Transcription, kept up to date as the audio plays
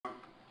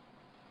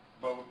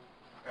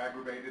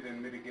aggravated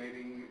and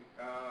mitigating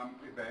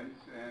events,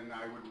 and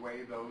I would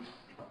weigh those,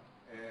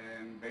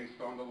 and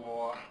based on the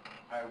law,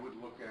 I would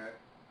look at,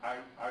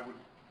 I would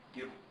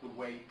give the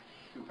weight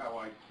to how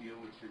I feel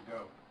it should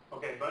go.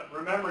 Okay, but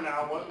remember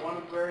now, one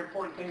of the very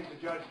important things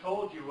the judge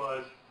told you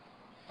was,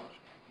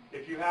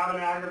 if you have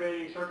an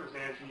aggravating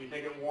circumstance and you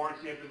think it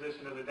warrants the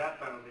imposition of the death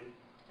penalty,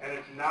 and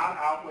it's not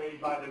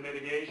outweighed by the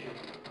mitigation,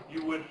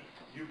 you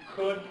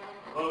could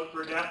vote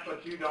for death,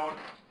 but you don't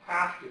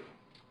have to.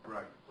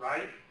 Right.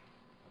 Right?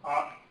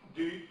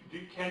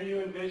 Can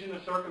you envision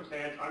a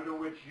circumstance under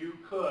which you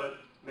could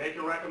make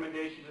a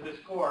recommendation to this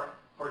court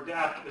for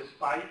death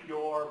despite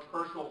your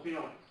personal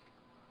feelings?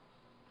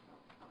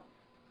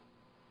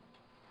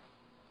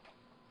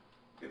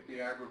 If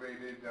the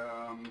aggravated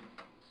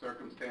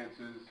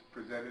circumstances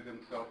presented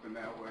themselves in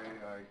that way,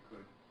 I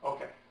could.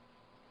 Okay.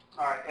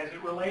 All right. As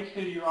it relates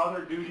to your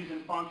other duties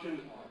and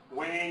functions,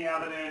 weighing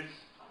evidence,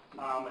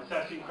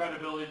 assessing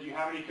credibility, do you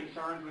have any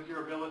concerns with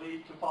your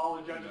ability to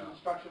follow the judge's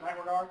instruction in that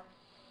regard?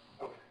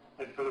 Okay.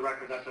 And for the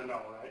record, that's a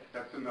no, right?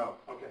 That's a no.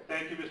 Okay.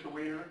 Thank you, Mr.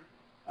 Weiner.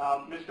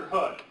 Mr.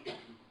 Hood,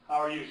 how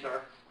are you,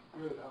 sir?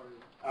 Good, how are you?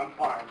 I'm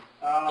fine.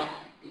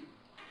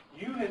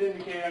 You had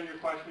indicated on your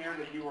questionnaire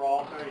that you were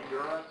also a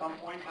juror at some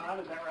point in time,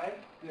 is that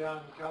right? Yeah,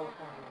 in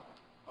California.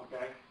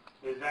 Okay.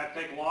 Does that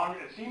take long?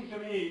 It seems to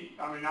me,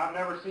 I mean, I've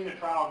never seen a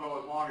trial go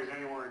as long as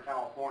anywhere in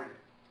California.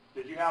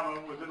 Did you have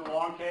was it a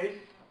long case?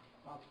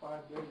 About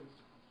 5 days.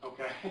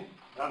 Okay.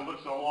 Doesn't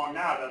look so long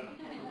now, does it?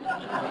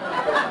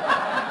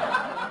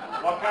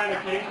 What kind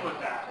of case was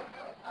that?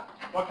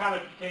 What kind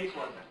of case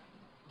was it?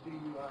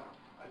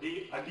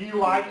 DUI. A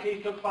DUI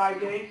case took 5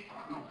 days?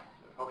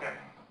 Okay.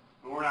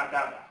 We're not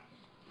that bad.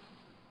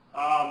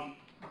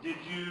 Did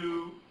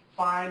you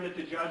find that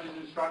the judge's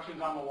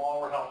instructions on the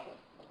law were helpful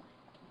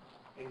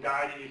in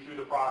guiding you through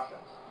the process?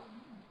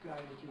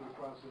 Guiding through the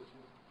process,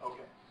 yeah.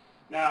 Okay.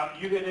 Now,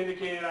 you had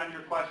indicated on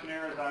your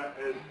questionnaire, as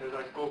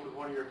I spoke with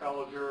one of your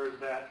fellow jurors,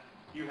 that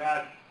you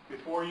had,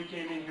 before you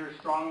came in here,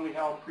 strongly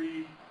held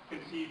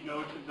preconceived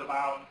notions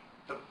about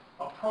the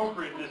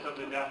appropriateness of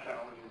the death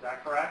penalty. Is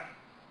that correct?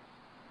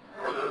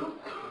 I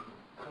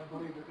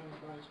believe if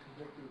anybody's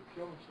convicted of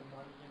killing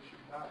somebody, they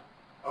should die.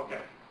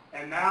 Okay.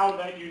 And now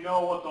that you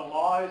know what the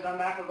law is on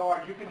that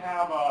regard, you can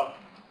have an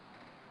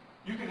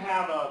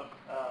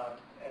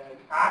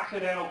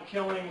accidental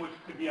killing, which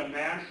could be a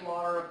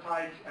manslaughter of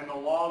types, and the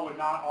law would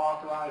not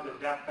authorize a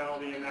death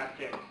penalty in that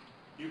case.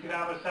 You could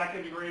have a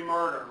second-degree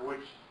murder,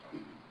 which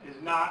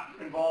is not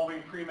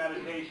involving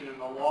premeditation, and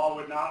the law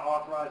would not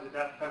authorize a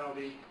death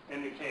penalty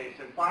in the case.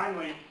 And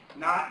finally,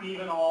 not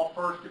even all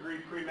first-degree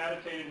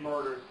premeditated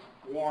murders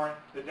warrant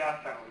the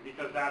death penalty,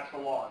 because that's the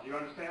law. Do you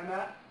understand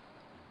that?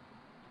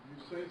 You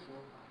say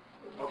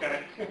so.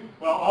 Okay.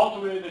 Well,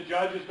 ultimately, the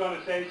judge is going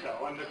to say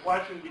so. And the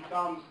question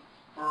becomes,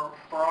 for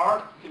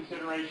our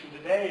consideration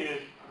today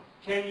is,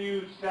 can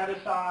you set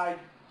aside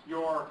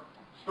your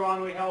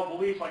strongly held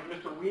beliefs like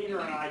Mr. Weiner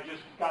and I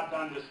just got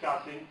done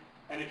discussing,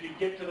 and if you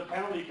get to the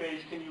penalty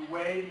phase, can you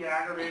weigh the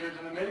aggravators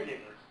and the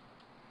mitigators?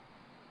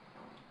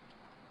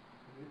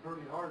 It'd be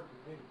pretty hard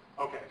for me.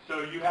 Okay,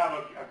 so you have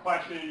a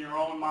question in your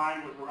own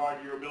mind with regard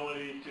to your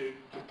ability to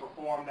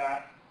perform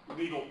that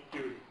legal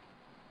duty.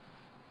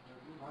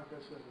 Like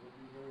I said, it would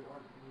be very hard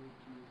for me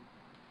to,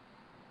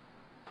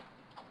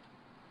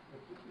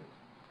 if the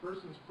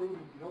person's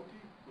proven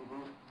guilty.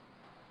 Mm-hmm.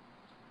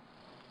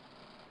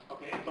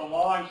 Okay, if the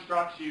law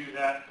instructs you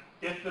that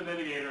if the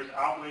mitigators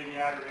outweigh the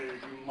aggravators,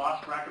 you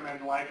must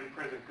recommend life in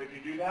prison, could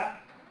you do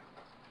that?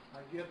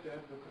 I get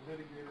that, but the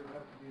mitigator would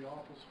have to be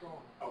awful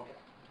strong. Okay.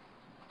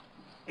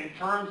 In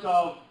terms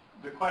of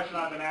the question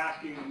I've been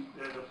asking,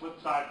 the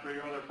flip side for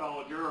your other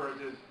fellow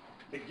jurors is,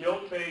 the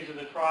guilt phase of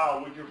the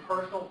trial, would your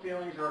personal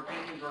feelings or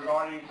opinions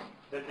regarding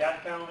the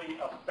death penalty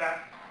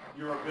affect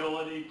your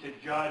ability to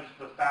judge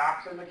the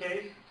facts in the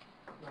case?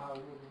 No, I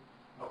wouldn't.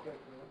 Okay.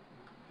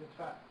 The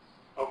facts.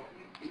 Okay.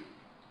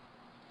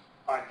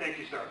 All right, thank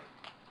you, sir.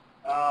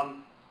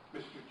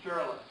 Mr.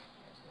 Churlis,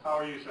 how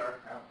are you, sir?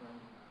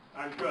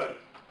 I'm good.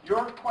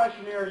 Your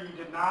questionnaire, you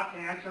did not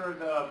answer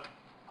the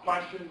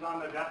questions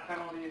on the death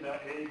penalty, the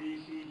A, B,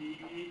 C,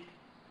 D, E.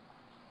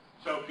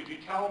 So could you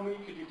tell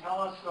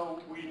us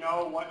so we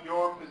know what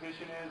your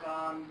position is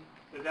on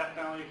the death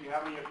penalty, if you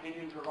have any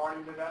opinions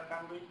regarding the death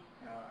penalty?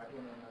 No, I do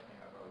know nothing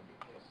about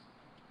the case.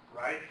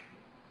 Right?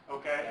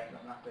 Okay.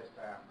 That's not this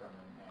time coming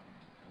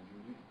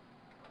in.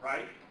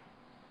 Right?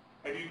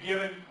 Have you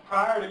given,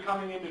 prior to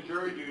coming into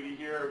jury duty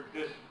here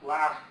this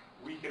last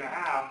week and a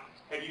half,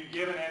 have you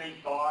given any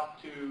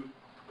thought to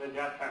the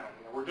death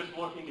penalty? And we're just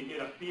looking to get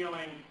a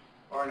feeling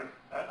or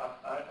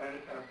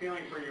a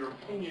feeling for your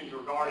opinions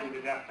regarding the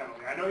death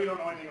penalty. I know you don't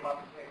know anything about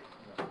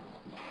the case.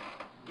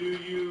 Do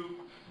you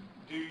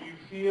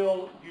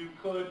feel you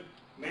could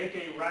make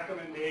a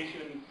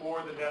recommendation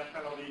for the death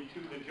penalty to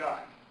the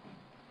judge?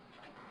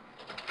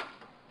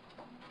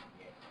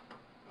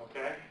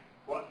 Okay?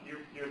 What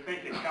you're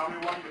thinking? Tell me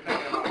what you're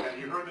thinking about that.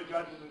 You heard the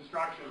judge's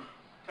instructions.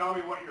 Tell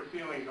me what your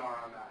feelings are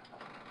on that.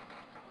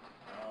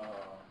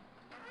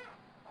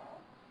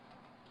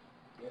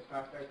 Yes,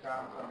 my first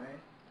time coming in.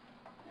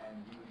 and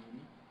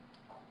jury,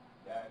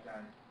 that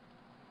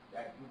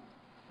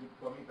good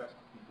for me because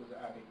I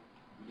have a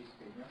good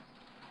experience,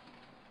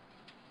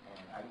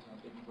 and I just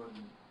want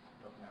everybody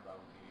talking about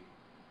the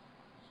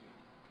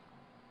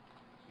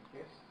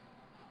case.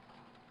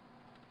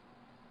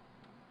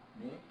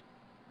 Me, I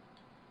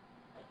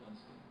can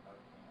say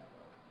nothing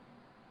about it.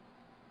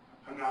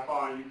 I'm not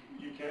following.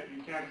 You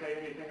can't say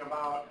anything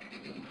about,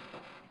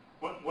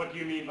 what do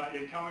you mean by,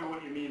 tell me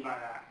what you mean by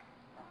that.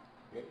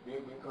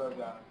 Because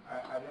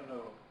I don't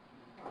know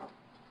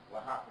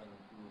what happened to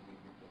the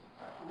case.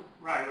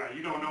 Right,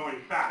 you don't know any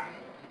facts.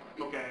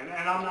 Okay,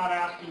 and I'm not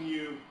asking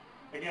you,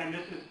 again,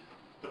 this is,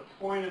 the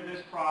point of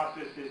this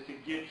process is to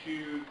get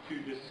you to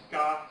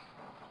discuss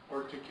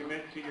or to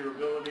commit to your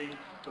ability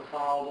to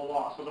follow the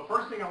law. So the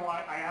first thing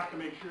I have to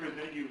make sure is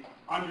that you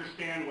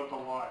understand what the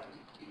law is.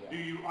 Yeah. Do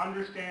you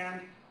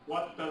understand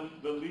what the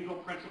legal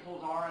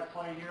principles are at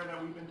play here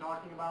that we've been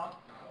talking about?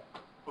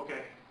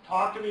 Okay,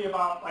 talk to me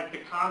about like the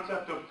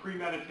concept of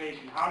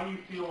premeditation. How do you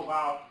feel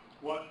about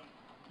what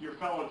your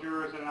fellow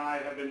jurors and I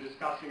have been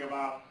discussing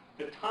about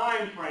the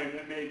time frame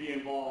that may be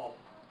involved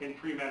in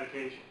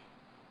premeditation?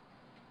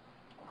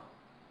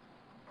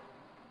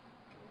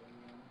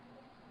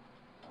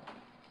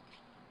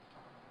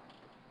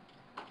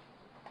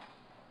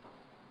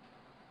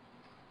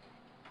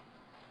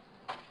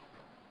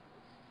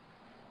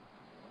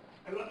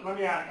 And let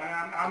me ask,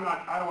 and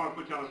I don't want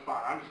to put you on the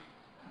spot.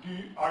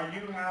 Are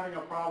you having a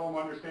problem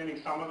understanding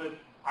some of it?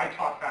 I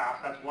talk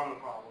fast, that's one of the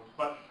problems.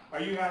 But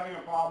are you having a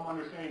problem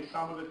understanding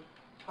some of the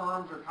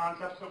terms or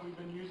concepts that we've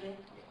been using?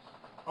 Yes.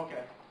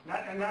 Okay,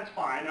 and that's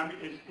fine. I mean,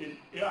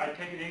 I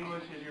take it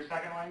English is your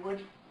second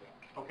language?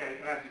 Yeah. Okay,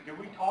 did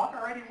we talk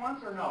already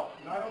once or no?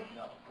 No, I don't.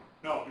 No.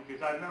 No,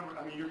 because I remember,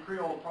 I mean, your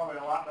Creole is probably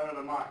a lot better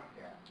than mine.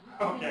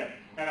 Yeah. Okay,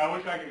 and I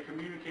wish I could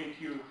communicate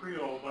to you in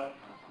Creole, but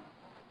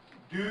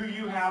do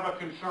you have a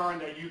concern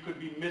that you could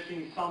be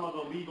missing some of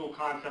the legal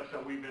concepts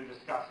that we've been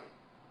discussing?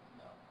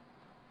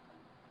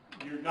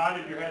 No. You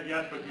nodded your head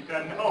yes, but you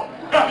said no.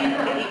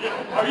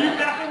 Are you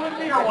definitely with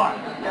me or what?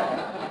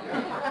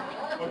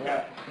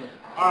 Okay.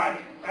 All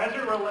right. As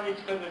it relates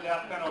to the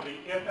death penalty,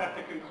 if at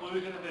the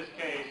conclusion of this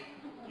case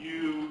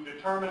you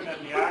determine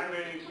that the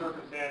aggravating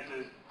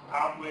circumstances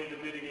outweigh the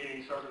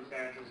mitigating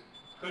circumstances,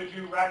 could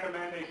you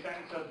recommend a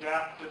sentence of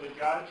death to the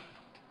judge?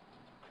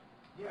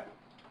 Yeah.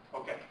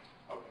 Okay.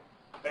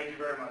 Thank you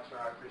very much, sir.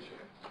 I appreciate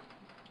it.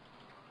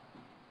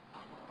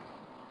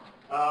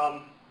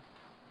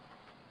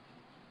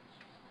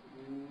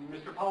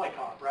 Mr.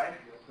 Polycott, right?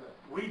 Yes, sir.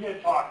 We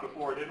did talk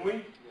before, didn't we?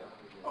 Yes,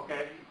 we did.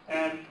 Okay.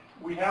 And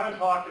we haven't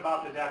talked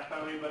about the death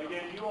penalty, but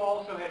again, you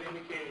also had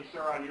indicated,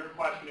 sir, on your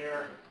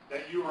questionnaire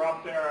that you were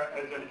up there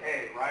as an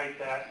A, right?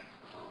 That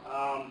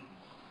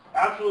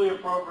absolutely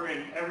appropriate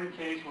in every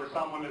case where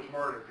someone is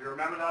murdered. Do you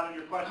remember that in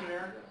your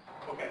questionnaire? Yes.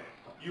 Okay.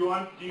 Do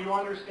you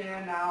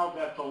understand now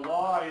that the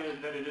law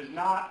is that it is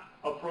not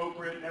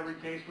appropriate in every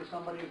case where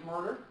somebody is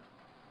murdered?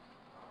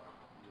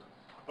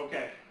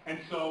 Okay. And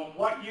so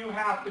what you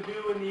have to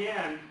do in the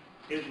end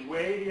is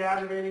weigh the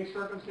aggravating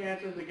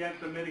circumstances against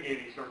the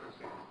mitigating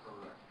circumstances.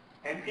 Correct.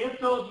 And if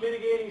those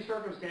mitigating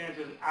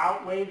circumstances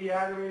outweigh the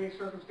aggravating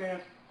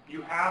circumstance,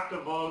 you have to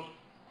vote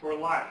for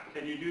life.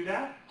 Can you do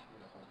that?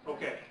 Yes.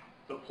 Okay.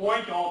 The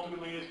point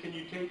ultimately is, can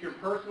you take your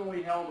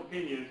personally held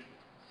opinions,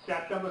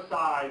 set them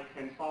aside,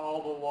 and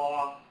follow the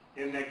law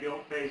in the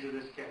guilt phase of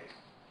this case?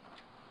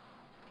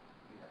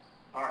 Yes.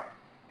 All right.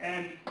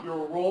 And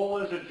your role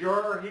as a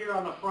juror here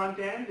on the front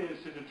end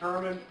is to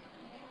determine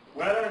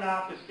whether or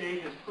not the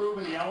state has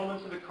proven the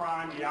elements of the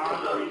crime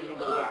beyond a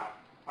reasonable doubt.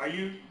 Are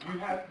you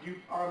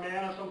are a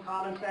man of some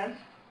common sense?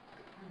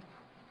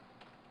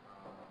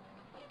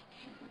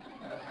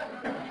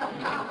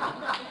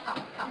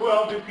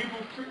 Well,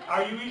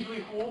 are you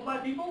easily fooled by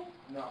people?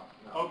 No.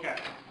 Okay.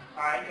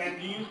 All right. And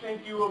do you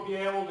think you will be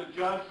able to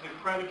judge the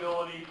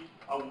credibility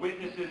of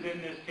witnesses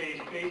in this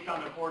case based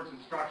on the court's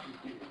instructions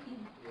to you?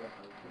 Yes.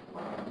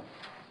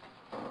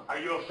 Are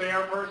you a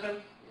fair person?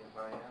 Yes,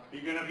 I am. Are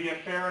you going to be a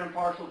fair and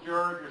impartial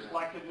juror if you're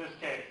selected in this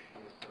case?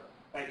 Yes, sir.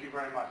 Thank you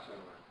very much, sir.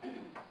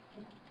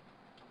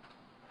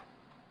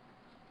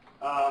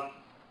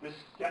 Ms.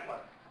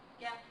 Getler,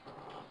 Yes.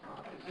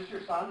 is this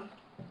your son?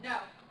 No.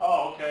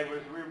 Oh, okay.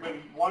 We've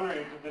been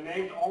wondering, did the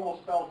names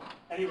almost spell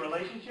any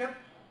relationship?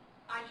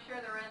 I'm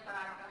sure there is, but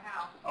I don't know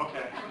how.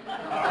 Okay.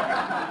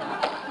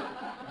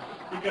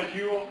 Because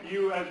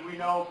you, as we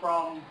know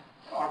from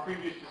our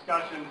previous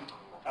discussions,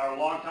 are a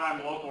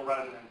longtime local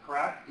resident,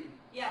 correct?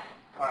 Yes.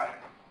 All right.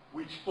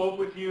 We spoke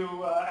with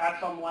you at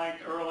some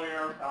length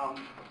earlier.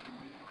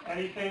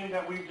 Anything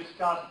that we've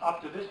discussed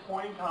up to this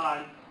point in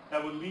time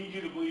that would lead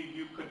you to believe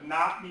you could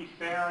not be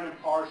fair and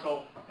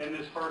impartial in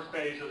this first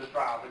phase of the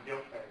trial, the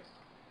guilt phase?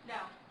 No.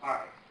 All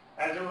right.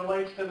 As it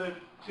relates to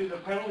the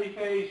penalty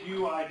phase,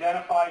 you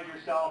identified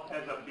yourself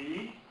as a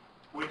B,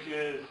 which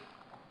is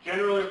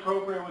generally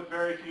appropriate with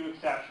very few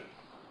exceptions.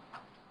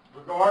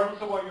 Regardless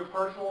of what your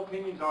personal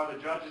opinions are, the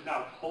judge has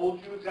now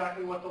told you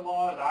exactly what the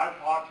law is. I've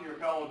talked to your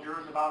fellow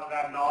jurors about it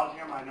ad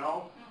nauseum, I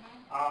know.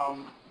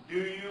 do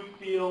you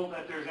feel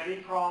that there's any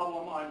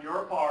problem on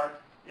your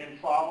part in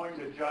following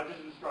the judge's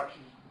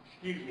instructions,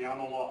 on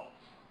the law?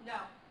 No.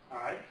 All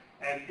right?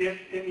 And if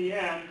in the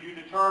end you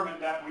determine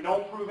that we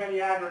don't prove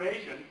any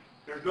aggravation,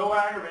 there's no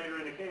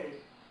aggravator in the case,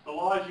 the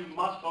law is you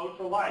must vote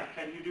for life.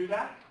 Can you do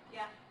that?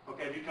 Yes.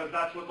 Okay, because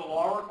that's what the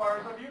law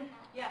requires of you?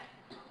 Yes.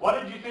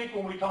 What did you think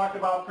when we talked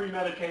about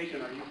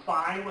premeditation? Are you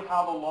fine with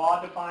how the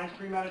law defines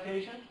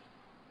premeditation?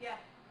 Yes.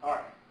 All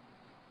right.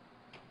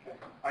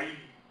 Okay.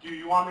 Do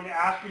you want me to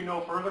ask you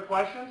no further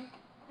questions?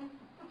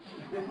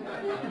 You can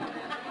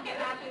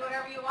ask me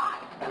whatever you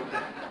want.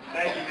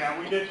 Thank you,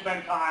 ma'am. We did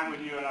spend time with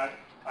you, and I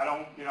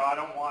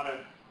don't want to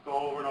go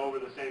over and over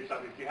the same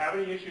subject. Do you have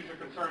any issues or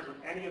concerns with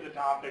any of the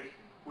topics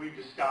we've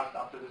discussed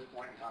up to this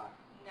point in time?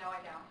 No,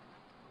 I don't.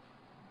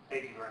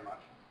 Thank you very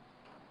much.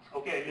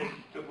 Okay, Ms.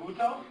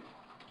 Tabuto?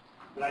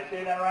 Did I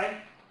say that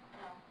right?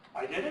 No.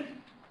 I didn't?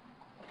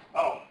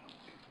 Oh,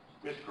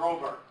 Ms.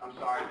 Grover, I'm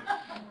sorry.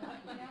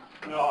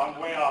 No, I'm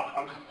way off.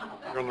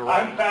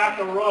 I'm back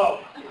a row.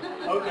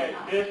 Okay,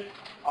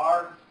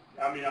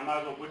 I might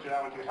as well butcher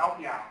that one too. Help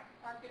me out.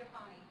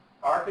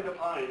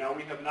 Archidapani. Now,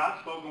 we have not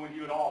spoken with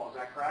you at all, is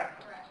that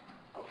correct? Correct.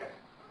 Okay.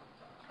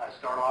 I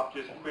start off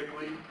just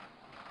quickly.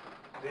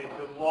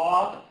 The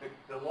law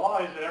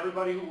is that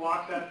everybody who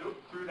walks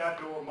through that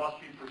door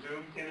must be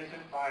presumed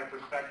innocent by a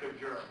prospective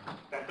juror.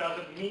 That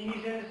doesn't mean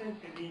he's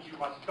innocent. It means you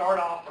must start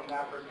off from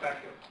that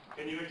perspective.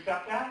 Can you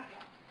accept that?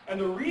 And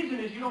the reason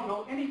is you don't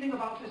know anything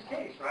about this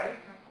case, right?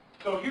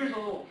 So here's a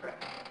little trick.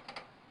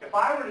 If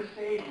I were to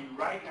say to you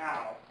right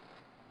now,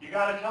 you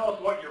got to tell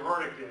us what your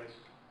verdict is.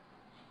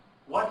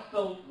 What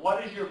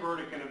is your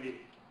verdict going to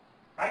be?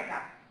 Right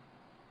now.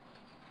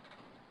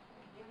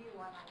 Give you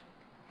one.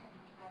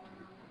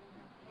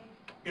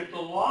 If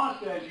the law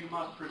says you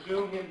must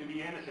presume him to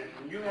be innocent,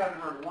 and you haven't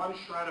heard one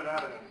shred of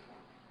evidence,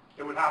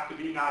 it would have to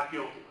be not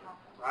guilty,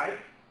 right?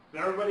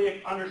 Does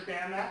everybody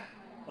understand that?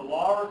 The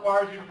law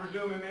requires you to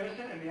presume him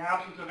innocent. In the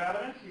absence of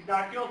evidence, he's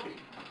not guilty.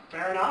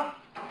 Fair enough?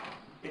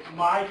 It's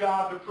my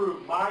job to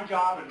prove, my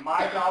job and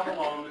my job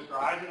alone, Mr.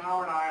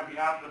 Eisenhower and I, on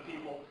behalf of the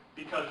people,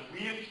 because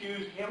we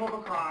accused him of a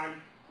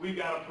crime, we've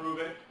got to prove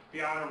it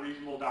beyond a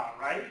reasonable doubt,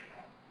 right?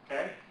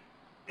 Okay?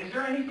 Is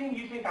there anything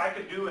you think I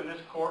could do in this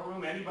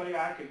courtroom? Anybody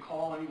I could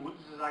call, any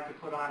witnesses I could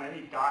put on,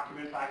 any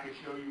documents I could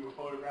show you, or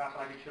photographs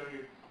I could show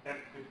you that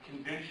could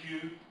convince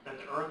you that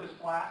the earth is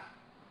flat?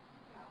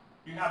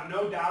 You have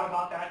no doubt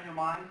about that in your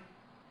mind?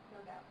 No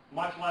doubt.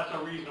 Much less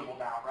a reasonable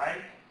doubt,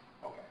 right?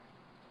 Okay.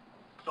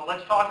 So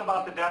let's talk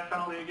about the death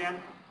penalty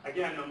again.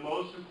 Again, the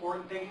most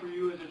important thing for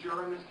you as a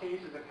juror in this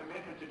case is a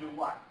commitment to do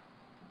what?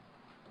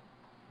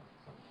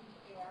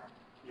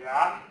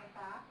 Yeah?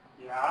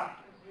 Yeah?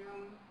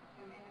 Presume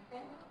him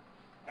innocent.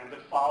 And to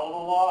follow the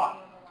law,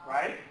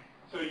 right?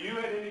 So you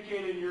had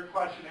indicated in your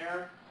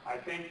questionnaire, I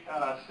think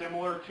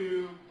similar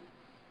to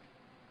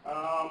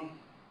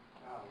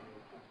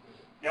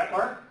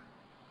Getler,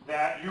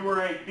 that you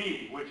were a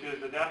B, which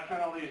is the death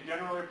penalty is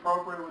generally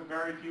appropriate with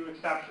very few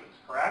exceptions,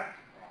 correct?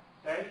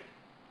 Okay?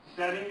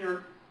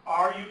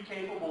 Are you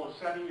capable of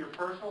setting your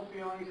personal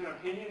feelings and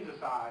opinions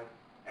aside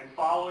and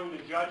following the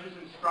judge's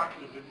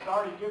instructions? It's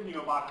already given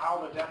you about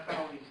how the death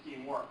penalty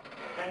scheme works.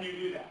 Can you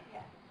do that?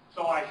 Yes.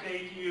 So I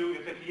say to you,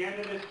 if at the end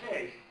of this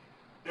case,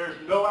 there's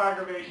no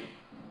aggravation,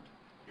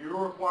 you're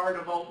required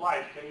to vote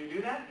life, can you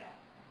do that? Yes.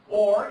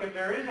 Or if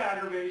there is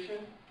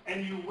aggravation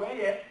and you weigh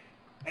it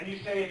and you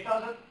say it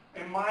doesn't,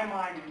 in my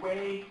mind,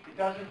 it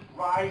doesn't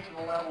rise to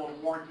the level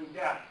of warranting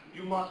death,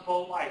 you must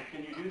vote life.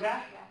 Can you do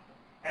that? Yes.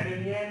 And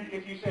in the end,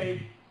 if you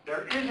say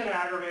there is an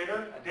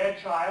aggravator, a dead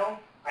child,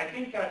 I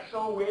think that's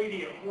so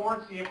weighty it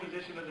warrants the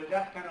imposition of the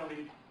death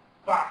penalty,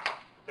 but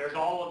there's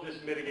all of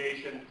this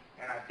mitigation,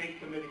 and I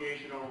think the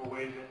mitigation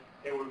overweighs it.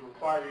 It would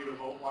require you to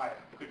vote life.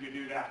 Could you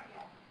do that?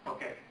 Yes.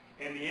 Okay.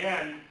 In the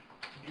end,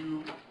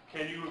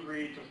 can you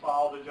agree to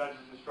follow the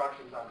judge's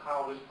instructions on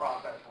how this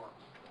process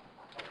works?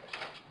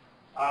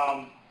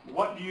 Okay.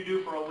 What do you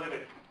do for a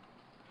living?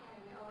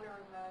 I'm the owner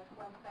of a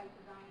website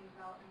design and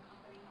development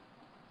company.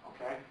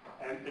 Okay.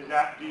 And is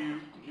that, do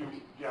you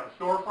have a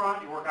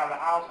storefront? You work out of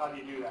the house? How do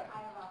you do that? I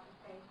have office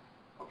space.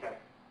 Okay.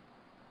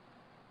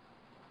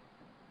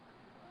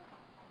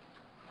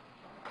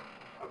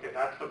 Okay,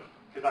 that's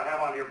because I have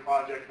on here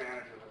project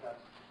manager, but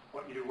that's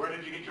what you do. Where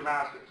did you get your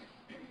master's?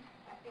 In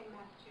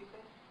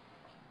Massachusetts.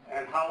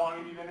 And how long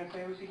have you been in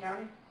St. Lucie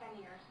County?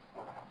 10 years.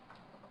 Okay.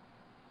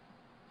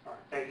 All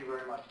right, thank you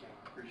very much, ma'am.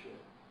 I appreciate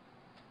it.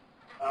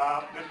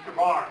 Mr.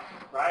 Barnes,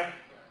 right?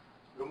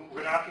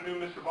 Good afternoon,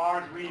 Mr.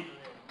 Barnes. We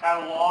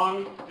had a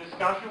long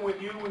discussion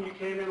with you when you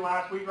came in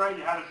last week, right?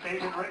 You had a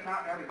statement written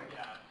out and everything.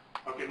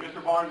 Yeah. Okay,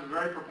 Mr. Barnes is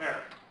very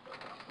prepared.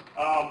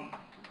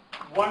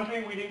 One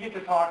thing we didn't get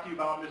to talk to you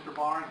about, Mr.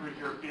 Barnes, was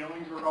your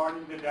feelings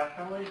regarding the death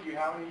penalty. Do you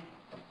have any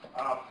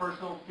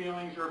personal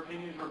feelings or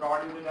opinions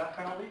regarding the death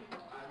penalty?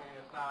 I mean,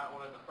 it's not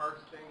one of the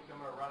first things I'm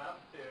going to run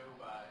up to,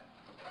 but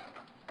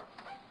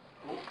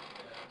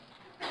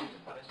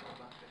punishment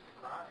must fit the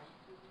crime.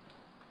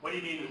 What do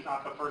you mean it's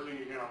not the first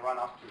thing you're going to run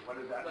up to? What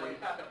is that? But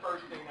it's not the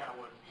first thing that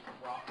would be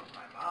brought to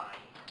my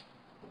mind.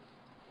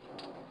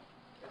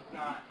 It's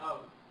not,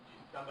 oh,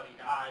 somebody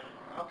died,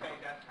 okay,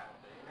 death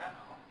penalty,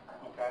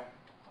 no. Okay,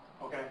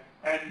 okay.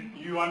 And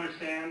you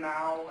understand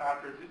now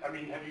after, I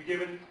mean, have you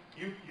given,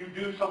 you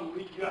do some,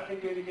 I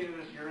think you indicated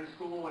this, you're in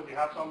school and you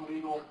have some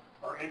legal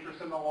or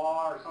interest in the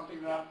law or something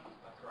like that?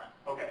 That's correct.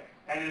 Okay.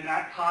 And in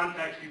that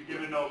context, you've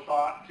given no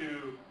thought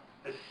to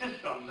the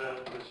system, the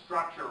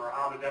structure, or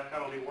how the death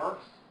penalty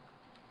works?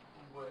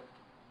 Would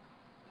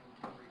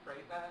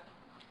rephrase that?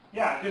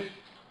 Yeah, just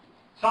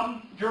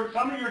some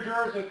of your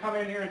jurors have come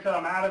in here and said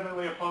I'm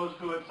adamantly opposed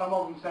to it. Some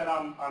of them said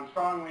I'm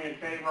strongly in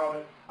favor of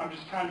it. I'm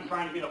just kind of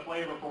trying to get a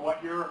flavor for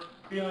what your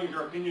feelings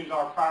or opinions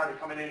are prior to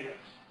coming in here.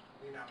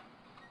 You know,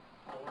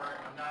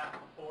 I'm not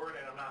for it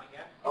and I'm not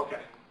against it.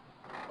 Okay.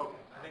 Okay.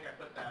 I think I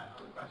put that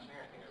on the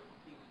questionnaire. I think it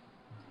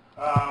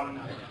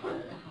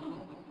was C.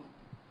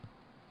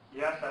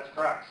 Yes, that's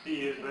correct.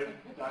 C is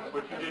that's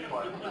what you did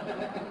for it.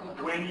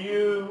 When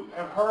you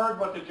have heard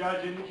what the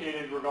judge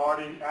indicated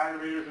regarding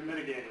aggravators and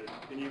mitigators,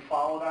 can you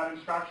follow that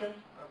instruction?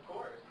 Of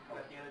course.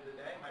 At the end of the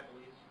day, my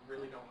beliefs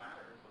really don't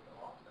matter, is what the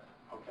law says.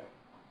 Okay.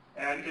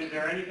 And is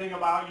there anything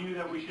about you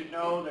that we should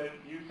know that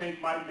you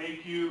think might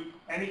make you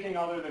anything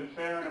other than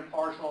fair and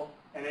impartial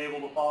and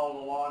able to follow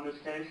the law in this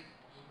case?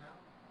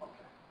 No.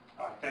 Okay.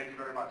 All right. Thank you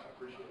very much. I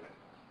appreciate it.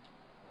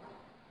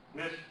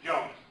 Ms.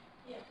 Jones,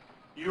 Yes,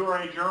 you were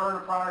a juror in a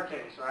prior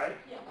case, right?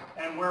 yes,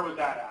 And where was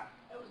that at?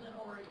 it was in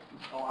Oregon.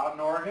 Oh, out in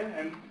Oregon?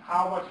 And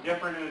how much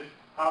different is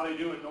how they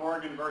do it in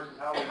Oregon versus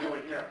how we do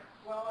it here?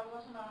 Well, I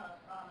wasn't on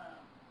a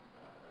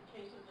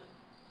case of this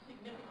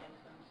significance,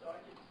 and so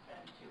I didn't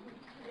spend 2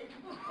 weeks maybe.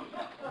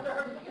 Whether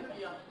I was going to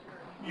be on the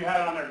jury. You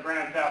had it on their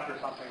grand theft or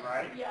something,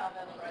 right? Yeah,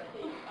 that's right.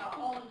 The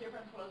only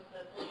difference was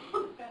that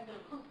the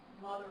defendant's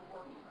mother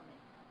worked for me.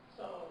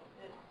 So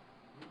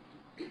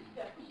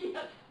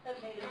that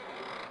made it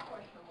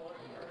questionable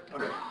or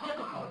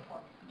difficult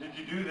for me. Did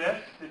you do this?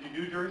 Did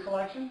you do jury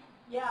selection?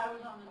 Yeah, I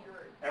was on the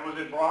jury. And was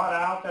it brought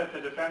out that the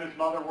defendant's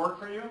mother worked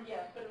for you?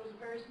 Yes, but it was a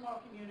very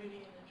small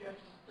community, and the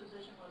judge's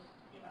position was,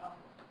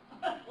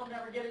 we'll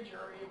never get a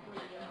jury if we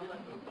let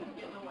them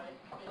get in the way.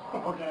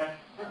 Okay.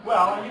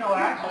 Well,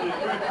 actually,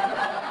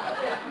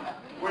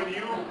 when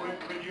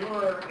you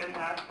were in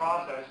that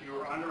process, you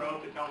were under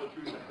oath to tell the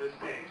truth at this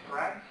stage,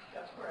 correct?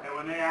 That's correct. And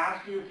when they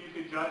asked you if you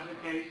could judge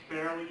the case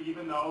fairly,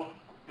 even though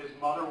his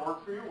mother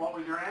worked for you, what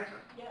was your answer?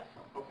 Yes,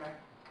 Okay.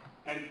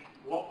 And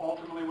what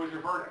ultimately was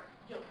your verdict?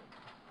 guilty.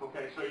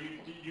 Okay, so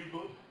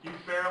you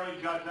fairly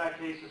judged that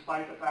case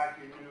despite the fact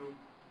you knew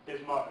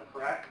his mother,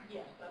 correct?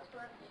 Yes, that's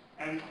correct.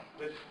 And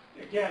this,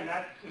 again,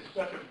 that is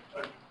such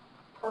a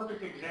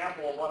perfect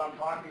example of what I'm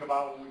talking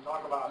about when we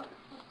talk about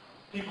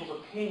people's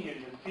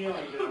opinions and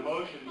feelings and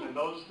emotions and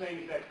those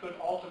things that could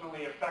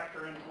ultimately affect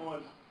or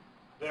influence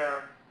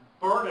their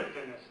verdict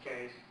in this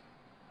case,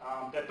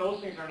 that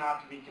those things are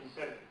not to be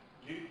considered.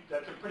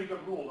 That's a pretty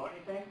good rule, don't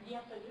you think?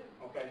 Yes, I do.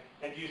 Okay.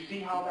 And do you see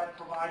how that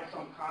provides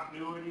some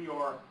continuity,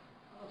 or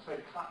I don't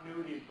say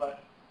continuity,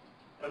 but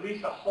at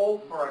least a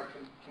hope for a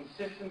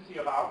consistency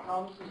of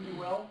outcomes, if you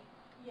will?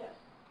 Yes.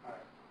 All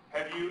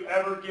right. Have you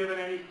ever given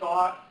any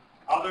thought,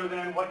 other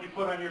than what you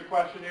put on your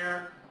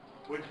questionnaire,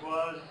 which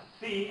was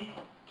C,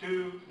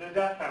 to the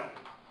death penalty?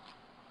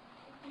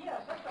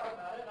 Yes, I thought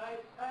about it.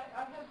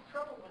 I've had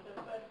trouble with it,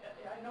 but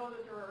I know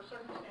that there are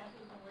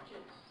circumstances in which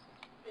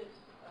it's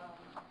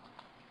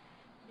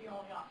the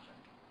only option.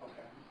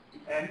 Okay.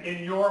 And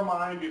in your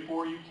mind,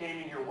 before you came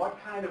in here, what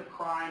kind of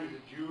crimes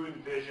did you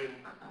envision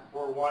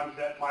were ones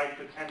that might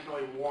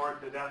potentially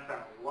warrant the death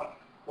penalty?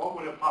 What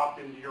would have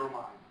popped into your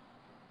mind?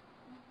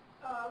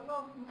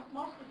 Well,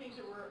 most of the things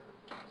that were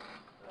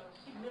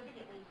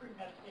significantly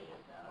premeditated,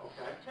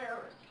 Okay.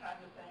 terrorist kind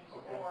of things,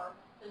 Okay. or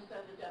as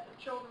said, the death of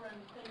children,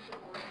 things that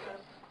were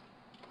just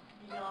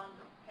beyond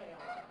the pale.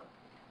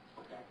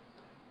 Okay.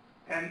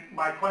 And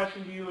my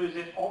question to you is,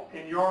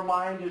 in your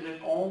mind, is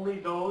it only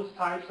those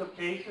types of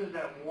cases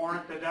that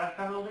warrant the death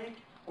penalty?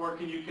 Or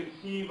can you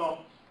conceive of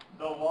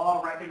the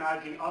law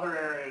recognizing other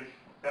areas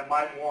that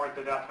might warrant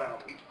the death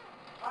penalty?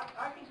 I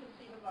can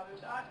conceive of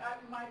others.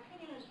 My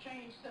opinion has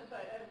changed since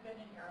I've been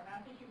in here, and I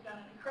think you've done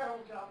an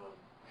incredible job of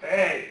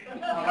Hey,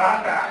 not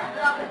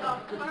that.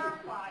 of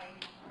clarifying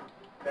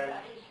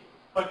that issue.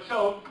 But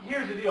so,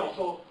 here's the deal.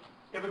 So,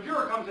 if a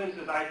juror comes in and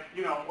says, I'm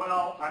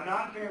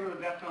not in favor of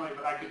the death penalty,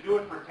 but I could do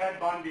it for Ted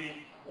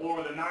Bundy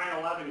or the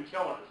 9/11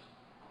 killers,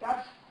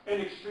 that's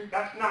an extreme,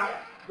 that's not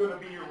going to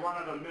be your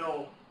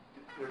run-of-the-mill,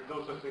 there's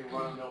no such thing as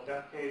run-of-the-mill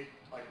death case,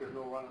 like there's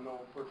no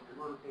run-of-the-mill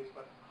first-degree murder case,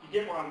 but you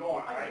get where I'm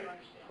going, I right? do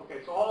understand.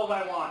 Okay, so all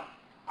I want,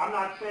 I'm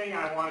not saying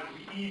I want it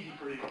to be easy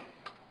for you.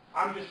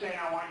 I'm just saying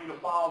I want you to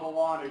follow the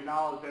law and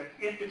acknowledge that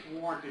if it's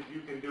warranted,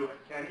 you can do it.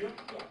 Can you?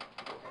 Yes.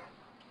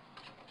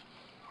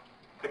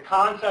 The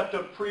concept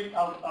of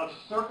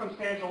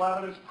circumstantial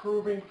evidence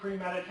proving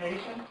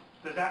premeditation,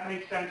 does that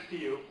make sense to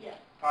you? Yes.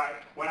 All right.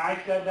 When I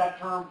said that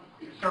term,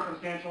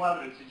 circumstantial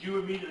evidence, did you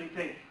immediately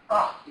think,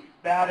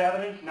 bad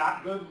evidence,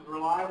 not good,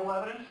 reliable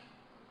evidence?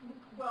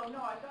 Well, no,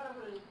 I thought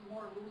it was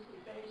more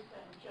loosely based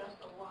than just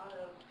a lot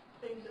of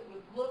things that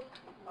would look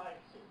like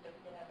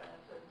significant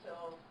evidence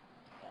until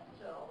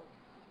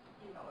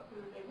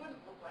they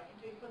wouldn't look like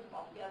it. But the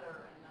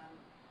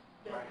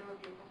then Right. there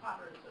would be a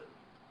preponderance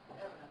of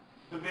evidence.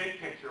 The big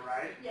picture,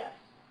 right? Yes.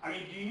 I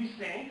mean, do you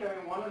think, I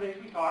mean, one of the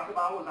things we talked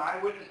about was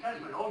eyewitness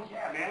testimony. Oh,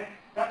 yeah, man,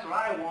 that's what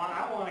I want.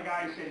 I want a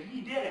guy who said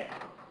he did it.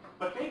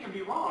 But they can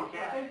be wrong,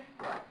 can't they?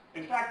 Right.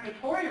 In fact,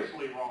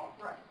 notoriously wrong.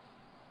 Right.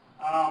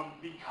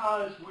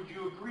 Because would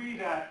you agree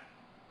that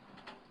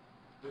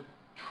the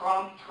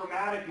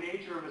traumatic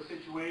nature of a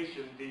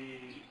situation,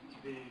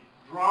 the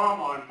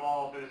drama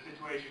involved in a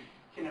situation,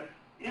 can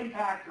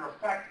impact or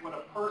affect what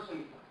a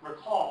person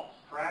recalls,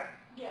 correct?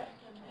 Yes,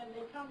 and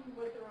they come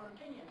with their own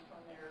opinions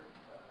when they're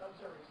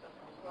observing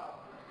something as well.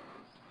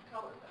 It's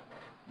colored that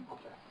way.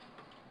 Okay.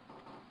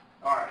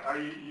 All right. Are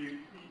you?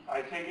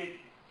 I take it,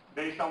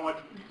 based on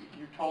what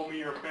you told me,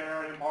 you're a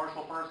fair and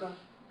impartial person?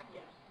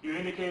 Yes. You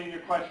indicated in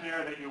your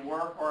questionnaire that you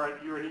work, or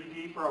you're an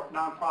ED for a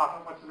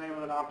nonprofit. What's the name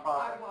of the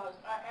nonprofit?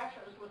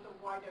 Actually, I was with the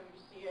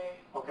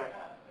YWCA Okay.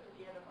 at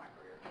the end of my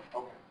career.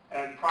 Okay.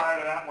 And prior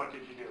to that, what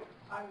did you do?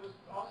 I was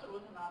also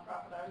with a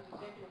nonprofit. I was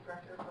executive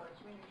director for a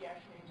community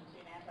action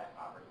agency and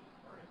anti-poverty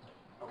organization.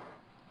 Okay.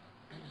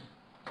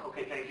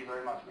 Okay, thank you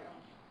very much, ma'am.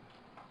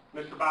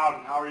 Mr.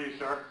 Bowden, how are you,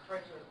 sir?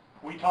 Right, sir.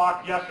 We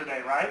talked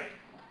yesterday, right?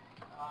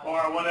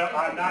 Or whatever,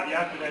 not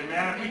yesterday,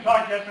 man. If we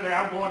talked yesterday,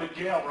 I'm going to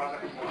jail, brother.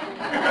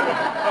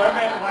 I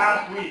meant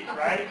last week,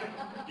 right?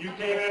 You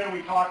came in and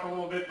we talked a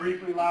little bit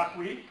briefly last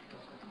week.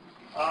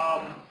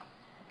 I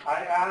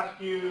asked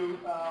you,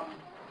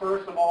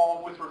 first of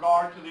all, with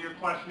regard to your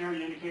questionnaire,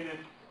 you indicated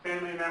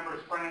family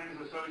members, friends,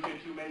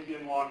 associates who may be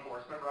in law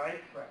enforcement, right?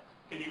 Right.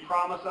 Can you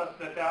promise us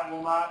that that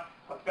will not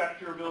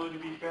affect your ability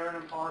to be fair and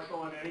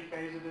impartial in any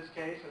phase of this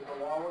case as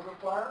the law would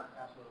require?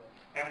 Absolutely.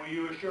 And will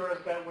you assure us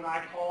that when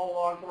I call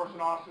law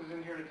enforcement officers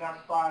in here to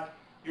testify,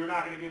 you're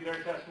not going to give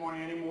their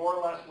testimony any more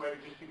or less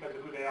weight just because of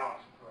who they are?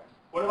 Correct.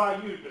 What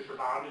about you, Mr.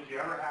 Bowden? Did you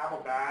ever have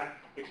a bad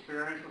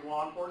experience with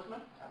law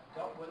enforcement? I've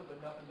dealt with it,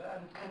 but nothing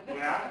bad.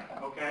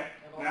 Yeah? Okay.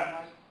 They've all Yeah. been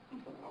nice.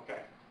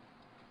 Okay.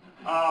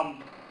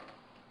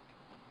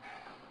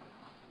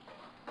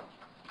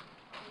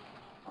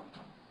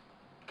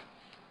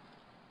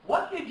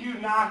 What did you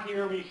not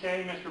hear me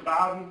say, Mr.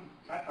 Bowden?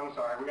 I'm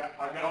sorry,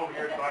 I got over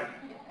here,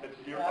 so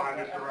you're fine,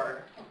 Mr.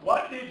 Rucker.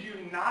 What did you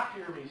not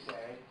hear me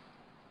say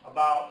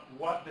about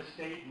what the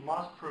state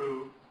must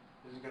prove,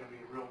 this is going to be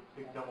a real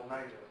big double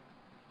negative,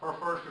 for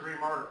first-degree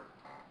murder?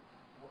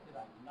 What did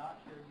I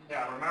not hear you say?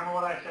 Yeah, remember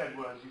what I said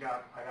was, I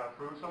got to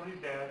prove somebody's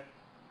dead,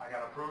 I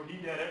got to prove he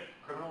did it,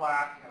 criminal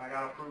act, and I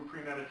got to prove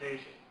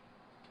premeditation.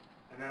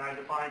 And then I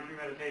defined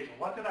premeditation.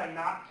 What did I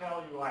not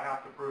tell you I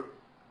have to prove?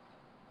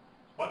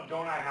 What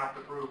don't I have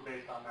to prove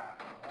based on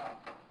that? Wow.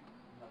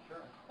 I'm not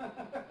sure.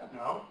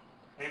 No?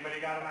 Anybody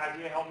got an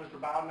idea? Help Mr.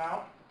 Bowden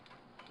out?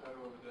 Shadow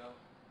of a doubt.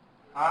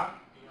 Huh?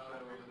 Shadow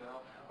of a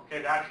doubt.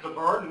 Okay, that's the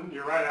burden.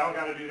 You're right, I don't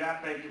got to do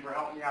that. Thank you for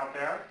helping me out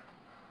there.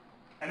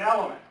 An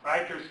element,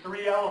 right? There's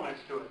three elements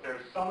to it.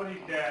 There's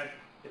somebody's dead,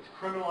 it's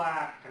criminal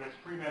act, and it's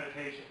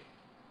premeditation.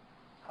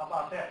 How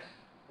about this?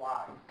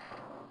 Why?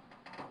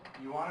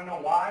 You want to know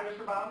why,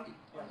 Mr. Bowden?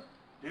 Yes.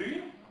 Do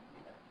you?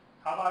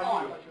 How about Oh,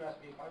 I you? thought you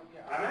asked me if I,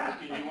 yeah. I'm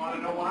asking, you want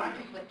to know why?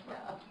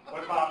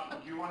 What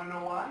about, do you want to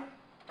know why?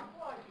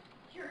 Well, I'm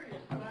curious,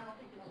 but I don't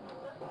think it's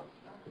necessary.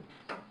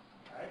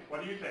 All right,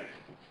 what do you think?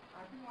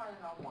 I do want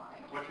to know why.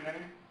 What's your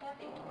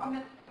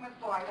name? Miss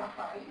Lloyd, I'm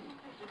sorry.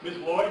 Ms.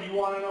 Lloyd, you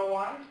want to know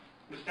why?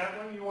 Ms.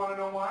 Stetlin, you want to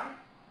know why?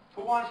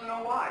 Who wants to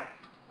know why?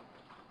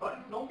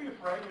 But don't be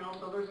afraid,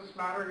 so there's a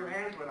smattering of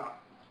hands went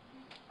up.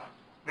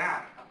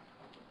 Now,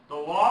 the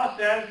law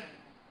says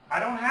I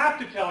don't have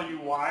to tell you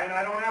why, and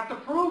I don't have to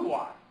prove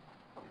why.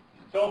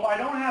 So if I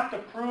don't have to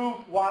prove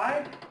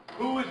why,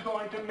 who is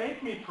going to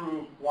make me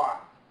prove why,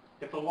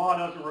 if the law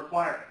doesn't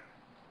require it?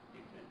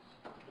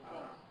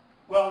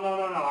 Well, no.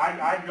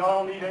 I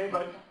don't need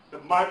anybody.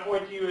 My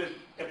point to you is,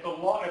 if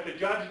the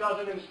judge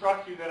doesn't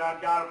instruct you that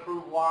I've got to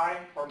prove why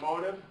or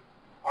motive,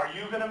 are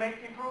you going to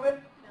make me prove it?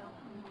 No.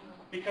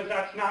 Because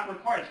that's not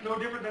required. It's no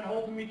different than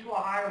holding me to a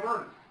higher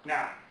burden.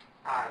 Now,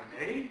 I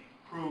may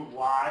prove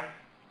why,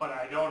 but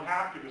I don't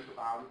have to, Mr.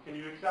 Bowden. Can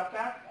you accept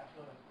that?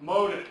 Absolutely.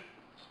 Motive.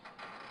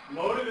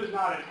 Motive is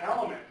not an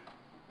element,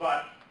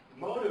 but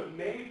motive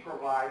may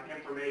provide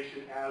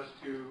information as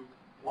to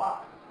why,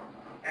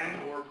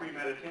 and or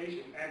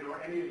premeditation, and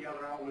or any of the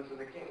other elements in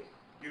the case.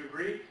 Do you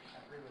agree? I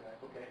agree with that.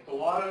 Okay. If the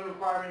law doesn't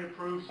require me to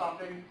prove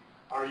something,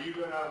 are you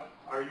gonna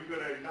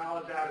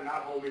acknowledge that and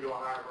not hold me to a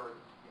higher burden?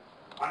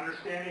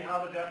 Understanding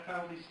how the death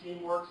penalty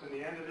scheme works in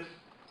the end of this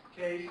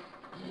case,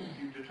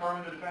 you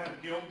determine the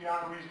defendant's guilt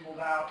beyond a reasonable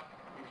doubt.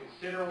 You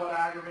consider what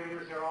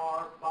aggravators there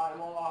are by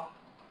law.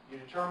 You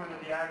determine that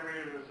the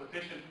aggravator is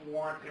sufficient to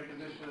warrant the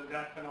imposition of the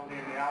death penalty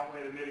and they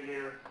outweigh the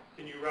mitigator.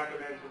 Can you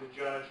recommend to the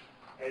judge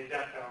a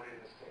death penalty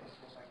in this case?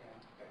 Yes, I can.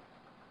 Okay.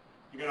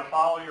 You're going to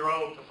follow your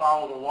oath to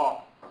follow the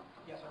law.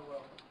 Yes, I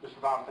will.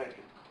 Mr. Bowden, thank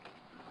you.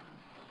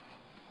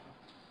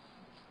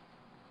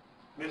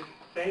 Miss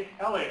St.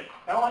 Elliott.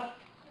 Ellen?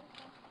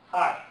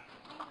 Hi.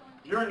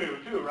 You're new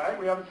too, right?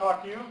 We haven't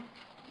talked to you?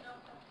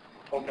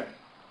 Okay.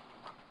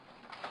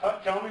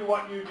 Tell me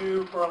what you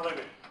do for a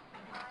living.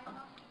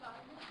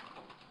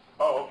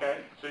 Oh, okay.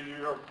 So you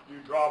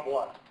draw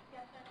blood.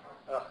 Yes,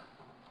 Ugh.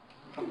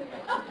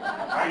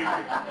 Are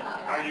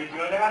you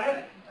good at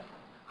it?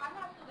 I'm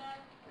not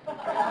so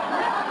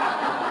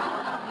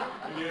bad.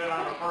 You did it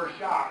on the first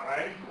shot,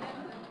 right?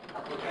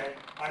 Okay.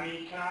 I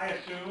mean, can I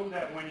assume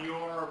that when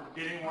you're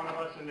getting one of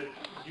us in the, do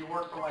you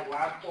work for like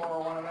LabCorp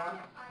or one of them?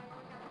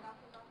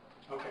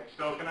 Okay.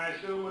 So can I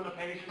assume when the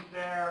patient's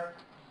there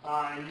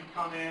and you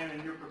come in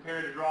and you're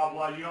prepared to draw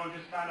blood, you don't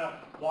just kind of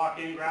walk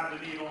in, grab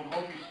the needle, and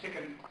hope you stick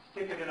it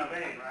in a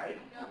vein, right?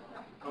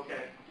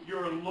 Okay.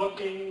 You're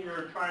looking,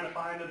 you're trying to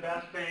find the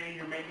best vein,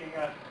 you're making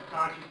a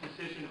conscious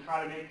decision to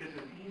try to make this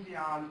as easy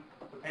on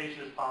the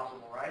patient as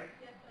possible, right?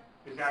 Yes,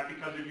 sir. Is that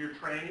because of your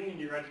training and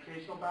your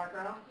educational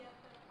background? Yes,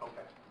 sir.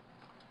 Okay.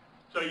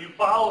 So you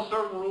follow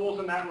certain rules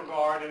in that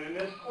regard, and in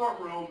this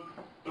courtroom,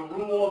 the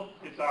rule,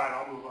 it's all right,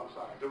 I'll move, I'm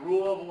sorry. The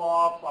rule of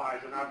law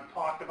applies, and I've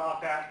talked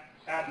about that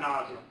ad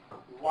nauseum.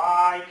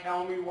 Why,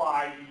 tell me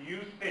why, do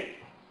you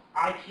think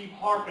I keep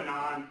harping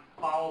on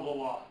follow the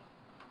law?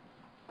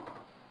 Because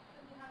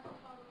you have to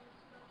follow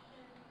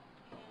instructions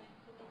and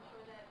to make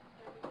sure that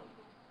everything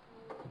goes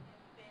smooth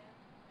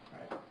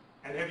and fair.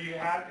 And have you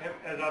had,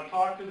 as I've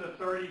talked to the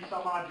 30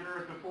 some odd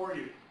jurors before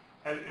you,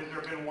 has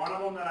there been one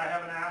of them that I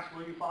haven't asked,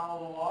 will you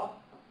follow the law?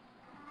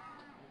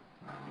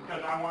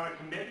 Because I want a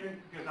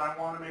commitment, because I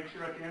want to make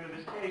sure at the end of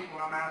this case,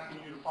 when I'm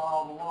asking you to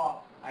follow the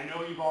law, I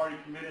know you've already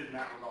committed in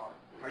that regard.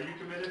 Are you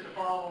committed to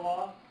follow the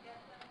law? Yes,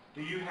 sir.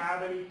 Do you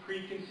have any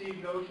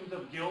preconceived notions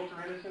of guilt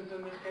or innocence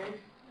in this case?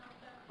 No,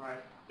 sir.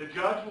 Right. The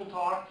judge will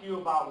talk to you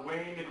about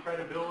weighing the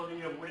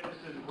credibility of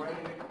witnesses,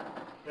 weighing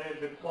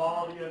the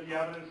quality of the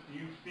evidence. Do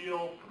you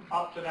feel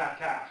up to that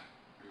task?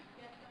 Yes,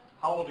 sir.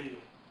 How old are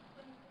you?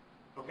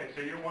 Okay,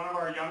 so you're one of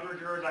our younger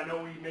jurors. I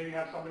know we maybe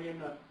have somebody in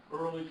the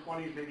early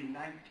 20s, maybe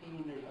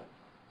 19.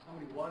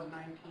 Somebody was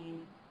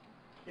 19.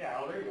 Yeah,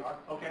 oh, there you are.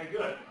 Okay,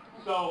 good.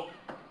 So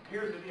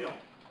here's the deal.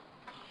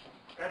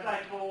 As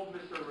I told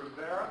Mr.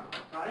 Rivera,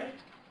 right,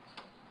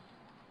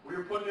 we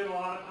were putting in a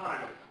lot of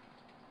time,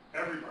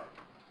 everybody.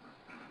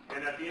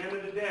 And at the end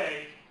of the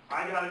day,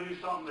 I got to do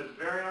something that's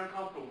very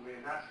uncomfortable to me,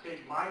 and that's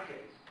take my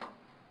case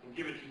and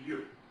give it to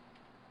you.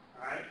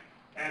 All right?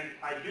 And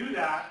I do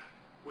that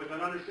with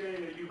an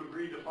understanding that you've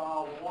agreed to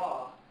follow the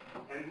law,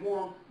 and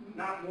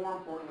not more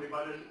importantly,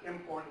 but as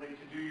importantly,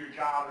 to do your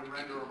job and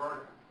render a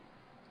verdict.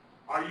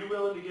 Are you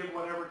willing to give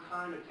whatever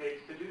time it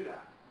takes to do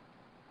that?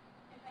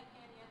 If I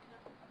can, yes, sir.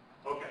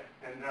 Okay,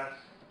 and that's,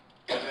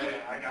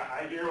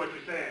 I hear what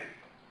you're saying,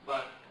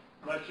 but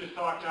let's just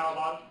talk now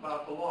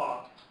about the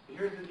law.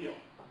 Here's the deal.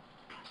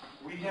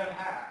 We have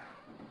had,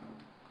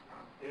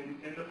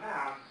 in the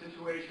past, a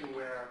situation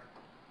where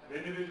an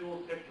individual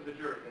is picked for the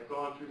jury. They've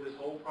gone through this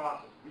whole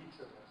process, weeks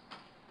of this,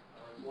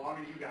 or as long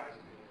as you guys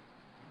have been here,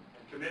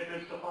 and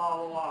commitments to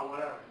follow the law,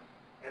 whatever.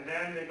 And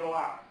then they go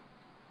out,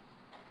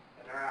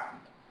 and they're out,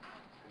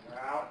 and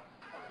they're out,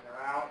 and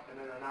they're out, and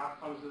then a knock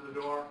comes to the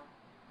door,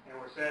 and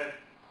we're said,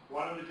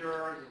 one of the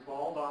jurors is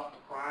balled up,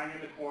 crying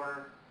in the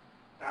corner,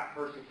 that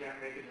person can't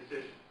make a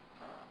decision.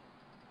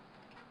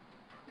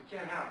 You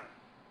can't have it.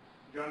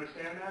 Do you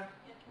understand that?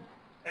 Yes, sir.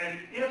 And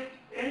if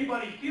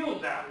anybody feels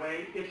that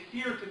way, it's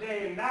here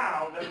today and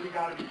now that we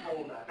got to be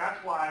told that.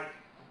 That's why,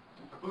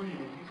 who do you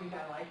think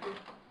I like it?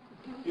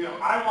 You know,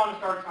 I want to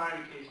start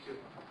trying a case too.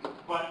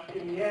 But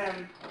in the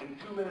end, in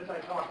 2 minutes I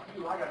talk to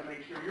you, I got to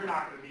make sure you're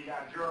not going to be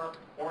that juror,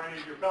 or any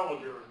of your fellow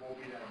jurors won't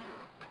be that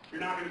juror.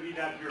 You're not going to be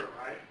that juror,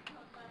 right?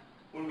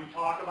 When we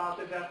talk about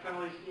the death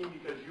penalty scheme,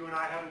 because you and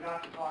I haven't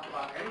got to talk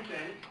about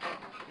anything,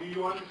 do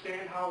you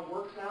understand how it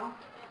works now?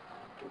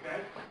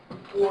 Okay?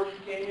 Before you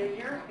came in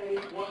here, I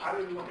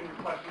didn't look in your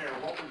questionnaire.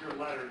 What was your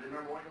letter? Do you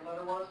remember what your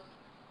letter was?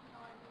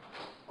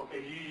 Okay,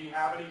 do you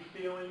have any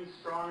feelings,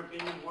 strong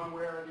opinions, one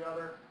way or the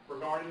other,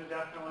 regarding the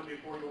death penalty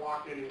before you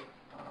walked in here?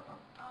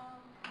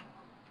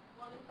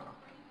 Well, it's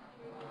pretty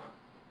serious.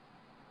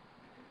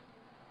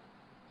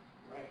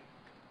 Right.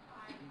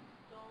 I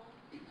don't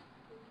believe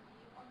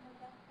on the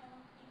death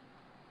penalty,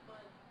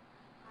 but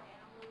I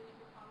am willing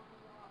to follow the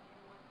law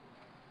and work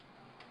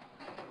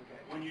with it.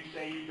 Okay. When you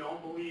say you don't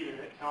believe in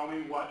it, tell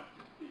me what,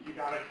 you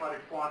got to try to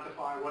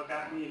quantify what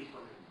that means for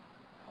me.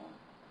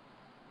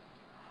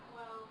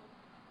 Well,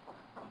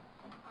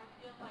 I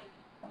feel like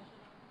I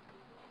shouldn't be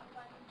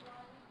anybody's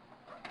life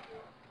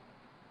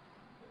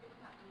if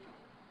it's not needed.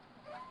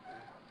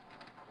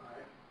 All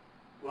right.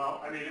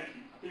 Well, I mean,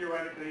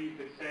 theoretically, you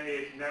could say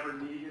it's never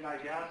needed, I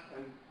guess,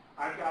 and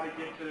I've got to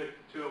get to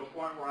a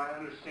point where I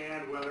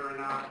understand whether or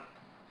not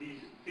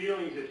these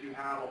feelings that you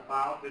have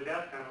about the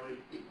death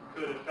penalty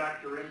could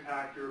affect or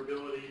impact your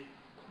ability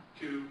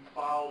to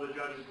follow the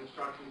judge's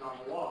instructions on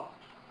the law.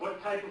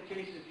 What type of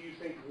cases do you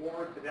think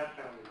warrant the death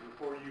penalty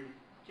before you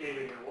came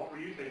in here? What were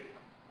you thinking?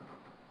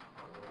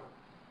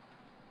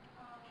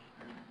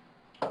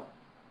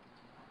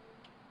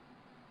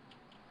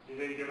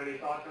 Did you give any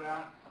thought to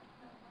that?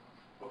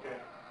 Okay.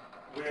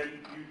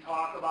 When you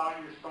talk about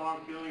your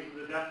strong feelings of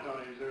the death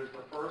penalty, there's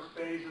the first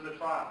phase of the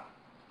trial.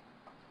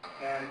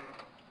 And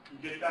you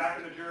get back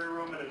in the jury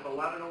room and it's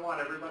 11-1,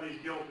 everybody's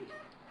guilty.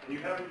 And you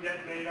haven't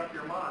yet made up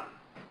your mind.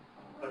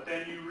 But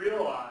then you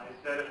realize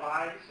that if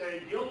I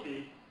say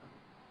guilty,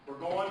 We're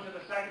going to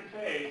the second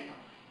phase,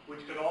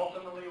 which could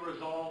ultimately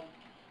result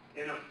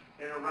in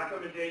a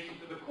recommendation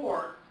to the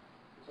court.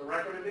 It's a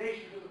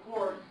recommendation to the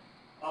court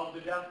of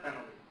the death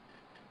penalty.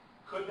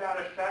 Could that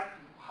affect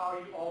how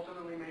you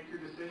ultimately make your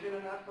decision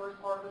in that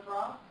first part of the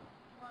trial?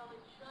 Well,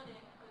 it shouldn't,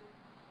 because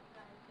you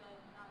guys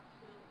said not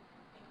to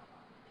think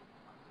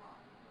about law.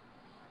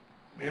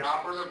 The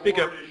operative Speak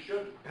up. word is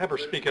shouldn't. Have her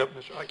speak up,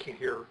 Mr. I can't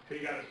hear her. So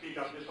you got to speak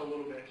up just a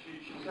little bit.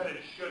 She said it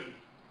shouldn't.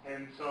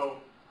 And so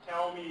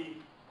tell me,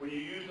 when you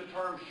use the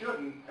term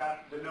shouldn't,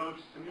 that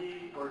denotes to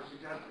me or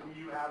suggests to me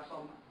you have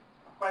some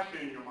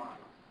question in your mind.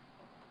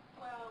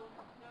 Well,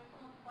 there's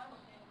no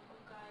question. You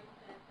guys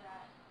said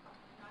that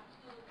not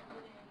to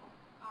put in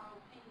our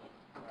opinion.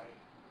 Right.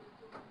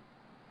 To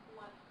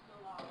what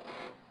the law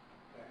is.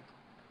 Okay.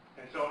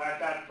 And so at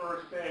that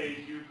first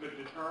phase, you could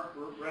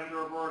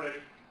render a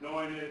verdict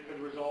knowing that it could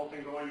result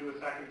in going to the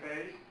second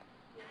phase?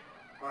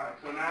 All right,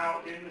 so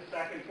now in the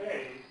second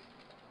phase,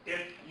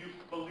 if you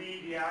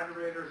believe the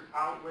aggravators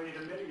outweigh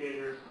the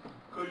mitigators,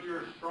 could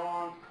your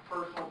strong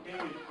personal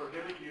opinion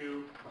prohibit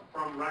you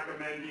from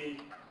recommending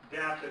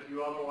death if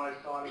you otherwise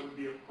thought it would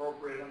be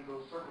appropriate under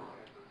those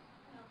circumstances?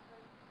 No,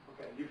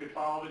 sir. Okay, you could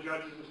follow the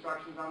judge's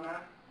instructions on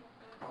that? Yes,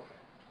 sir.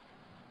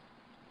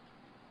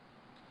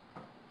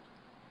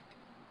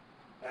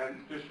 Okay. And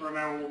just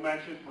remember,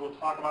 we'll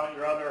talk about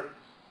your other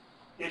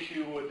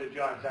issue with the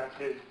judge. That's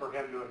for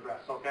him to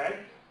address, okay?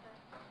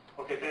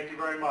 Okay, thank you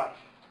very much.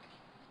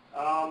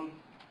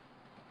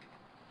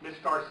 Ms.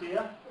 Garcia,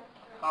 Yes, sir.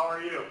 how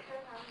are you?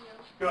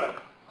 Good, how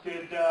are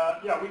you? Good.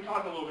 Yeah, we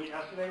talked a little bit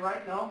yesterday,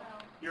 right? No? No,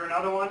 You're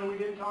another one that we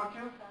didn't talk to?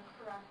 that's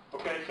correct.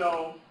 Okay,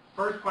 so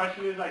first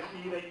question is, I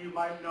see that you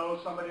might know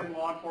somebody in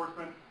law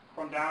enforcement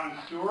from down in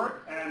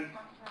Stewart and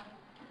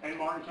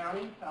Martin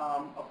County.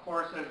 Of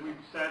course, as we've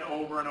said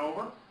over and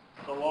over,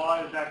 the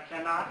law is that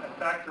cannot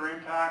affect or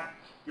impact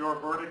your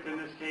verdict in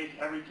this case.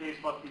 Every case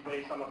must be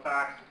based on the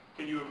facts.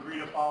 Can you agree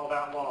to follow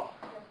that law?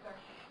 Yes, sir.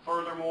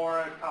 Furthermore,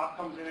 a cop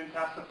comes in and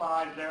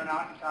testifies, they're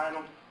not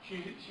entitled,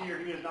 she or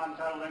he is not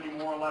entitled to any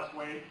more or less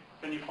weight.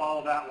 Can you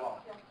follow that law?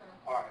 Yes, sir.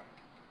 All right.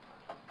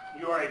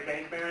 You are a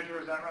bank manager,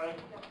 is that right?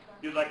 Yes, sir.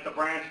 You're like the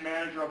branch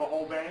manager of a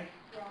whole bank?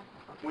 Yeah.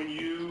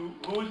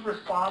 Who's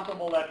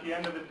responsible at the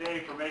end of the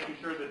day for making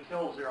sure the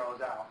till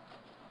zeroes out?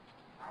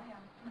 I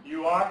am.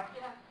 You are?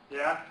 Yeah.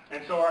 Yeah?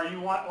 And so are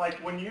you,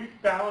 like, when you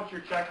balance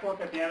your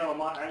checkbook at the end of the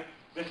month,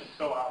 this is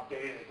so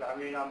outdated. I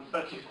mean, I'm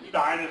such a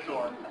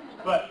dinosaur.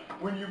 But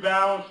when you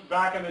balance,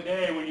 back in the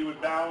day, when you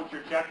would balance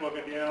your checkbook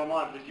at the end of the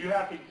month, did you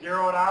have to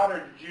zero it out, or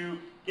did you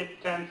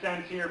get 10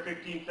 cents here,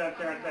 15 cents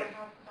there, and say,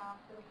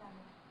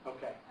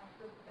 okay.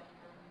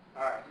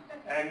 All right.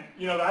 And,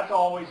 that's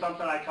always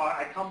something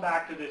I come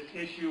back to this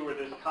issue or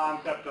this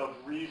concept of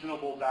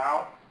reasonable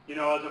doubt.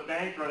 As a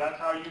banker, that's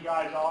how you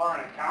guys are,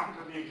 and accountants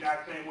are the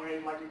exact same way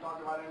like we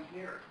talked about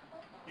engineers.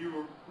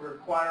 You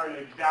require an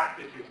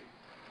exactitude.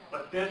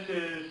 But this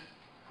is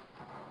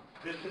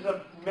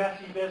a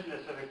messy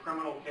business in a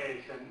criminal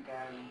case, and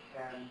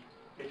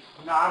it's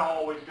not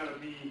always going to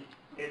be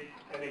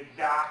an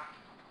exact,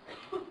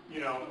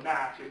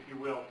 match, if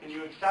you will. Can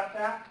you accept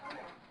that?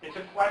 It's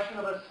a question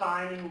of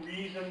assigning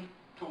reason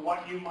to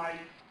what you might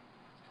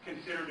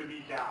consider to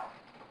be doubt.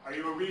 Are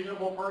you a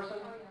reasonable person?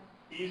 Oh,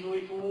 yeah.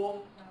 Easily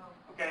fooled? No.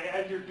 Okay,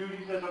 as your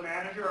duties as a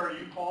manager, are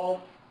you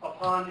called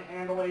upon to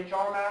handle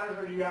HR matters,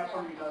 or do you have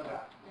somebody who does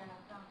that? Yeah,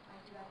 no, I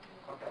do that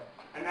too. Okay.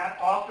 And that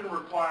often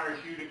requires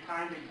you to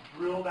kind of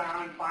drill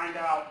down and find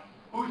out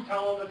who's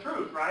telling the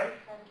truth, right?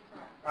 That is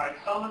correct. Right.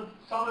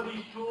 Some of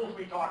these tools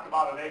we talked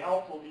about, are they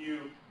helpful to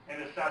you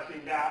in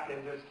assessing that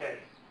in this case?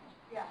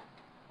 Yeah.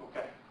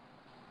 Okay.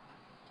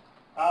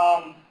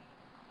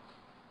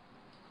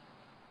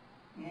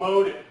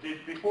 Motive.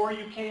 Before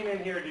you came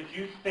in here, did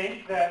you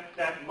think that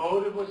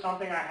motive was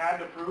something I had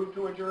to prove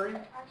to a jury?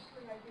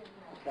 Actually, I did,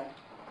 yes. Okay. I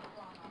was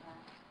wrong on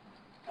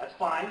that. That's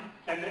fine.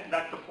 And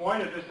that's the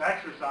point of this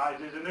exercise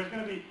is, and there's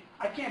going to be,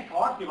 I can't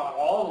talk to you about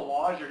all the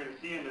laws you're going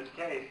to see in this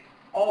case.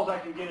 All I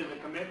can get is a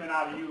commitment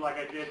out of you, like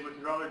I did with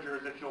your other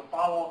jurors, that you'll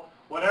follow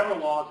whatever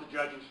laws the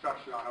judge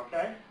instructs you on,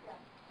 okay? Yeah.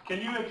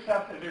 Can you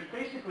accept that there's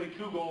basically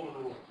two golden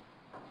rules?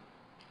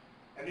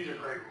 And these are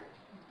great rules.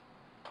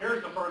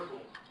 Here's the first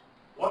rule.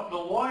 What the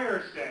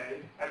lawyers say,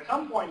 at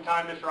some point in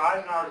time, Mr.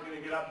 Eisenhower is going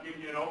to get up and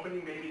give you an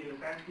opening, maybe the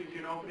defense gives you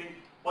an opening.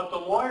 What the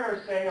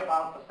lawyers say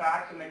about the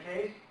facts in the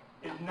case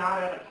is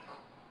not evidence.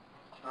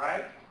 All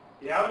right?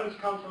 The evidence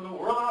comes from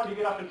we're allowed to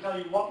get up and tell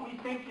you what we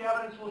think the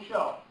evidence will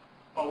show.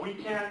 But we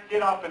can't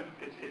get up and,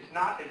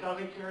 it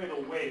doesn't carry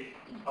the weight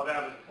of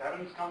evidence.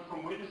 Evidence comes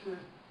from witnesses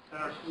that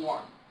are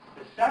sworn.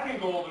 The second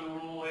golden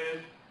rule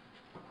is,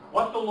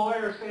 what the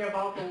lawyers say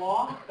about the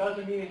law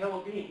doesn't mean a hill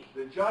of beans.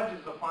 The judge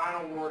is the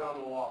final word on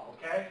the law,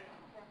 okay?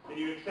 Can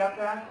you accept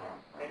that?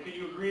 And can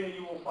you agree that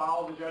you will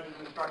follow the judge's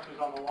instructions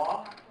on the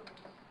law?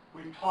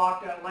 We've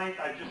talked at length.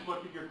 I just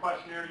looked at your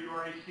questionnaire to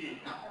URAC.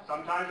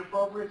 Sometimes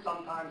appropriate,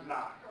 sometimes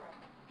not.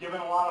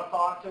 Given a lot of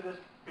thought to this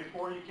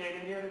before you came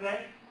in here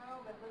today? No,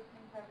 but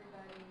listening to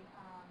everybody,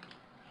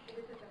 it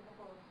is a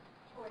difficult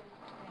choice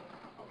to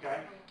make.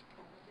 Okay. To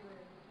do it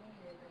as it's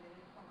needed, but it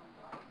is someone's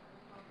life.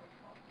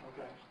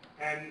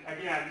 And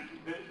again,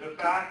 the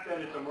fact that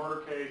it's a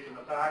murder case and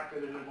the fact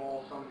that it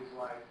involves somebody's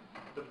life,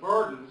 the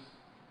burden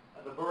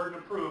of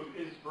proof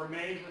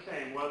remains the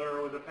same, whether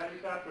it was a petty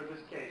theft or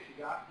this case.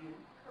 You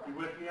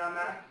with me on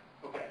that?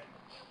 Okay.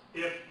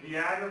 If the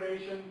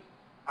aggravation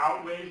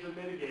outweighs the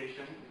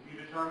mitigation, if you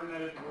determine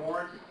that it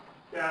warrants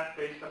death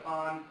based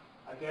upon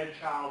a dead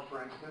child,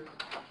 for instance,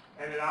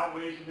 and it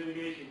outweighs the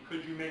mitigation,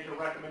 could you make a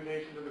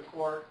recommendation to the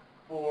court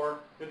for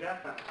the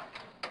death penalty?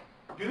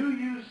 Do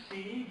you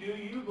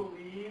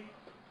believe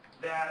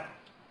that,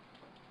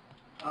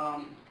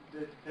 do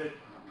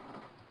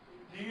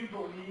you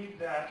believe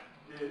that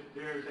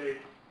there's a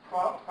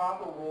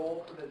proper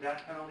role for the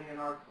death penalty in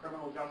our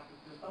criminal justice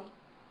system?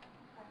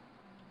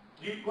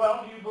 Do you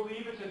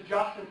believe it's a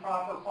just and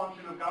proper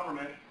function of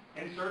government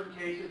in certain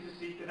cases to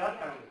seek the death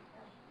penalty?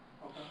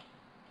 Okay.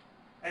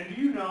 And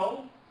do you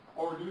know,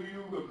 or do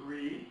you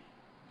agree,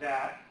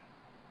 that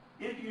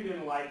if you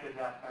didn't like the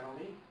death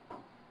penalty,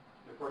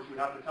 of course you would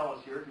have to tell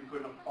us here if you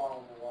couldn't have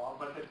followed the law,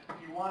 but if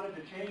you wanted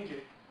to change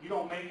it, you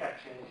don't make that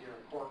change here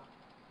in court.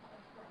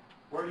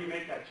 Where do you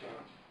make that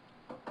change?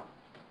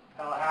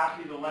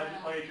 Tallahassee, the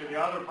legislature, the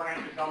other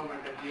branch of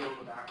government that deals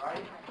with that,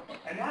 right?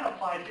 And that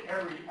applies to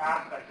every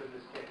aspect of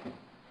this case.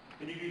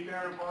 Can you be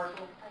fair and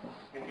impartial?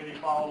 And can you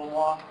follow the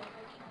law?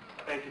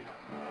 Thank you.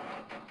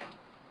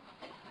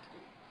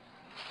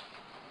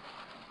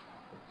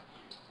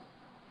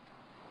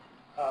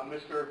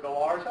 Mr.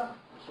 Galarza?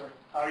 Yes, sir.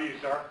 How are you,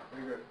 sir?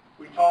 Very good.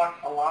 We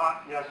talked a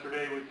lot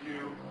yesterday with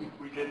you.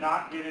 We did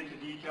not get into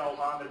details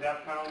on the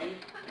death penalty.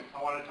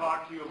 I want to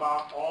talk to you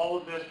about all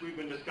of this we've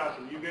been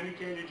discussing. You've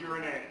indicated you're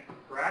an A,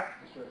 correct?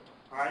 Yes, sir.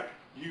 All right.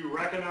 Do you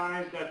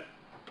recognize that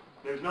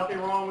there's nothing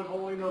wrong with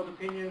holding those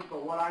opinions,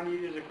 but what I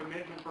need is a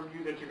commitment from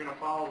you that you're going to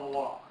follow the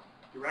law?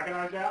 Do you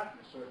recognize that?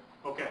 Yes, sir.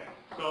 Okay.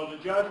 So the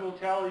judge will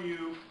tell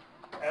you,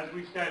 as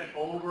we said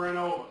over and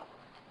over,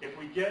 if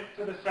we get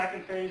to the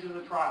second phase of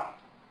the trial,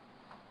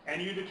 and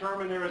you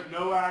determine there is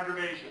no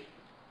aggravation,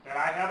 that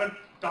I haven't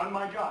done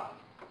my job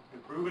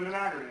and proven an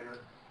aggravator,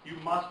 you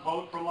must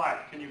vote for life.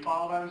 Can you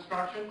follow that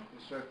instruction?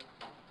 Yes, sir.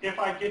 If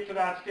I get to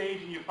that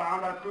stage and you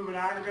found I've proven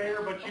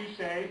aggravator, but you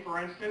say, for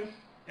instance,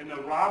 in the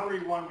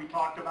robbery one we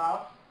talked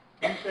about,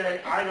 you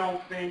say, I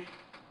don't think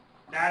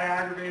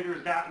that aggravator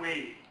is that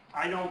weighty.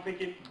 I don't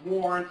think it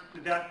warrants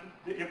the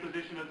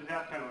imposition of the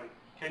death penalty.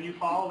 Can you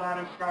follow that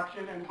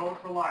instruction and vote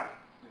for life?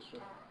 Yes, sir.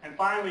 And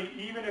finally,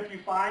 even if you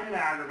find an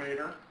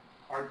aggravator,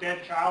 or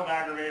dead child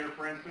aggravator,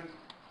 for instance,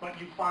 but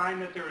you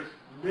find that there is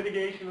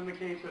litigation in the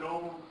case that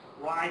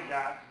overrides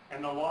that,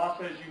 and the law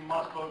says you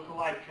must vote for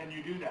life, can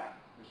you do that?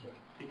 Yes, sir.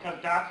 Because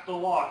that's the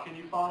law. Can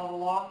you follow the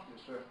law?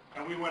 Yes, sir.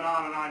 And we went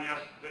on and on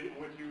yesterday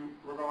with you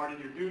regarding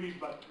your duties,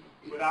 but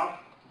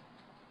without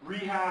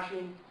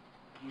rehashing,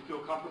 do you feel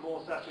comfortable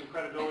assessing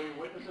credibility of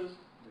witnesses?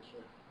 Yes,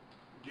 sir.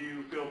 Do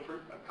you feel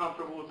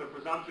comfortable with the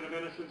presumption of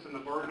innocence and the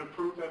burden of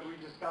proof as we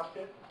discussed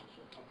it? Yes,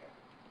 sir. Okay.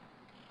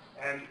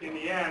 And in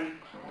the end,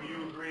 will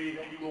you agree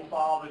that you will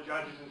follow the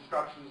judge's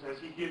instructions as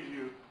he gives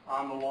you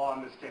on the law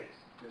in this case?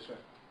 Yes, sir.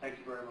 Thank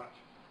you very much.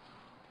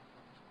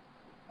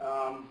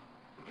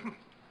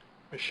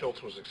 Ms.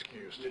 Schultz was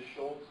excused. Ms.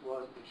 Schultz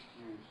was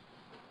excused.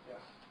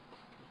 Yes.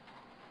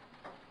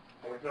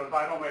 So if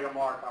I don't make a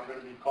mark, I'm going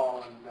to be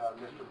calling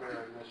Mr.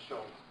 Berry Ms.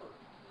 Schultz for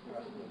the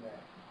rest of the day.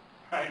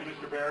 Right,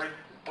 Mr. Berry?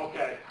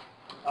 Okay.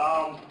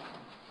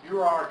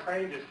 You are our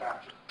train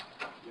dispatcher.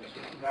 Yes,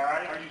 sir. All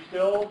right. Are you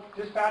still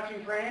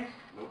dispatching trains?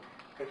 Nope.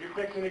 Because you're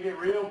fixing to get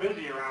real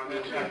busy around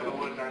this neck of the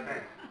woods, I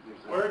think.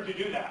 Where did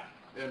you do that?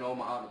 In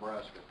Omaha,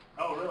 Nebraska.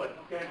 Oh, really?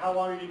 Okay. And how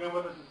long have you been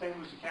with us in St.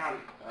 Lucie County?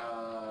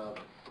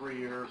 3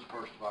 years,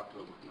 1st of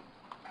October.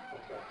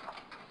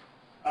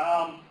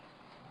 Okay.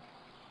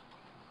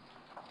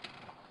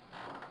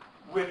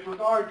 With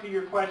regard to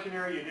your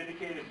questionnaire, you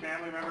indicated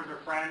family members or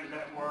friends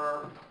that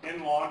were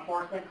in law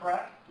enforcement,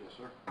 correct? Yes,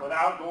 sir.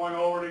 Without going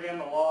over it again,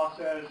 the law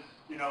says,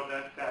 you know,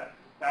 that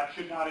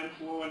should not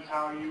influence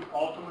how you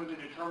ultimately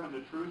determine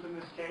the truth in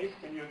this case.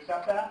 Can you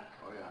accept that?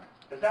 Oh, yeah.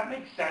 Does that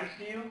make sense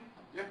to you?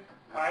 Yeah,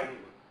 Right?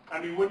 absolutely.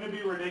 I mean, wouldn't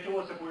it be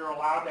ridiculous if we were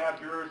allowed to have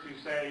jurors who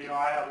say, you know,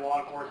 I have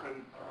law enforcement,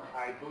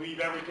 I believe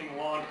everything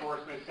law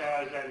enforcement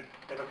says, and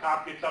if a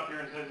cop gets up here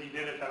and says he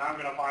did it, then I'm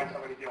going to find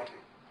somebody guilty.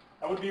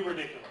 That would be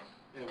ridiculous.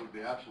 It would be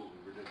absolutely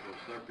ridiculous.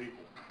 They're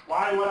people.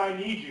 Why would I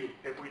need you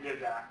if we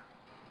did that?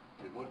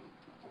 It wouldn't.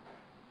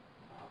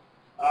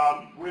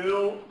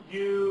 Will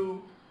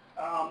you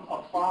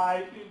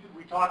apply,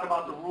 we talk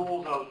about the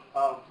rules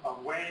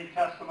of weighing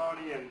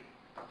testimony and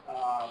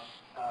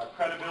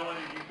credibility.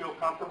 Do you feel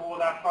comfortable with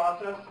that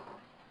process?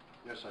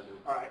 Yes, I do.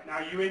 All right. Now,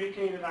 you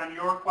indicated on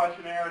your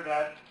questionnaire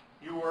that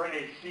you were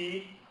a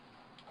C.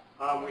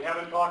 We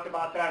haven't talked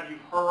about that.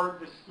 You've heard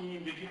the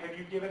scheme. Have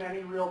you given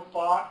any real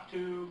thought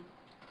to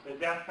the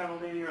death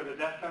penalty or the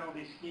death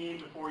penalty scheme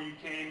before you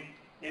came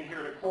in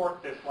here to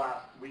court this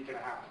last week and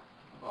a half?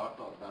 Well, I've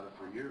thought about it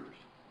for years.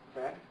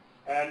 Okay.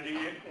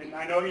 And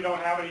I know you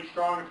don't have any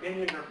strong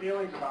opinions or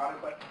feelings about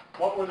it, but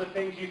what were the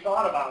things you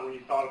thought about when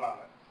you thought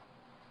about it?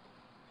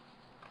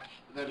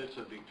 That it's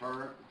a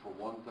deterrent, for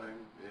one thing.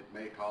 It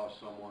may cause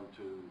someone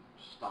to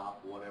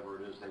stop whatever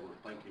it is they were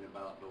thinking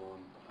about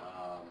doing.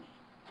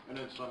 And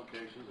in some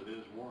cases, it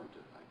is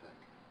warranted, I think.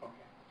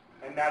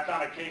 Okay. And that's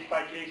on a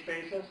case-by-case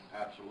basis?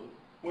 Absolutely.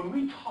 When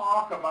we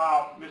talk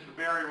about, Mr.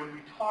 Berry, when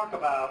we talk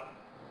about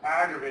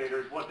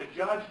aggravators, what the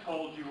judge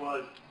told you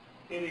was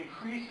it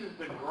increases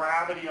the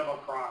gravity of a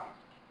crime.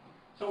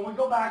 So when we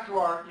go back to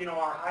our,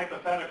 our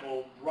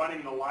hypothetical,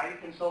 running the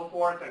light and so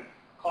forth and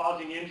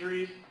causing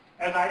injuries,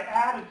 as I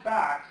added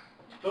facts,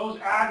 those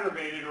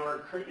aggravated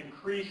or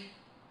increased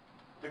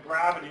the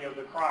gravity of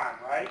the crime,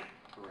 right?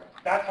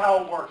 Correct. That's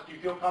how it works. Do you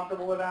feel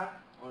comfortable with that?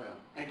 Oh,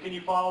 yeah. And can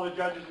you follow the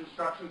judge's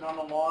instructions on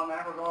the law in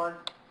that regard?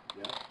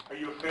 Yeah, Are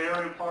you a fair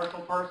and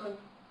impartial person?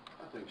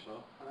 I think so.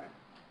 All right.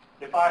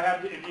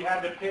 If you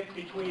had to pick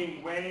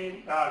between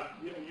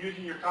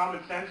using your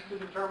common sense to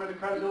determine the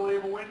credibility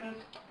of a witness,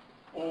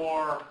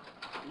 or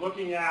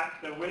looking at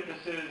the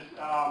witnesses,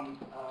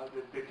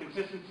 the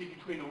consistency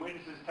between the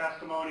witness's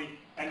testimony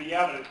and the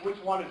evidence, which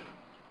one is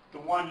the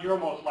one you're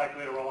most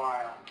likely to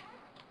rely on?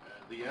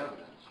 The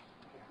evidence.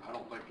 I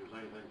don't think there's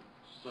anything,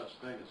 such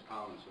thing as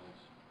common sense.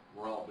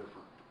 We're all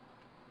different.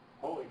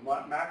 Holy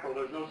mackerel,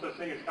 there's no such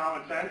thing as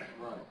common sense?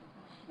 Right.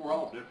 We're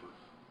all different.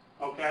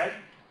 Okay,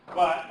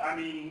 but, I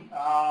mean,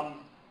 have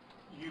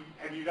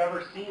you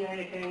ever seen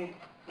anything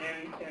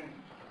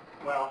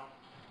well,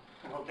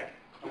 okay,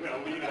 I'm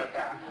going to leave it at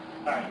that.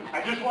 All right.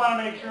 I just want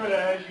to make sure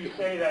that as you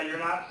say that, you're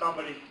not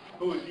somebody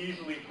who is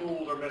easily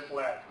fooled or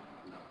misled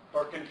No.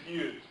 or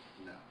confused.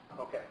 No.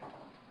 Okay.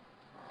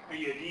 Are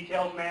you a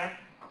detailed man?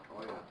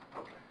 Oh, yeah.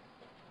 Okay.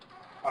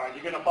 All right,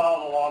 you're going to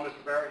follow the law,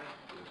 Mr. Berry?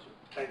 Yes,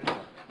 sir. Thank you.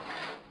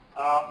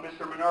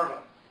 Mr. Minerva,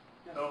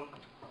 so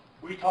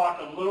we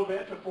talked a little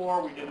bit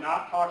before. We did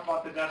not talk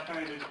about the death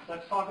penalty.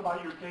 Let's talk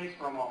about your case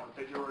for a moment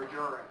that you were a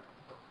juror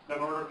in, the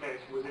murder case.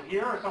 Was it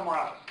here or somewhere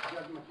else?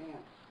 Judge McCann.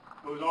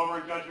 It was over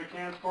in Judge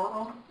McCann's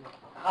courtroom? Yeah.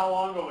 How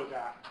long ago was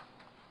that?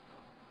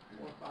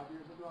 4 or 5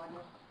 years ago, I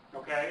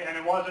guess. Okay, and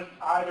it wasn't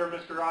either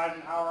Mr.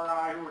 Eisenhower or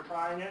I who were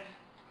trying it?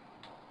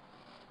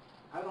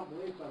 I don't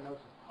believe so, no,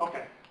 sir.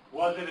 Okay.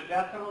 Was it a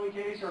death penalty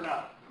case or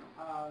no?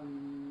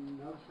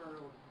 No, sir.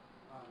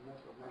 No,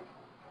 sir,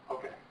 no.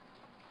 Okay.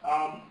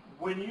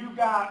 When you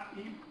got,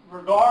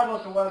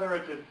 regardless of whether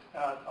it's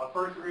a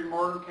first-degree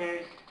murder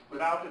case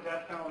without the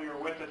death penalty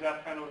or with the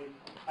death penalty,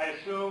 I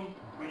assume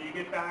when you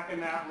get back in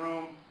that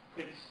room,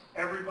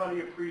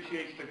 everybody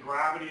appreciates the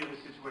gravity of the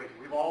situation.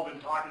 We've all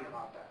been talking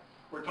about that.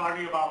 We're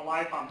talking about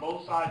life on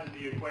both sides of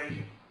the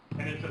equation,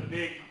 and it's a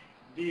big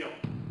deal.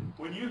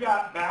 When you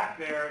got back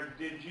there,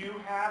 did you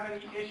have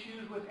any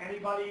issues with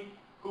anybody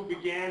who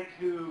began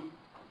to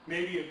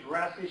maybe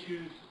address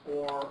issues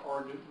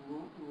or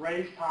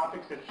raise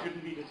topics that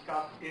shouldn't be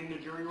discussed in the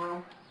jury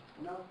room?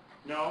 No.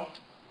 No?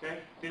 Okay.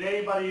 Did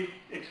anybody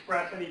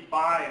express any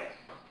bias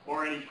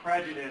or any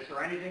prejudice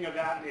or anything of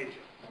that nature?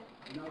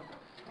 No, sir.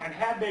 And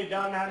had they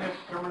done that,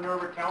 Mr.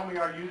 Minerva, tell me,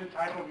 are you the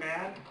type of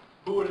man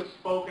who would have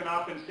spoken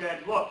up and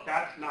said, look,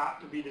 that's not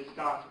to be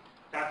discussed.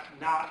 That's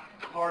not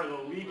part of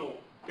the legal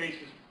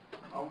basis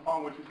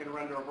upon which we can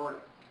render a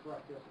verdict?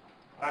 Correct, yes, sir.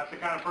 That's the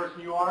kind of person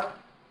you are?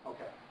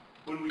 Okay.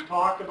 When we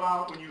talked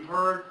about, when you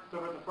heard for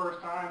the first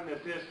time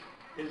that this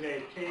is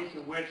a case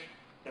in which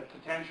the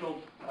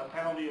potential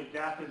penalty of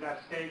death is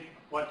at stake,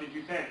 what did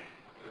you think?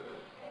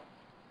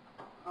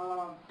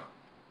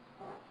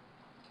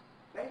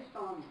 Based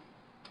on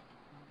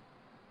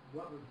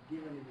what was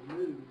given in the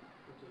news,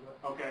 which is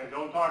what Okay,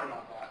 don't talk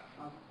about that.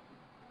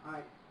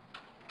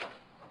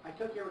 I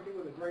took everything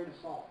with a grain of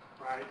salt,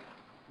 Right?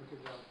 which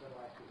is what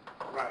I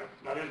see.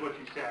 Right. That is what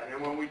you said.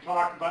 And when we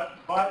talk, but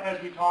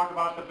as we talk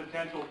about the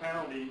potential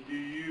penalty, do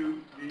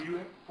you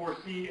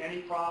foresee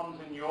any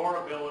problems in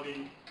your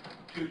ability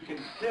to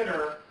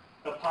consider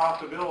the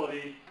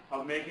possibility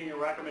of making a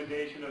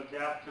recommendation of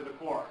death to the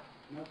court?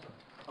 No,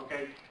 sir.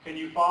 Okay. Can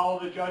you follow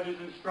the judge's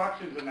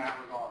instructions in that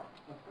regard?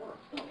 Of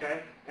course.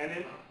 Okay.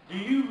 And do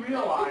you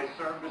realize,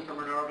 sir, Mr.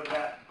 Minerva,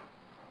 that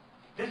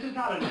this is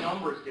not a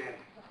numbers game?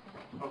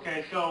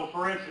 Okay. So,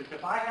 for instance,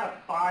 if I have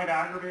 5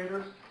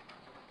 aggravators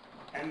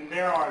and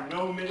there are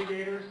no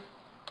mitigators,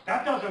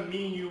 that doesn't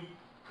mean you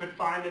could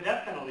find the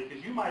death penalty,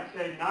 because you might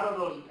say none of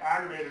those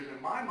aggravators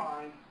in my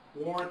mind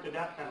warrant the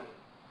death penalty.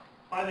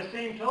 By the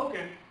same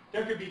token,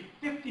 there could be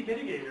 50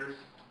 mitigators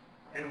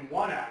and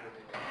 1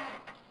 aggravator,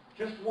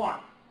 just one,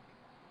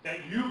 that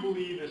you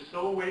believe is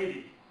so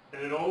weighty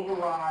that it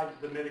overrides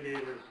the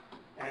mitigators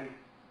and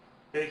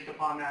based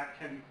upon that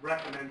can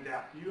recommend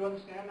death. Do you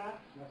understand that?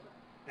 Yes,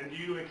 sir. And do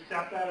you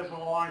accept that as a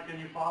law, and can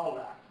you follow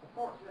that? Of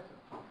course, yes,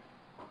 sir.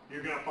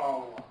 You're going to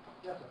follow the law.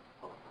 Yes,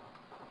 sir.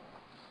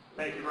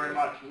 Thank you very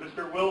much.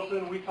 Mr.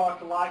 Wilson, we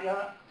talked a lot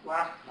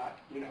last night,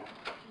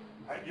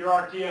 You're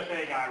our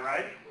TSA guy,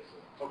 right?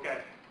 Okay.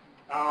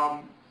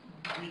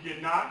 We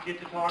did not get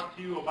to talk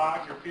to you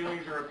about your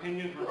feelings or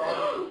opinions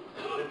regarding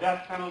the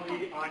death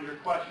penalty. On your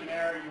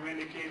questionnaire, you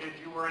indicated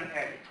you were an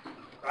A,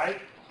 right?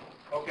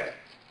 Okay.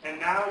 And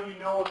now you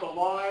know what the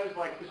law is,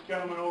 like this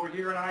gentleman over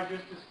here and I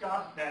just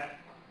discussed, that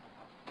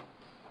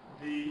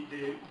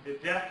the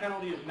death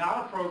penalty is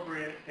not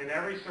appropriate in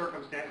every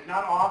circumstance,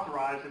 not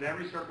authorized in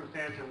every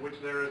circumstance in which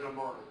there is a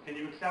murder. Can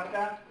you accept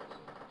that?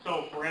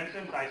 So, for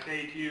instance, I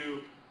say to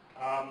you,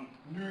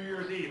 New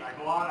Year's Eve, I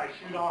go out, I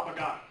shoot off a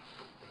gun.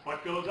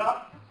 What goes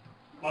up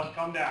must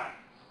come down.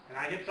 And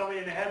I hit somebody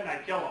in the head and I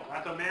kill them.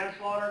 That's a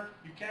manslaughter.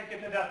 You can't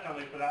get the death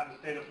penalty for that in the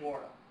state of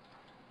Florida.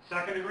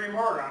 Second degree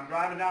murder. I'm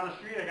driving down the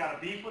street. I got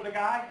a beef with a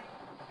guy.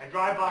 I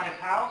drive by his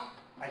house.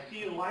 I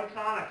see the lights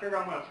on. I figure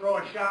I'm going to throw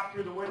a shot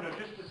through the window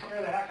just to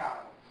scare the heck out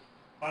of him.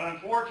 But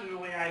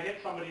unfortunately, I hit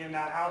somebody in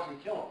that house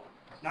and kill him.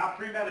 It's not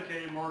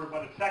premeditated murder,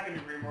 but it's second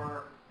degree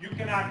murder. You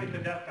cannot get the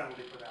death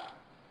penalty for that.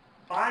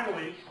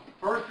 Finally,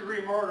 first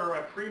degree murder,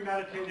 a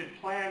premeditated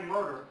planned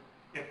murder.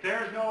 If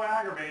there's no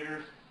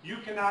aggravators, you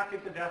cannot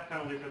get the death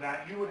penalty for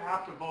that. You would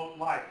have to vote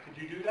life.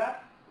 Could you do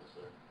that? Yes,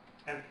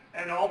 sir.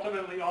 And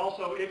ultimately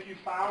also, if you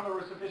found there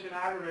were sufficient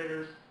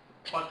aggravators,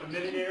 but the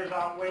mitigators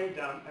outweighed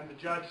them, and the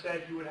judge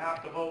said you would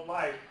have to vote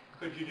life,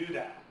 could you do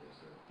that? Yes,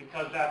 sir.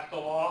 Because that's the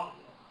law?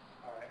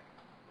 All right.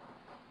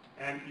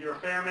 And you're a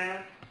fair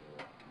man?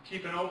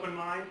 Keep an open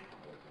mind?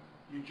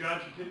 You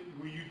judge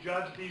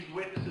these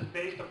witnesses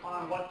based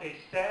upon what they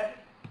said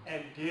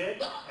and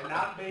did, and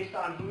not based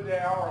on who they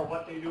are or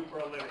what they do for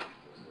a living?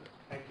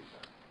 Thank you,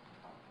 sir.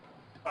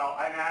 Well,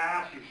 I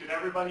ask you, should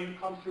everybody who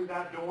comes through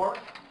that door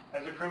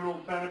as a criminal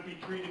defendant be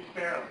treated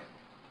fairly?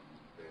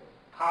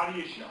 How do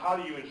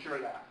you ensure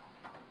that?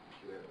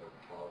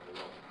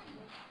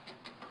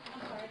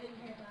 I'm sorry, I didn't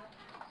hear that.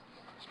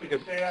 Speak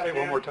it, Say that say it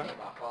one again. more time.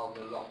 Follow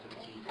the law to the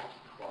T,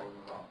 follow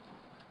the law.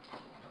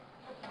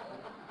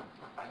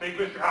 I think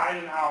Mr.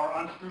 Eisenhower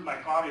unscrewed my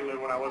coffee lid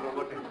when I wasn't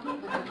looking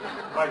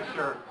quite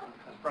sure.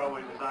 That's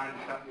probably designed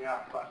to shut me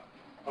up, but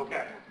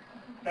okay.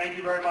 Thank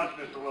you very much,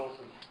 Mr.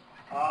 Wilson.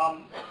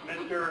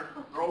 Mr.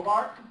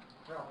 Grobart?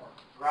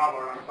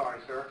 Grobart, I'm sorry,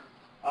 sir.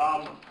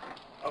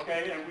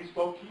 Okay, and we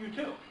spoke to you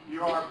too.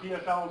 You're our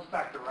PSL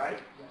inspector, right?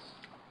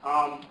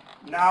 Yes.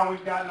 Now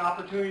we've got an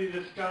opportunity to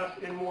discuss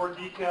in more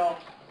detail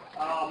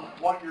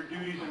what your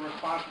duties and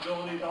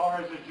responsibilities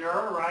are as a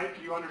juror, right?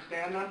 Do you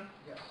understand them?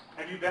 Yes.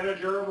 Have you been a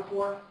juror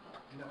before?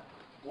 No.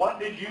 What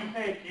did you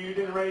think? You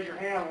didn't raise your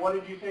hand. What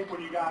did you think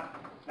when you got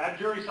that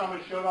jury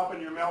summons showed up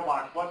in your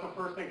mailbox? What's the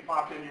first thing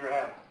popped into your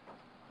head?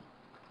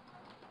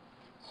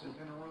 Sitting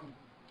in a room.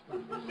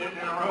 Sitting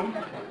in a room?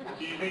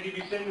 Do you think you'd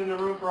be sitting in the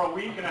room for a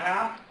week and a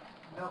half?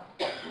 No.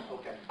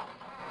 Okay.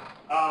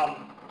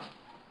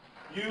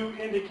 You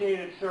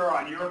indicated, sir,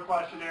 on your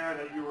questionnaire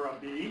that you were a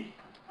B,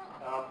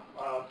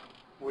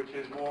 which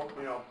is more,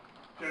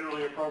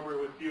 generally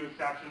appropriate with few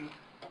exceptions.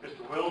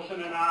 Mr.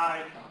 Wilson and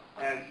I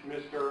and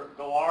Mr.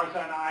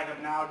 Galarza and I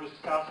have now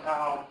discussed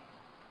how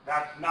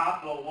that's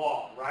not the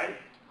law, right?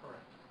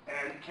 Correct.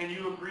 And can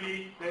you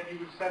agree that you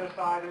would set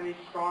aside any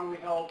strongly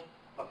held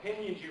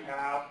opinions you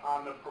have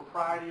on the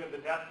propriety of the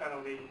death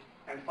penalty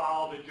and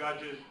follow the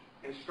judge's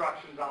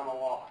instructions on the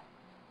law?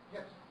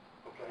 Yes.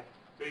 Okay.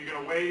 So you're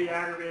going to weigh the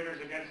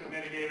aggravators against the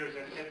mitigators,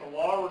 and if the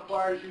law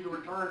requires you to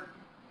return,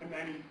 and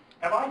then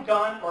have I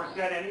done or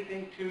said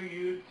anything to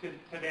you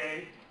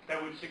today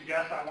that would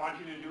suggest I want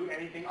you to do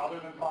anything other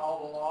than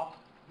follow the law?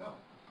 No.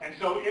 And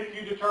so if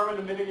you determine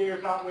the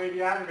mitigators outweigh the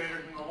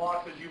aggravators and the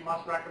law says you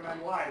must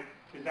recommend life,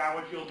 is that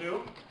what you'll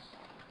do?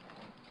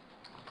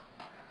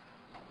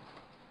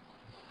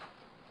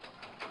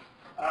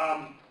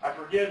 I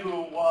forget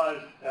who it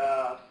was.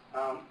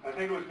 I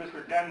think it was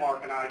Mr.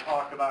 Denmark and I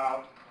talked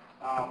about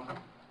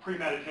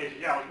premeditation.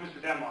 Yeah, it was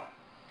Mr. Denmark.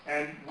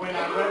 And when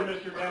I read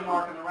Mr.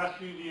 Denmark and the rest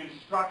of you the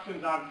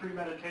instructions on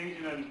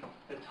premeditation and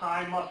the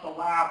time must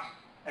elapse,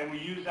 and we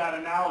use that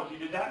analogy,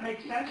 did that make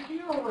sense to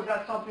you, or was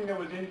that something that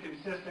was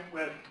inconsistent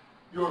with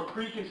your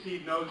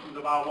preconceived notions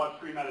about what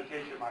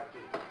premeditation might be?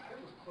 It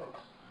was close.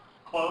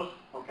 Close?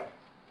 Okay.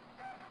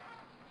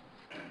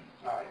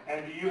 All right.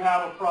 And do you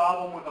have a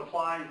problem with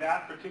applying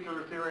that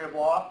particular theory of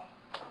law?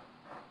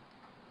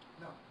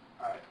 No.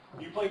 All right.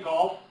 You play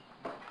golf?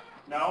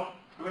 No?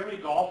 Do we have any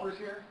golfers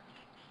here?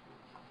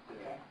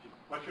 Okay.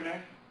 What's your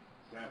name?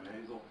 Sam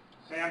Hazel?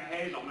 Sam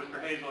Hazel.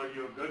 Mr. Hazel, are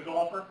you a good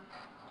golfer?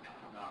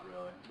 Not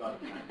really. About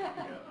a 10,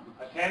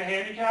 yeah. A 10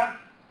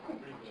 handicap?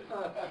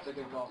 That's a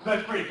good golf.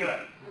 That's pretty good.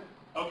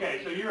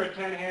 Okay, so you're a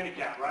 10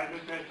 handicap, right,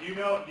 Mr.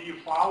 Hazel? Do you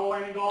follow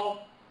any golf,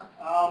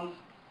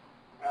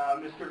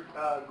 Mr.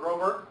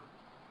 Grover,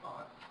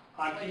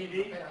 on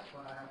TV? Yes,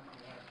 but I haven't.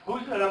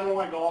 Who's the number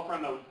one golfer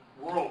in the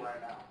world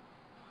right now?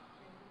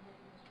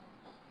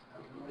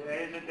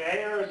 Is it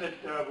Day or is it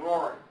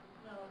Rory?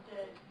 No,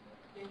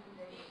 Jason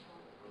Davis.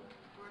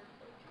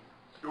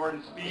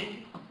 Jordan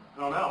Speed? I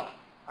don't know.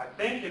 I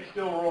think it's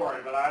still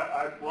Rory, but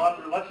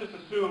let's just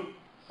assume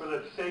for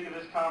the sake of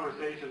this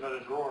conversation that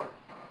it's Rory.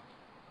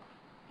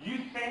 You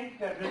think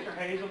that Mr.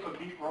 Hazel could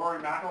beat Rory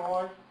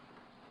McIlroy?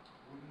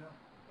 Wouldn't know.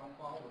 Don't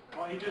follow it.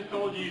 Well, he just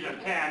told you he's a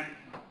 10. Doesn't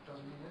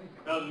mean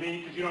anything. Doesn't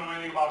mean because you don't know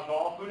anything about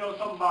golf. Who knows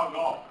something about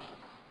golf?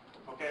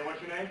 Okay,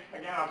 what's your name?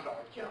 Again, I'm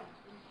sorry. Jones.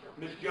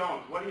 Miss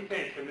Jones, what do you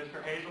think? Can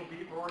Mr. Hazel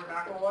beat Rory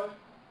McIlroy?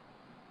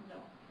 No.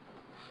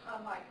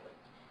 Unlikely.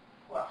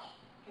 Well,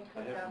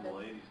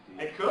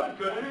 It could,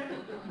 couldn't it?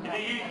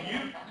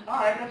 All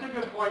right, that's a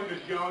good point,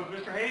 Ms. Jones.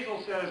 Mr.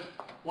 Hazel says,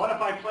 what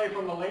if I play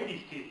from the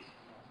ladies' tees?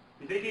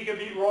 You think he could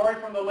beat Rory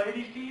from the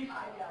ladies' tees?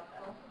 I doubt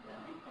that.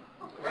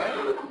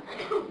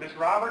 Right? Ms.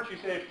 Roberts, you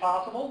say it's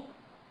possible?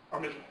 Or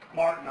Ms.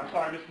 Martin, I'm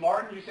sorry, Ms.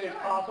 Martin, you say it's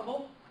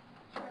possible?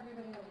 Sure,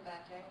 everybody knows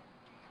that, Jay.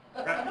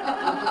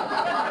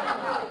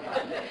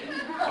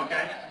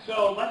 Okay,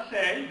 so let's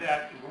say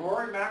that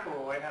Rory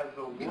McIlroy has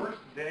the worst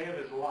day of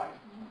his life,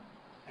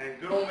 and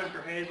good old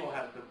Mr. Hazel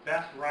has the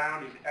best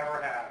round he's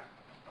ever had.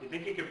 You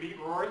think he could beat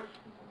Rory?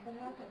 Can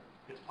happen.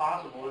 It's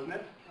possible, isn't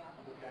it?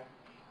 Okay.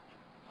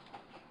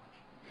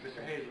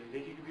 Mr. Hazel, you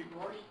think you could beat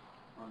Rory?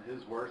 On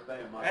his worst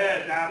day of my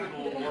His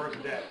absolute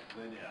worst day.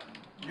 then yeah.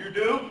 You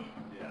do?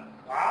 Yeah.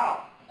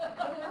 Wow.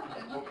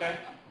 Okay.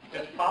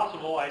 It's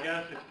possible, I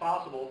guess, it's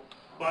possible.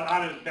 But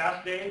on his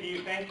best day, do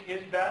you think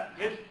his best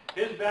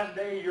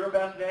day, your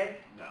best day?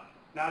 No.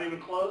 Not even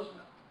close?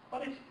 No.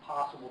 But it's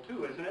possible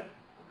too, isn't it?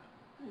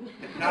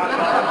 It's not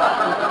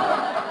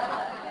possible.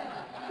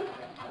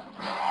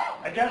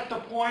 I guess the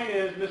point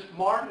is, Ms.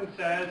 Martin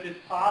says it's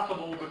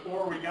possible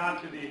before we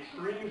got to the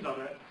extremes of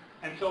it.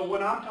 And so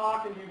when I'm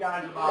talking to you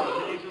guys about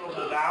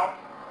reasonable doubt,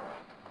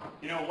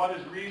 you know, what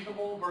is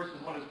reasonable versus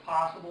what is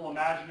possible,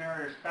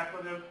 imaginary or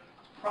speculative,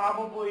 it's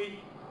probably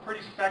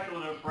pretty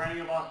speculative for any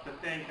of us to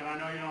think, and I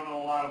know you don't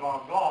know a lot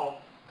about golf,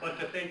 but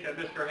to think that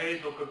Mr.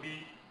 Hazel could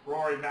beat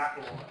Rory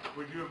McIlroy.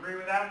 Would you agree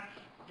with that?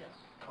 Yes.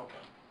 Okay.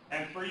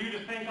 And for you to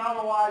think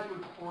otherwise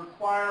would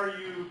require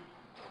you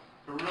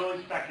to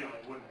really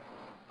speculate, wouldn't it?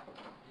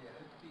 Yeah,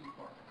 it'd be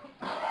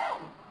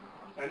perfect.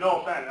 And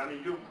no offense, I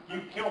mean, you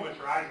kill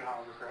Mr.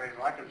 Eisenhower, Mr.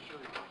 Hazel, I can assure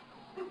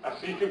you. I've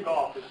seen him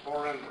golf, it's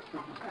horrendous.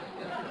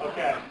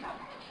 Okay.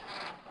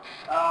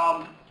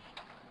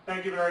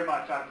 Thank you very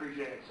much, I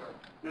appreciate it, sir.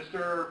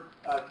 Mr.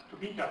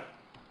 Tobito,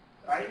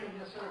 right?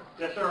 Yes, sir.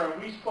 Yes, sir,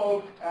 and we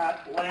spoke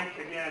at length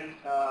again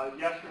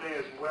yesterday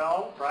as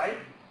well, right?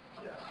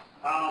 Yes.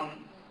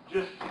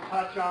 Just to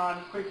touch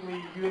on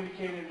quickly, you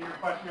indicated in your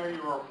questionnaire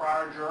you were a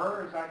prior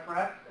juror, is that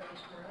correct? That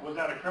is correct. Was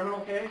that a criminal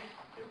case?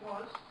 It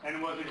was.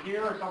 And was it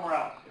here or somewhere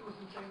else? It was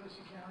in St.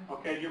 Lucie County.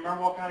 Okay, do you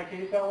remember what kind of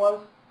case that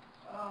was?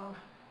 It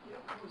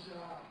was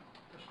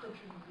a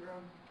prescription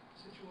drug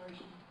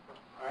situation.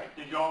 All right,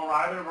 did you all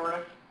arrive at a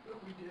verdict?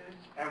 We did.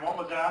 And what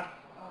was that?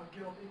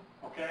 Guilty.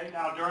 Okay,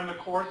 now during the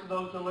course of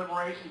those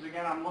deliberations,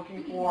 again, I'm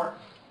looking for,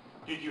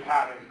 did you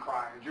have a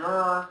crying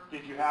juror?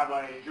 Did you have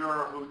a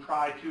juror who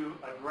tried to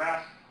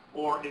address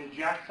or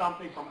inject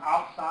something from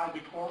outside the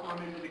courtroom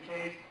into the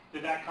case?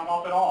 Did that come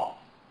up at all?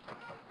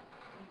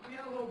 We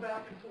had a little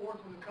back and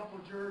forth with a couple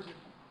of jurors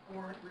that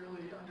weren't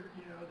really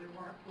they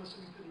weren't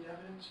listening to the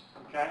evidence.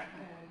 Okay.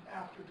 And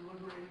after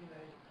deliberating,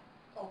 they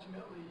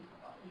ultimately,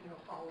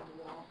 followed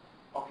the law.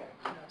 Okay.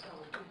 And that's how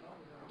we came up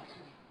with our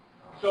decision.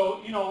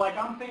 So, like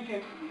I'm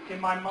thinking, in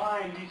my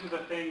mind, these are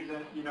the things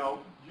that,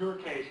 your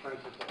case, for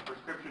instance, a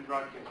prescription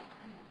drug case,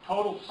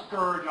 total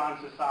scourge on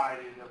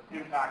society, the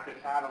impact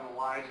it's had on the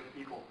lives of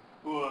people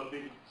who are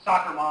the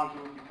soccer moms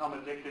who become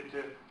addicted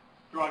to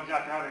drugs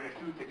after having a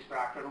tooth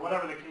extracted, or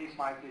whatever the case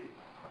might be.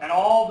 And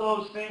all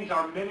those things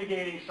are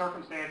mitigating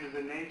circumstances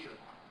in nature.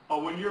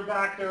 But when you're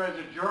back there as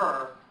a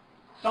juror,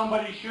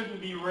 somebody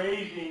shouldn't be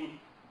raising,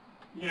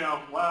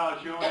 well,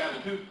 she only had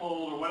a tooth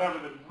pulled, or whatever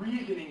the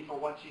reasoning for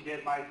what she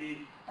did might be,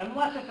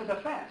 unless it's a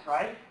defense,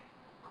 right?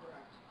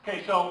 Correct.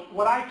 Okay, so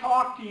what I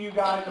talked to you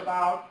guys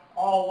about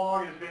all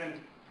along has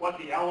been what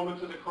the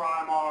elements of the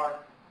crime are,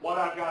 what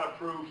I've got to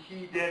prove,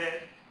 he did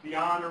it,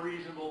 beyond a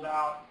reasonable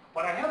doubt.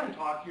 But I haven't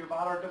talked to you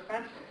about our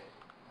defense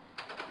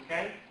case.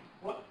 Okay?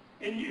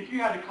 And if you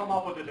had to come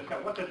up with a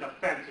defense, what's a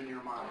defense in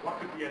your mind? What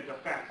could be a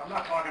defense? I'm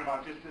not talking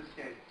about just this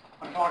case.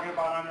 I'm talking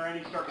about under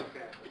any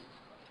circumstances.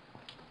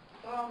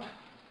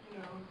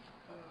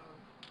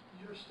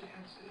 Your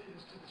stance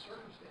is to the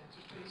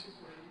circumstances,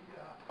 basically,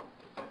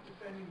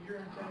 defending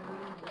your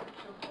integrity and what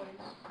took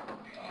place,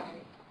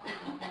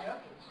 the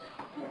evidence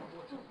of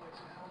what took place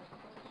and how it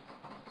took place.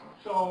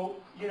 So,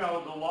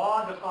 the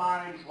law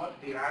defines what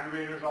the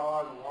aggravators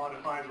are, the law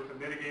defines what the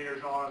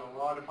mitigators are, the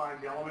law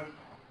defines the elements.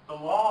 The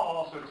law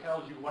also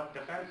tells you what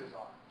defenses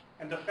are.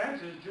 And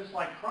defenses, just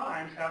like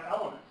crimes, have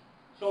elements.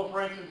 So,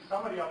 for instance,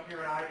 somebody up here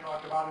and I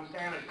talked about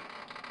insanity.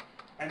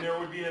 And there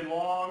would be a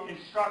long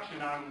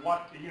instruction on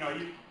what,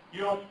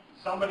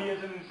 somebody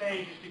isn't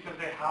insane just because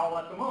they howl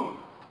at the moon.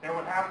 There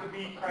would have to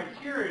be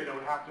criteria that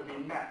would have to be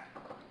met.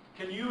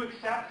 Can you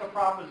accept the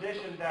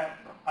proposition that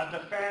a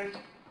defense,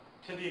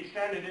 to the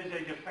extent it is a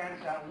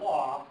defense at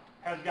law,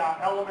 has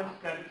got elements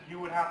that you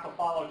would have to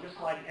follow just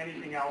like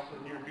anything else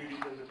in your duties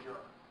as a juror?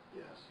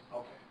 Yes.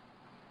 Okay.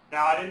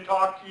 Now, I didn't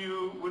talk to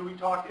you when we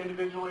talked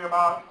individually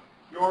about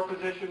your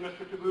position,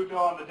 Mr. Tabuto,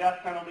 on the death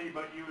penalty,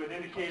 but you had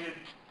indicated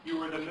you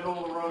were the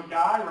middle-of-the-road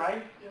guy,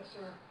 right? Yes,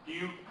 sir. Do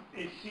you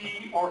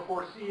see or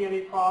foresee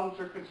any problems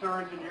or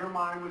concerns in your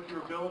mind with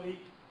your ability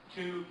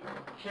to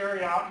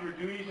carry out your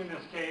duties in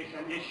this case,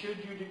 and should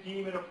you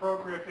deem it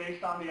appropriate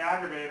based on the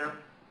aggravator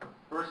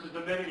versus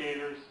the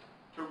mitigators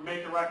to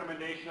make a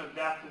recommendation of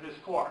death to this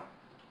court?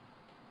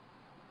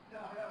 No,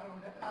 I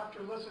don't,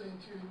 after listening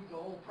to the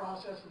whole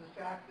process and the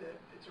fact that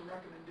it's a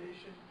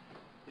recommendation,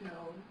 you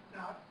know,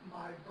 not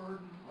my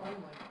burden only.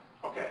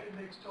 Okay. It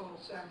makes total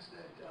sense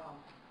that,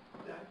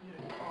 that, you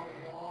know, you follow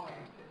the law and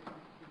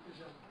you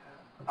present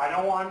that. I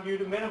don't want you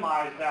to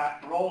minimize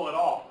that role at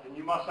all, and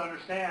you must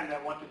understand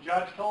that what the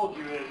judge told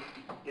you is,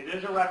 it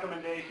is a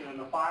recommendation and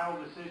the final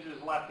decision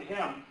is left to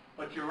him,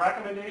 but your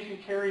recommendation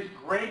carries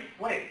great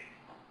weight,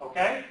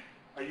 okay?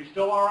 Are you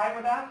still all right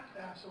with that?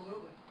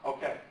 Absolutely.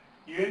 Okay.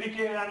 You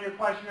indicated on your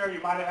questionnaire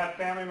you might have had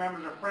family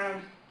members or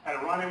friends had a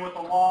run-in with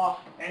the law,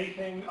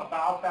 anything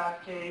about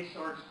that case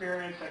or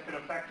experience that could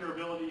affect your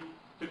ability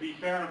to be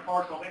fair and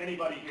impartial to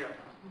anybody here?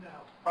 No,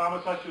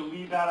 Promise us you'll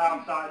leave that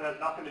outside, that has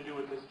nothing to do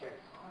with this case.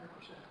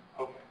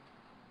 100%. Okay.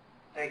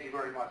 Thank you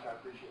very much, I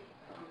appreciate it.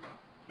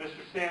 Mr.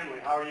 Stanley,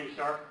 how are you,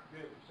 sir?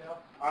 Good, yourself?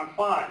 I'm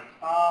fine.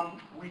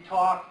 We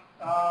talked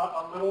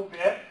a little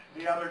bit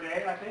the other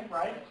day, I think,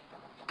 right?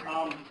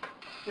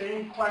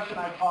 Same question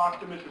I talked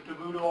to Mr.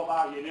 Tabudo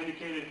about. You had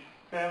indicated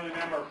family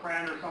member, or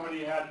friend, or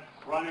somebody had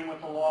running with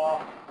the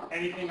law.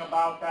 Anything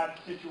about that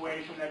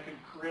situation that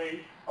could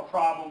create a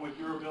problem with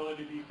your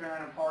ability to be fair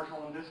and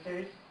impartial in this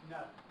case? No.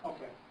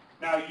 Okay.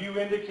 Now, you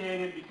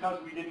indicated, because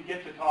we didn't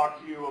get to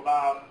talk to you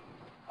about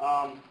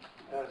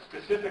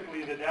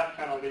specifically the death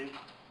penalty,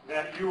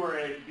 that you were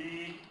a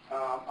B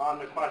on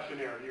the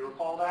questionnaire. Do you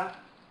recall that?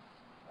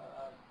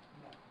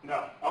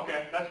 No.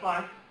 Okay, that's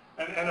fine.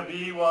 And a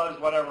B was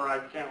whatever, I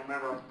can't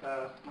remember,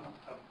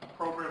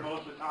 appropriate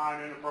most of the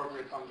time,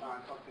 inappropriate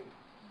sometimes, something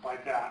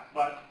like that.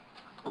 But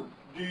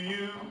do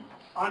you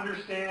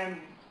understand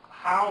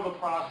how the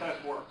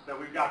process works? That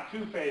we've got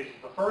two phases.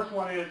 The first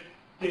one is,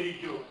 did he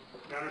do it?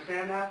 You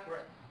understand that?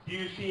 Correct. Do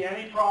you see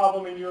any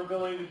problem in your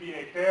ability to be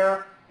a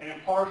fair and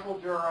impartial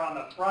juror on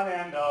the front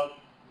end of,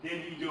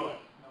 did he do it?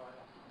 No, I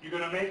don't. You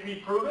going to make me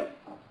prove it?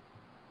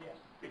 Yes.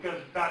 Because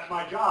that's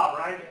my job,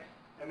 right? Yes.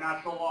 And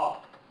that's the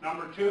law.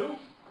 Number two,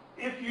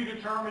 if you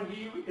determine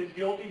he is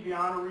guilty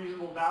beyond a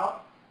reasonable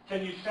doubt,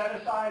 can you set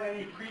aside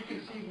any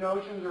preconceived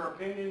notions or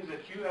opinions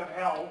that you have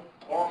held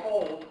or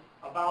hold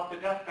about the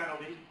death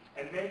penalty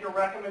and make a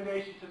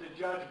recommendation to the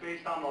judge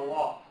based on the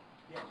law?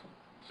 Yes.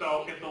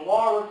 So if the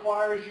law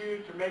requires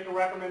you to make a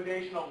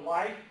recommendation of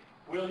life,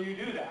 will you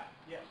do that?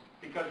 Yes.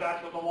 Because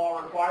that's what the law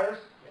requires?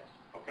 Yes.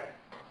 Okay.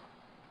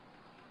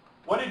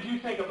 What did you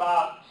think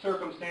about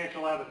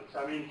circumstantial evidence?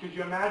 I mean, could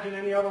you imagine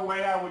any other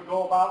way I would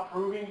go about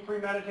proving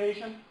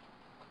premeditation?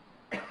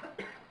 I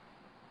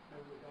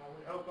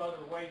would hope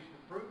other ways to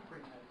prove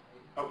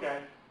premeditation. Okay.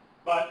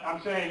 But I'm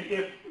saying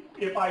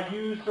if I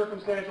use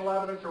circumstantial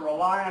evidence or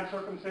rely on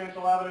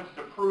circumstantial evidence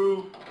to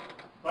prove,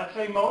 let's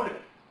say,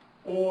 motive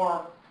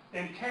or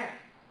intent,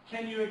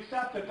 can you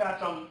accept that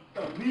that's a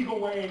legal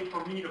way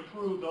for me to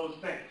prove those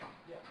things?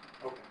 Yes.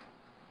 Okay.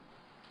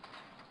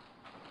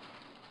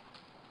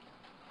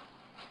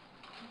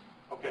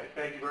 Okay,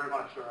 thank you very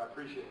much, sir. I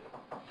appreciate it.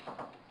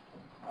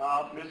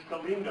 Ms.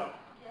 Galindo,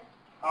 Yes.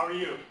 how are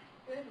you?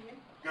 Good, you?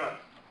 Good.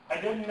 I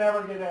do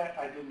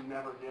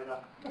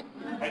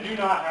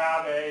not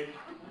have a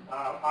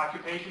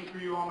occupation for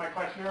you on my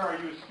questionnaire. Are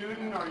you a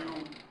student?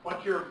 What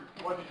is your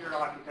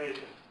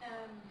occupation?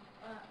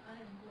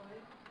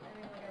 Unemployed. I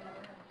mean, like, I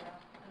never had a job,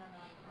 and I'm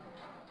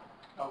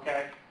not.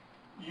 Okay.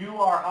 You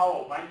are how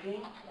old, 19?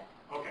 Yes.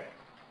 Okay.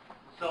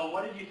 So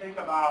what did you think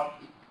about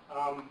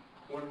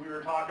when we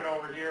were talking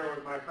over here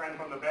with my friend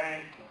from the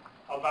bank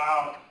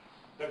about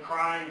the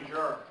crying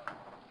juror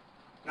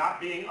not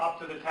being up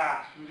to the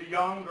task? She was a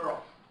young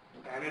girl,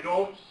 and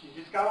she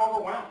just got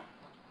overwhelmed.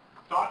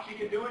 Thought she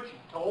could do it. She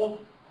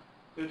told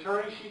the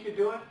attorney she could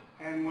do it,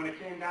 and when it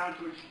came down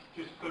to it,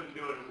 she just couldn't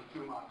do it. It was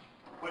too much.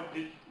 What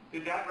did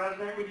that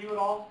resonate with you at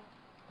all?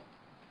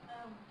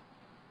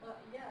 Well,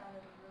 yeah, I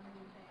remember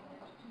you saying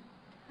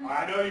it. I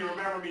know you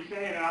remember me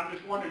saying it. I'm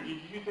just wondering, did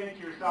you think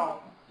to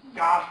yourself,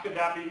 gosh, could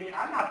that be me?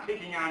 I'm not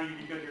picking on you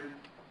because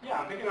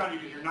I'm picking on you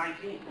because you're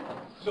 19.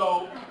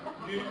 So,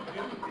 is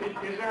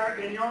there,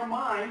 in your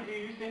mind, do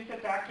you think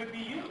that could be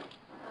you?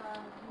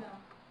 No.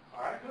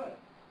 All right, good.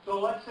 So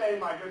let's say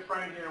my good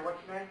friend here,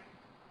 what's your name?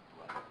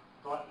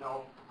 What?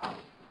 No.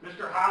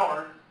 Mr.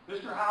 Howard.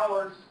 Mr.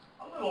 Howard's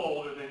a little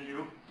older than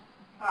you.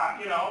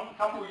 A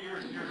couple of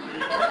years your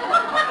senior. All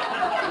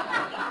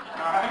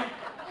right?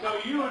 So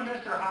you and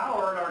Mr.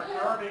 Howard are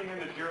serving in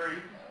the jury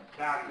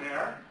back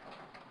there.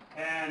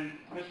 And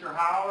Mr.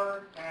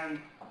 Howard and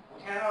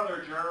 10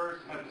 other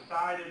jurors have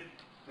decided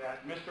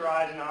that Mr.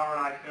 Eisenhower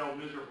and I failed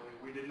miserably.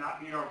 We did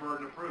not meet our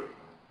burden of proof.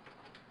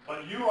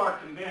 But you are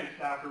convinced,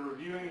 after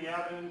reviewing the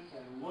evidence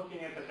and looking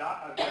at the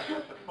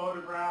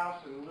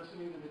photographs and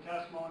listening to the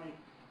testimony,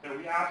 that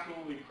we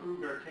absolutely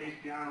proved our case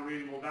beyond a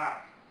reasonable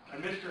doubt.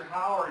 And Mr.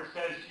 Howard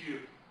says to you,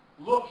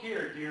 look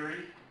here,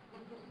 dearie,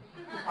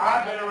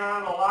 I've been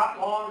around a lot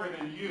longer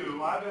than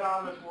you. I've been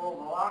on this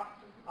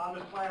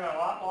planet a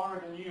lot longer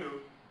than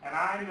you, and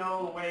I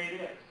know the way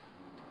it is.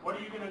 What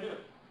are you going to do?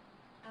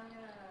 I'm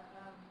going to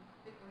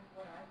stick with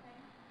what I think.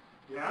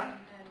 Yeah?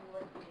 And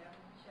what the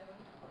evidence shows.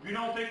 You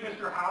don't think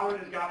Mr. Howard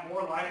has got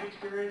more life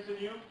experience than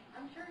you?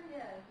 I'm sure he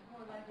has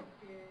more life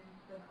experience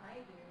than I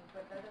do,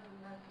 but that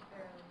doesn't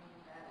necessarily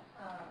mean that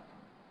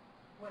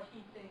what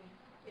he thinks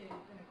is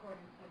in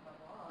accordance with the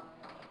law and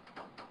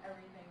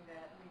everything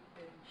that we've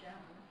been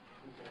shown.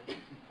 Okay.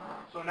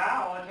 So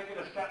now, let's take it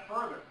a step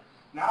further.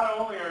 Not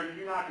only are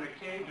you not going to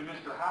cave to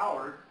Mr.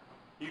 Howard,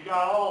 you've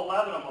got all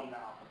 11 of them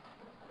now.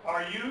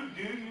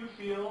 Do you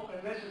feel,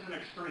 and this is an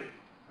extreme,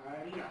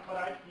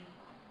 but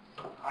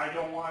I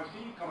don't want to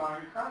see you come out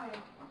here crying.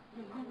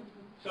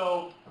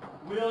 So,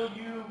 will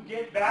you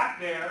get back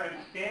there and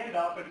stand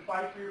up and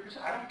fight for your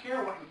position? I don't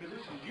care what the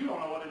position is. You don't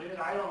know what it is.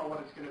 I don't know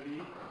what it's going to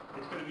be.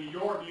 It's going to be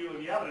your view of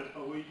the evidence,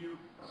 but will you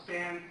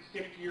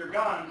stick to your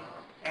guns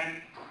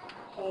and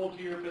hold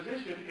to your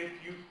position if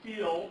you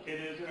feel it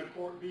is in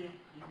accord, you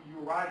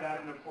arrive at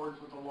it in accordance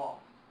with the law?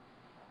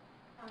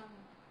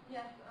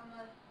 Yes,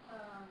 unless,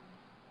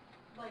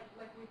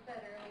 like we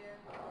said earlier,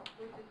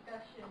 with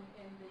discussion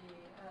in the,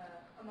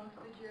 amongst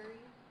the jury,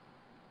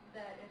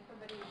 that if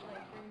somebody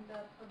brings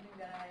up something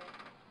that I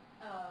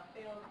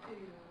fail to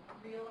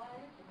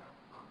realize,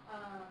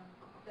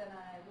 then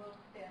I will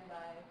stand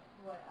by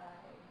what I,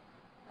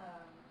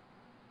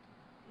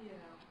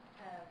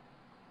 have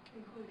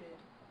included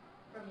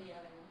from the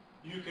evidence.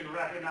 You can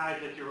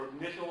recognize that your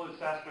initial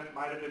assessment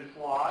might have been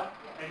flawed,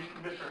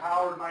 and Mr.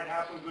 Howard might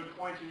have some good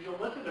points, and you'll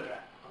listen to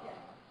that. Yes.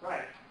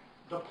 Right.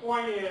 The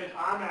point is,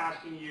 I'm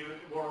asking you,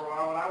 or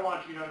what I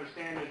want you to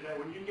understand is that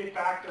when you get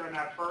back there in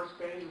that first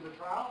phase of the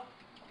trial,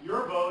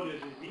 your vote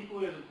is as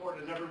equally as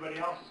important as everybody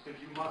else's, because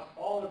you must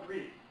all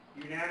agree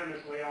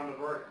unanimously on the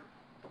verdict.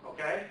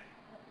 Okay?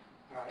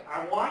 All right.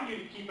 I want you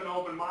to keep an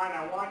open mind,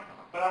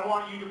 but I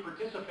want you to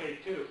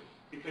participate too,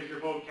 because your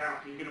vote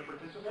counts. Are you going to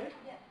participate?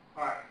 Yes.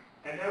 All right.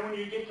 And then when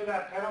you get to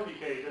that penalty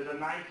case, as a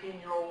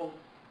 19-year-old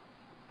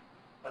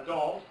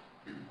adult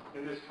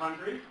in this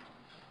country,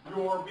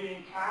 you're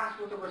being tasked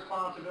with the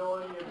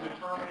responsibility of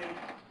determining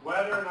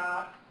whether or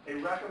not a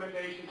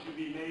recommendation should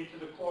be made to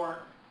the court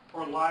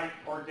for life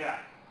or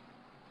death.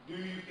 Do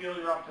you feel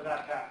you're up to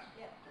that task?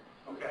 Yes.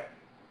 Okay.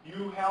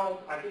 You held,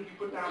 I think you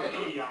put down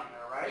D on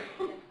there, right?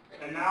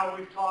 And now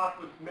we've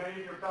talked with many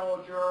of your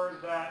fellow jurors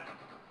that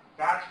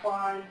that's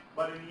fine,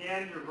 but in the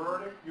end, your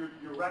verdict,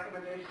 your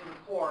recommendation to the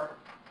court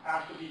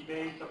has to be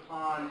based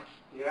upon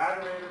the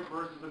aggravators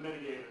versus the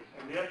mitigators.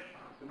 And if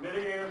the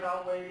mitigators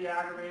outweigh the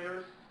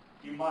aggravators,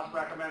 you must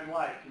recommend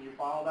life. Can you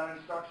follow that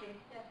instruction?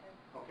 Yes,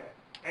 sir. Okay.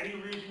 Any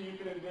reason you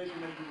can envision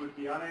that you would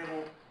be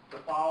unable to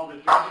follow the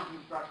judge's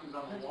instructions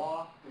on the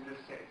law in this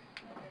case?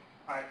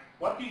 All right.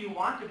 What do you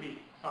want to be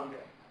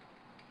someday?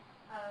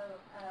 I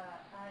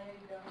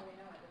don't really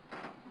know at this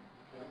point.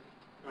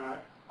 All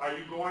right. Are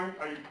you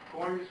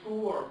going to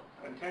school or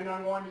intend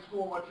on going to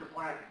school? What's your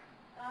plan?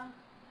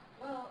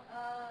 Well,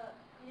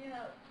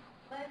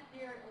 last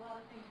year a lot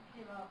of things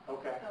came up.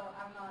 Okay. So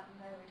I'm not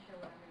entirely sure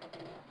what I'm going to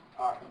do.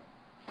 All right.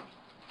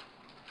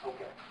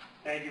 Okay.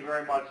 Thank you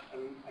very much,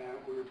 and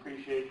we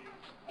appreciate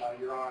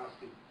your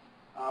honesty.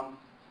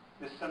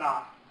 Ms.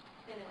 Sanat.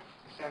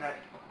 Senate.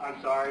 I'm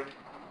sorry.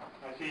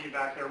 I see you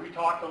back there. We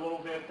talked a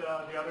little bit the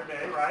other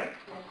day, right?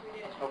 Yes, we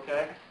did.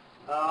 Okay.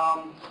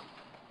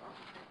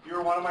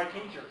 You're one of my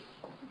teachers.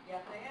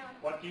 Yes, I am.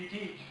 What do you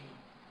teach?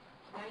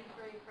 9th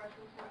grade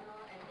freshman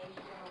seminar and 8th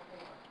general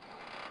paper.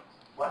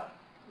 What?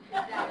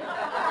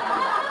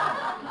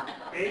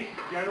 8th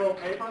 8th general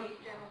paper?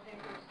 general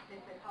paper.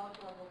 It's a college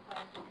level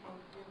class in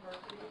Cambridge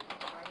University. It's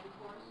a writing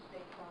course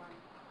based on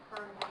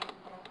current events and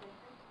past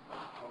history.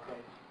 Okay.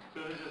 So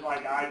this is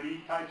like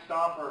IB type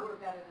stuff, or? We're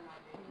better than I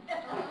do.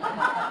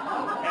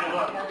 And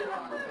look,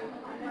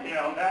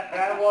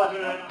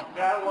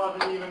 that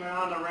wasn't even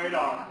on the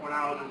radar when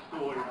I was in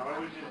school. It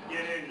was just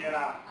get in, get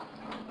out.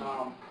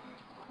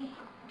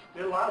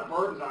 There are a lot of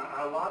burdens on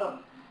a lot of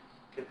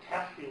the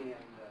testing,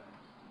 and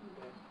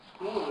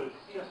school is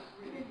just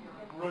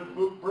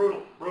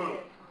brutal.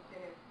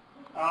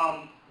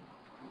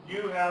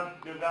 You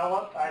have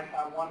developed.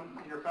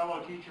 Your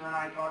fellow teacher and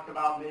I talked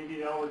about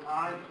maybe over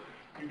time,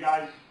 you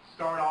guys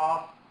start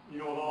off,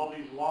 with all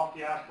these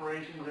lofty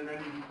aspirations, and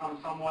then you become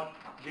somewhat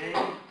jaded.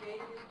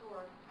 Jaded is the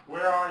word.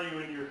 Where are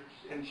you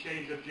in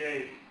shades of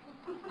jade?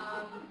 Because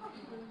I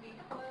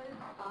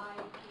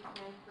teach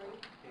 9th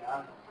grade. Yeah.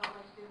 I tell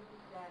my students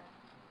that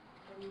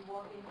when you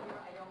walk in here,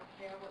 I don't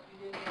care what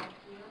you did last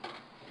year.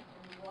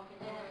 When you walk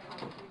in here, I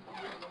treat you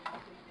as a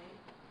good day.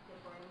 It's a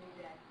brand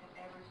new day. And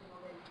every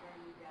single day is a brand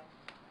new day.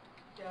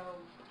 So,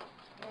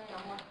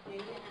 somewhat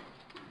jaded.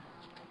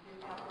 I do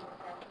have to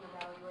assess and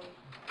evaluate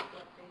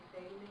what they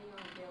say to me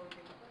on a daily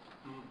basis.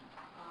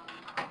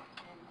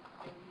 And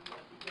maybe at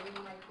the beginning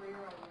of my career,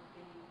 I would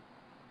be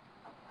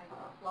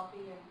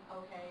fluffy and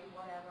okay,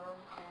 whatever.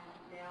 And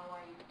now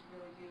I'm a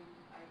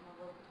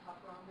little bit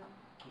tougher on them.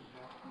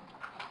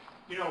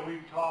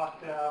 We've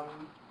talked,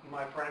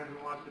 my friend who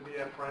wants to be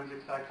a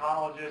forensic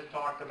psychologist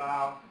talked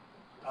about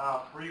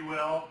free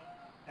will,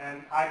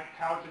 and I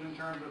couch it in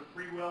terms of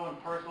free will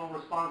and personal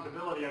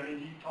responsibility. I mean,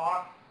 you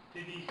talk to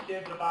these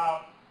kids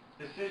about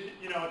decision,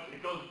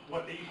 it goes,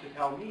 what they used to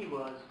tell me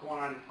was going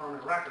on your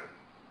permanent record.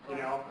 You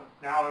know,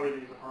 now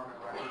everything's a permanent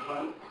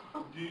record.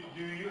 But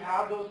do you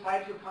have those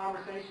types of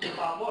conversations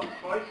about, look,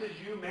 choices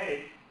you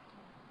make,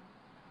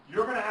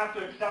 you're going to have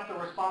to accept the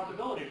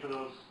responsibility for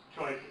those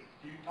choices.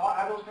 Do you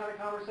have those kind of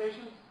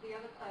conversations? The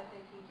other class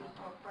I teach is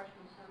called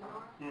freshman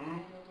seminar, Mhm.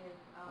 and it is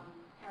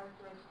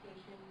character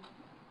education,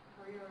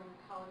 career and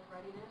college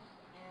readiness.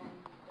 And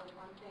the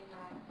one thing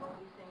that I'm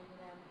always saying to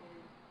them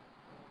is,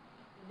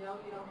 no,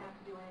 you don't have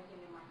to do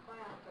anything in my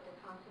class, but the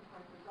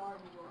consequences are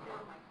you will fail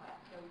my class.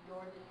 So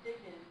your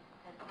decision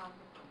has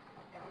consequences.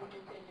 Every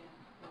decision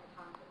has a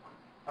consequence.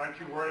 Aren't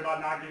you worried about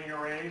not getting a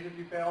raise if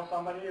you fail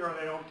somebody or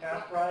they don't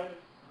test right?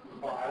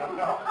 Well, I don't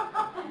know.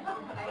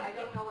 I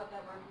don't know what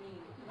that word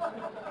means.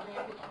 Maybe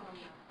it's from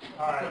them.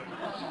 All right.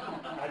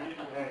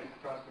 Hey,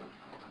 trust me.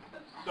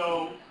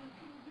 So,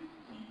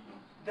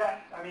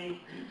 I mean,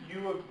 do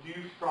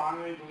you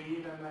strongly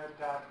believe in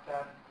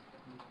that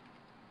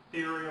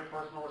theory of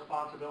personal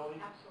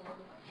responsibility?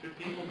 Absolutely. Should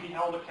people be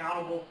held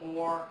accountable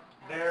for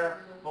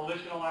their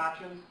volitional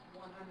actions?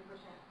 100%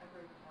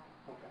 agree with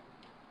that. Okay.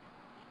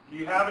 Do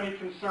you have any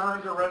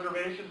concerns or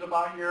reservations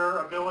about your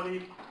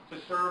ability to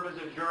serve as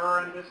a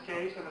juror in this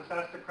case and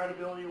assess the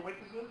credibility of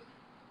witnesses?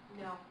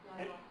 No, not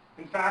at all.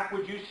 In fact,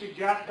 would you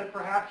suggest that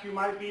perhaps you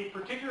might be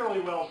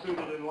particularly well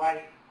suited in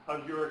light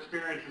of your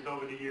experiences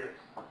over the years?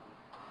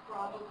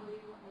 Probably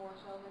more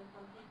so than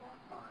some people.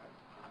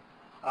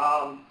 All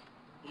right.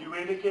 You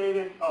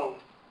indicated,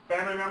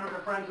 family members or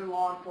friends in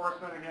law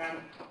enforcement, again,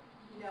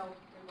 No,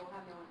 it will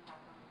have no impact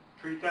on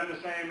me. treat them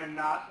the same and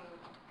not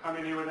come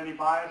in here with any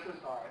biases?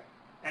 All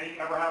right.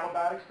 Ever have a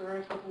bad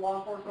experience with a law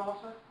enforcement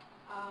officer?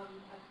 A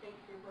state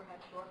trooper had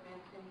short man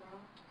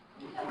syndrome.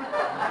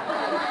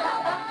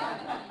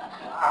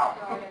 Ouch.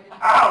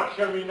 Ouch.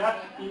 I mean,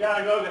 you got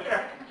to go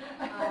there.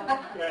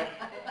 Okay.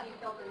 And he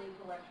felt the need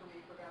to lecture me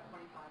for about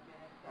 25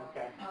 minutes. So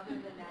Okay. other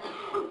than that,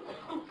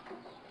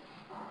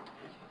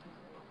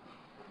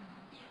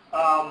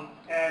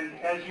 and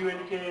as you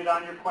indicated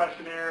on your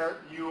questionnaire,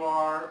 you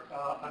are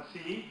a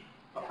C,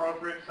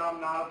 appropriate some,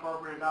 not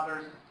appropriate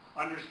others,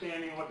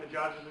 understanding what the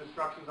judge's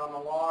instructions on the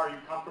law. Are you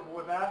comfortable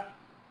with that?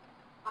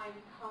 I'm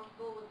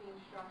comfortable with the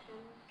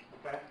instructions.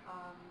 Okay.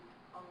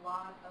 A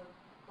lot of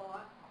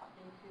thought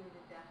into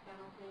the death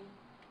penalty.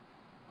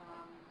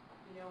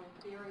 In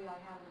theory, I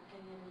have an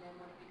opinion, and then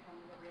when it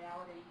becomes a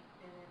reality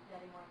in a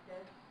setting like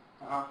this,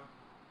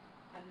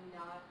 I'm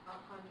not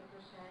 100%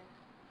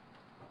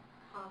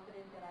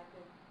 confident that I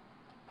could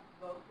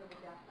vote for the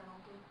death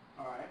penalty.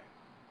 All right.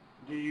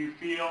 Do you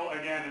feel,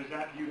 again, is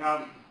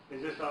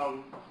this a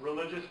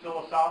religious,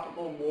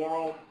 philosophical,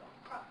 moral?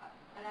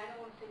 And I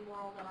don't want to say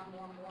moral that I'm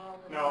more moral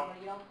than No.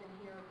 anybody else in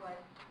here, but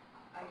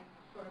I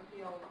sort of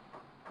feel,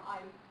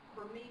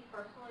 for me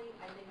personally,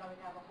 I think I would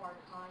have a hard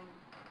time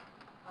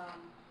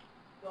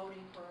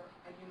voting for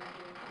a human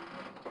being who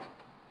lived death.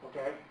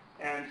 Okay.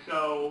 And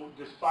so,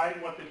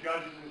 despite what the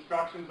judge's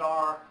instructions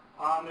are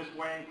on this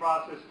weighing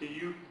process,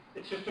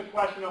 it's just a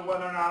question of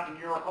whether or not in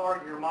your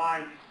heart, your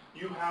mind,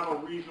 you have a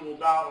reasonable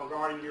doubt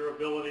regarding your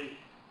ability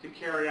to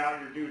carry out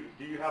your duty.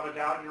 Do you have a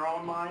doubt in your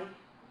own mind?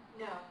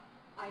 No.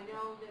 I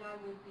know that I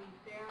would be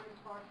fair and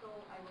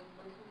impartial. I would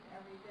listen to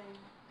everything.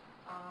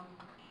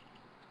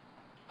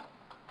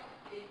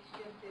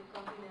 It's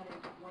something that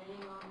is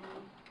weighing on me,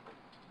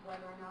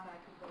 whether or not I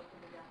could vote for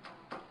the death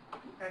penalty.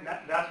 And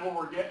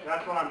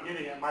that's what I'm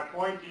getting at. My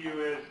point to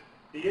you is,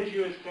 the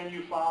issue is, can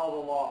you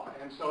follow the law?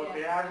 And so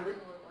Yes,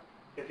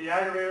 if the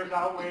aggravators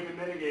outweigh the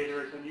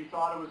mitigators and you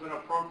thought it was an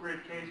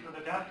appropriate case for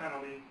the death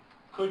penalty,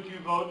 could you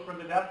vote for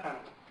the death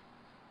penalty?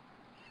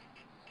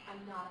 I'm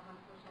not 100%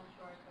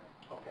 sure I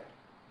could. Okay.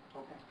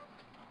 Okay.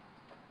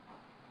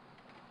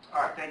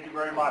 All right, thank you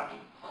very much.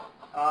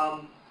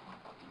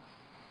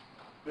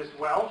 Ms.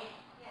 Welsh?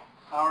 Yes,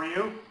 How are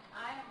you?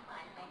 I am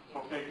fine, thank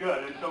you. Okay,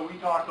 good. And so we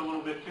talked a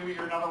little bit too.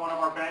 You're another one of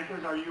our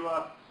bankers. Are you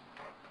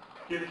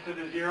give it to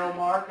the zero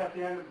mark at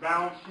the end of the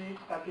balance sheet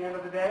at the end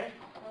of the day?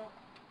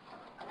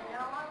 No,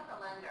 I was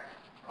a lender.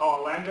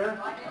 Oh, a lender?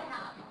 Well, I didn't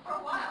have, for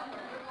a while, for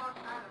a long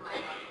time in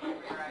my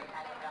career, I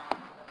had a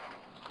balance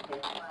of the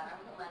bank. But I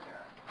was a lender.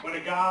 When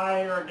a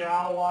guy or a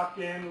gal walked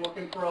in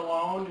looking for a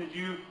loan, did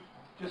you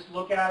just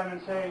look at him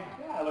and say,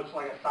 yeah, it looks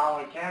like a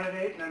solid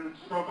candidate, and then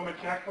stroke him a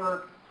check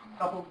for a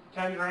couple,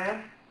 10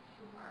 grand?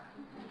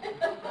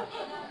 No.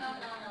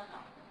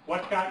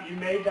 You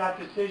made that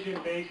decision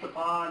based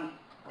upon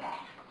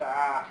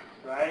facts,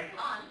 right?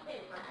 On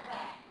paper,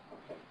 fact,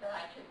 that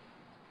I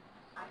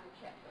could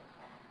check the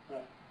fact.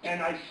 Right.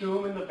 And I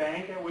assume in the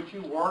bank at which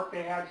you work,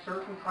 they had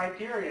certain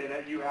criteria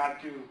that you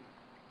had to,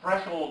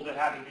 thresholds that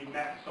had to be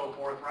met and so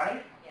forth,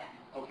 right? Yeah.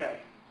 Okay.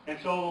 And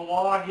so the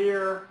law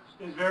here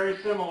is very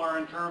similar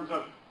in terms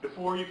of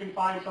before you can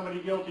find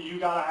somebody guilty, you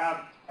got to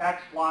have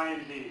X, Y,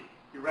 and Z.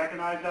 You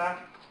recognize that?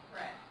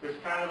 Correct. There's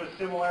kind of a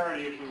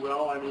similarity, if you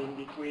will,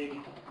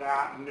 between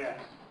that and this.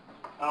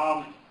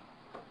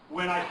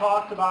 When I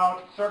talked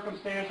about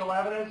circumstantial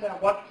evidence, at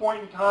what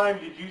point in time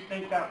did you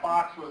think that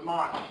box was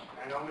mine?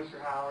 I know, Mr.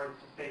 Howard,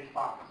 it's the state's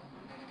box.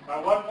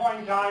 At what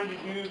point in time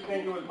did you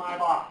think it was my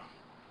box?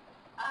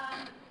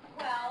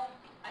 Well,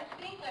 I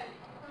think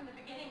from the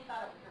beginning beginning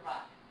thought it was your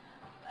box,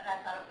 but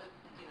I thought it was,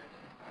 you know,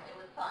 it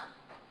was fun.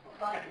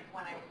 But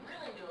when I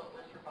really knew it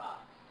was your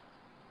box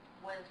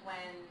was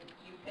when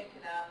you picked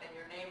it up and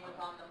your name was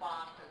on the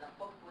box and the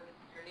book was,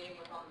 your name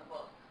was on the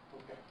book.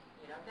 Okay.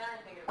 You know, then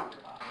I figured it was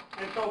your box.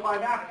 And so by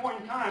that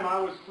point in time,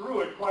 I was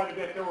through it quite a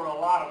bit. There were a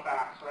lot of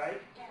facts, right?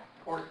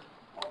 Yeah.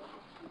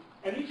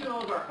 And each of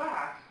those are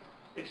facts.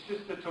 It's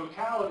just the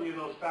totality of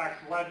those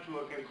facts led to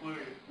a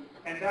conclusion.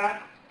 And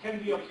that can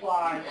be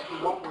applied to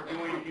what we're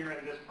doing here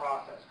in this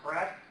process,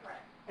 correct?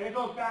 Correct. And it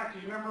goes back to,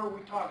 you remember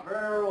we talked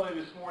very early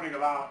this morning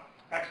about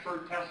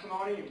expert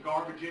testimony and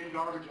garbage in,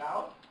 garbage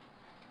out?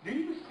 Do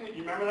you think,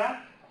 you remember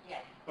that?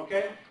 Yes.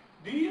 Okay?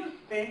 Do you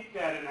think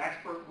that an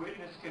expert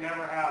witness can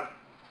ever have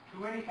too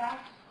many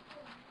facts?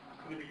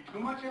 Could it be too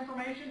much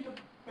information to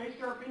base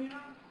their opinion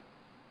on?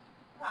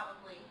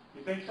 Probably.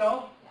 You think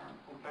so?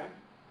 Yeah. Okay.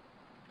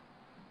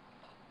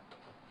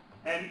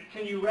 And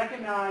can you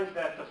recognize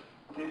that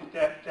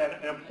that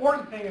an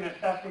important thing in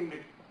assessing the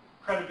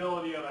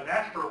credibility of an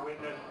expert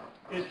witness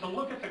is to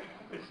look at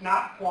it's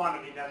not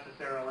quantity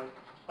necessarily,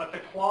 but the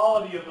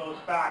quality of those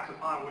facts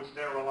upon which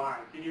they're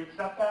relying. Can you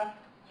accept that?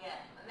 Yes,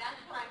 and that's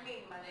what I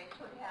mean by they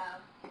could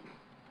have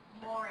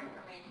more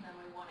information than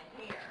we want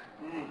to hear.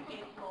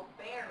 It will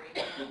vary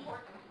the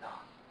important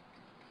stuff.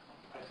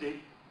 I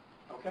see.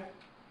 Okay.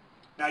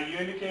 Now you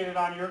indicated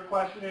on your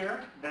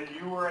questionnaire that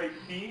you were a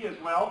C as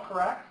well,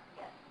 correct?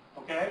 Yes.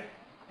 Okay.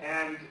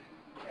 And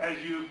as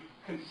you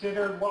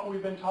considered what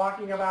we've been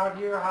talking about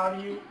here,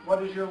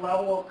 what is your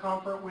level of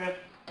comfort with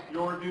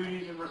your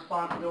duties and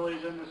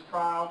responsibilities in this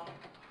trial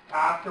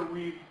after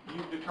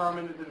you've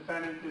determined that the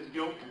defendant is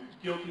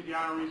guilty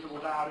beyond a reasonable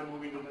doubt and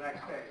moving to the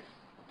next phase?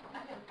 I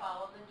can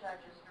follow the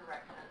judge's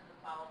directions and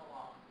follow the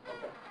law.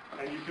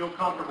 Okay. And you feel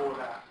comfortable with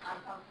that? I'm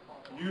comfortable.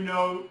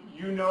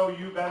 You know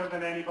you better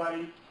than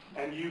anybody,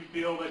 and you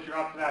feel that you're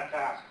up to that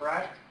task,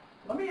 correct?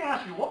 Let me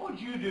ask you, what would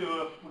you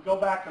do if we go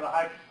back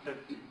to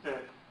the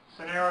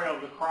scenario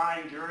of the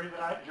crying juror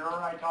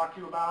I talked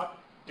to you about?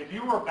 If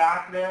you were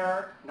back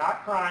there,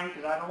 not crying,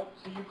 because I don't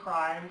see you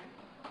crying,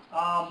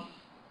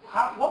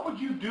 what would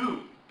you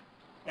do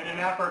in an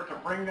effort to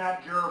bring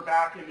that juror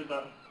back into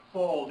the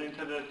fold,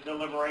 into the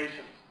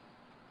deliberations?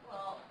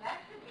 Well, that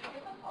could be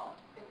difficult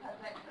because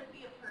that could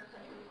be a person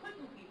who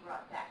couldn't be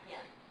brought back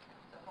in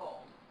the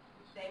fold.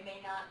 They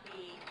may not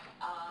be,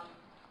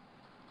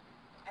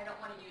 I don't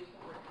want to use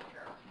the word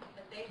mature,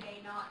 but they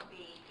may not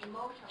be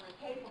emotionally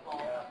capable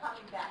of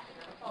coming back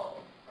into the fold.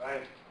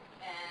 Right.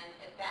 And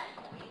at that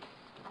point,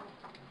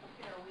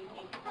 you know, we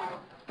need to have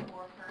a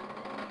foreperson,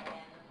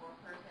 and the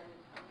foreperson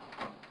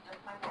just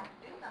might have to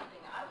do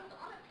something. I was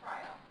on a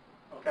trial,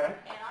 Okay.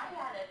 and I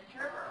had a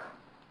juror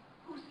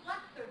who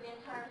slept through the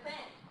entire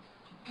thing.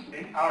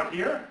 Out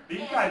here?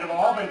 These guys have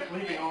all been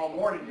sleeping all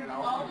morning, you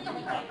know. All the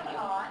attorneys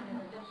saw it, and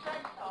the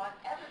judge saw it,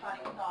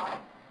 everybody saw it,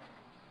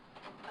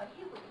 but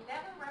he was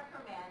never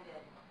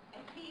reprimanded,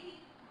 and he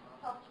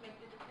helped make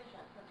the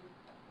decision.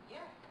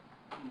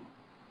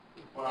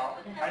 Well,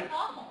 That's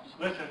awful.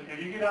 listen,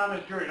 if you get on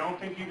this jury, don't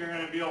think you're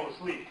going to be able to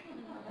sleep.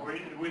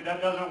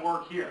 That doesn't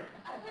work here.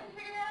 I couldn't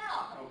figure that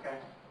out. Okay.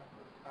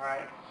 All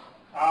right.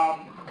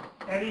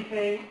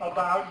 Anything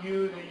about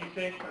you that you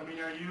think? I mean,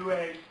 are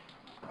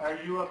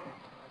you a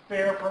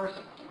fair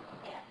person?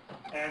 Yes.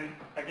 And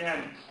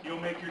again, you'll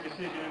make your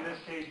decision in this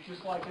case,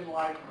 just like in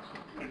life,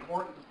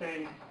 important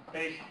decisions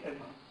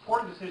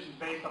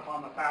based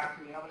upon the facts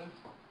and the evidence.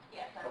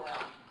 Yes, I will.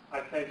 I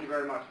thank you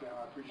very much, ma'am.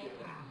 I appreciate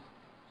it.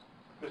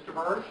 Mr.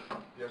 Burge,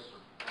 Yes, sir.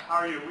 how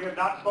are you? We have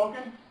not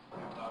spoken? I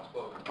have not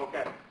spoken.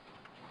 Okay.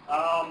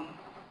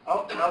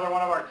 Another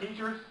one of our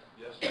teachers.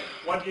 Yes, sir.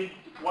 What did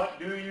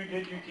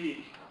you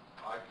teach?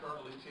 I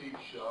currently teach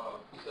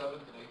 7th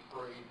and 8th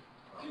grade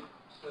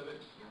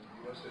civics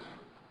and U.S.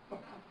 history.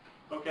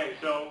 Okay,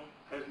 so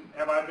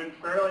have I been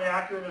fairly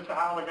accurate as to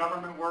how the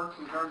government works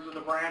in terms of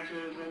the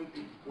branches and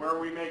where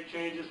we make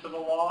changes to the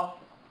law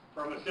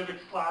from a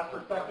civics class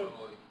perspective?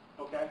 Definitely.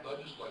 Okay.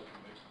 Legislature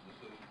makes the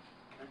decision.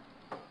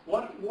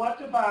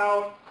 What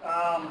about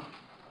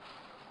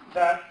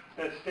that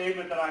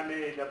statement that I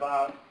made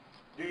about,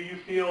 do you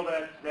feel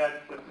that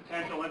the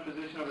potential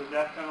imposition of the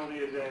death penalty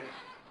is a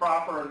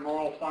proper and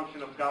moral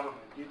function of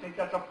government? Do you think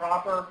that's a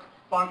proper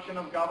function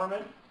of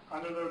government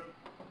under the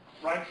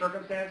right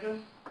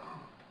circumstances?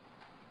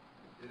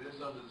 It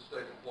is under the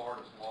state of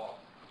Florida's law,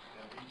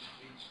 and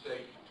each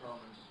state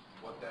determines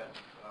what that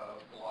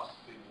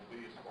philosophy will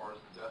be as far as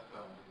the death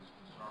penalty is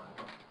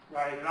concerned.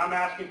 Right, and I'm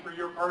asking for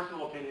your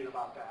personal opinion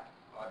about that.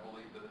 I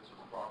believe that it's a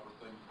proper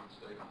thing for the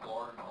state of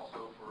Florida and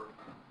also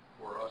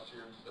for us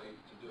here in the state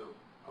to do.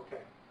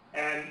 Okay.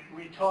 And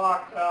we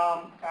talked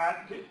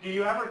do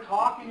you ever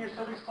talk in your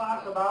civics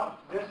class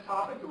about this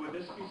topic? Would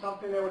this be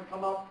something that would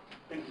come up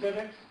in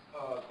civics?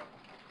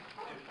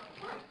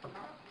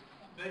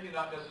 Maybe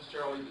not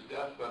necessarily the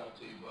death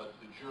penalty, but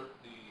the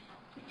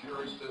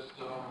jury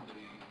system,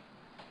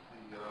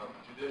 the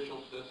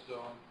judicial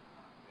system,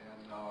 and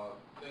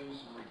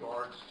things in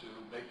regards to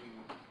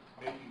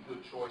making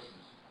good choices.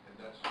 And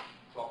that's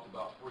talked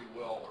about free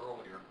will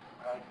earlier.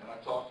 Right. And I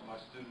talked to my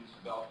students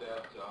about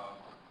that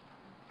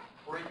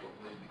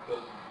frequently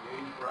because of the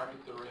age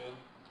bracket they're in,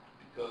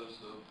 because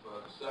of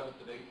the 7th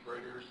and 8th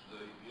graders,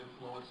 the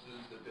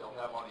influences that they'll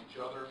have on each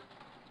other,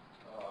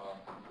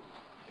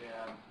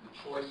 and the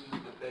choices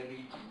that they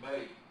need to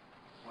make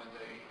when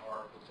they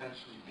are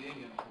potentially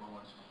being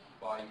influenced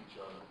by each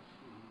other.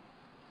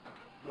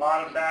 A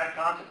lot of bad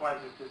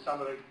consequences to some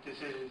of the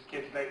decisions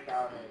kids make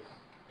nowadays.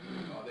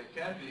 They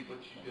can be,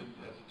 but you can,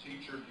 as a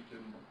teacher, you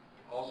can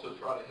also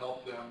try to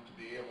help them to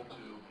be able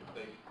to, if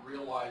they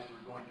realize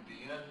they're going to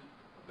be in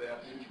a bad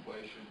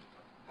situation,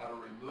 how to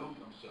remove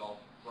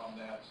themselves from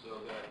that so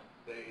that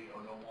they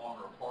are no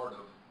longer a part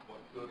of what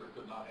could or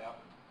could not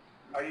happen.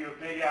 Are you a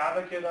big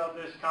advocate of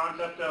this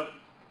concept of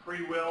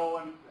free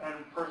will and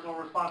personal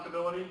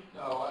responsibility?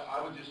 No,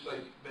 I would just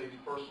say maybe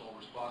personal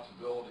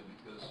responsibility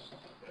because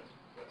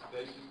that's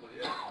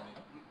basically it. I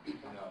mean,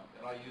 you know,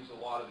 and I use a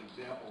lot of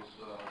examples.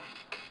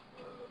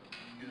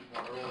 You used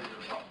one earlier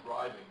about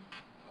driving,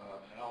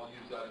 and I'll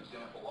use that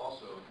example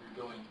also. If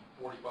you're doing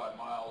 45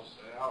 miles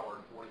an hour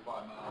and 45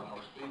 mile an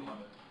hour speed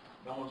limit,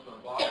 no one's going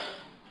to bother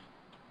with you.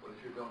 But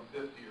if you're going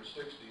 50 or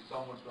 60,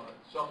 someone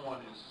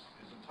is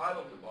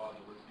entitled to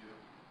bother with you,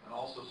 and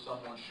also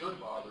someone should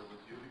bother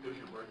with you because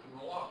you're breaking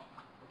the law.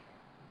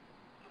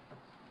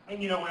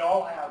 And you know, we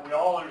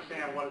all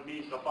understand what it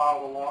means to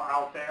follow the law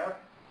out there,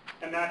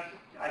 and that's,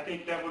 I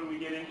think that when we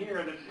get in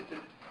here,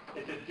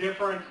 it's a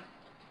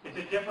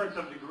difference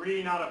of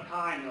degree, not of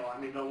kind, though. I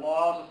mean, the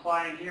law's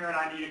applying here, and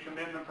I need a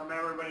commitment from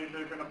everybody that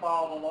they're going to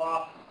follow the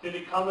law. Did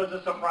it come as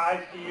a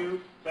surprise to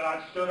you that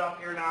I've stood up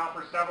here now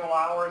for several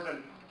hours,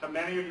 and to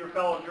many of your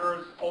fellow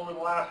jurors over the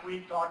last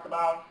week talked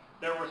about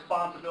their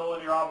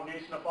responsibility or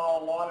obligation to follow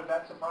the law? Did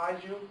that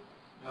surprise you?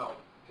 No,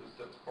 because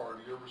that's part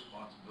of your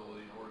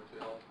responsibility in order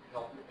to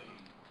help the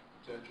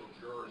potential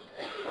jurors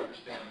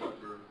understand what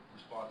their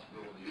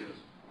responsibility is.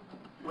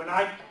 When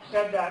I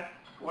said that,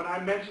 when I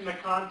mentioned the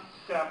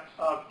concept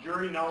of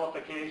jury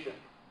nullification,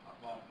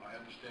 I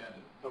understand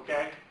it.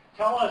 okay,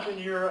 tell us in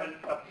your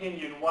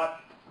opinion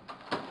what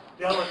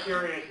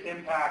deleterious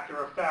impact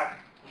or effect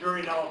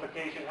jury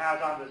nullification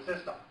has on the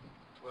system.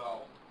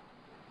 Well,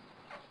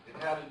 it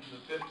had it in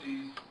the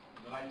 50s,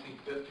 the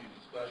 1950s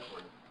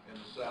especially, in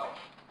the South,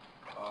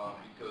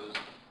 because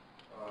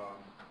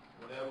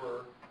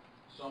whenever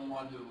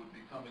someone who would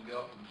be coming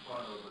up in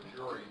front of a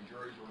jury, and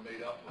juries were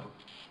made up of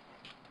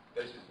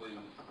basically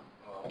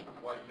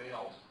white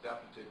males at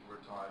that particular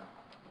time,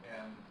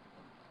 and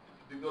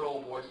the good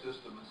old boy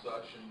system and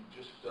such, and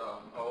just,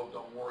 oh,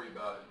 don't worry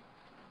about it.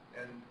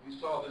 And we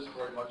saw this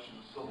very much in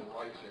the civil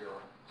rights era,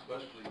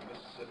 especially in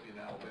Mississippi and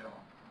Alabama.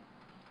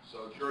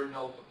 So jury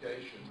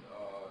nullification,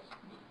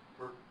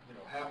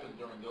 happened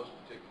during those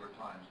particular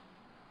times.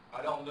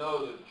 I don't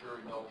know that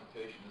jury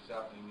nullification is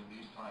happening in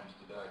these times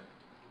today.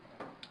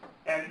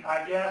 And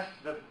I guess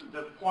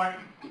the point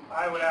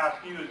I would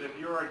ask you is if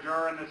you're a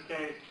juror in this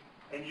case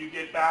and you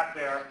get back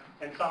there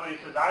and somebody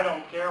says, I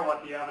don't care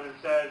what the evidence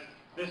says,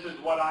 this is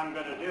what I'm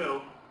going to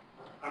do.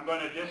 I'm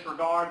going to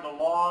disregard the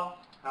law,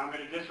 I'm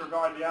going to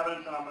disregard the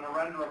evidence, and I'm going to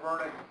render a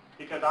verdict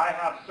because I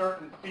have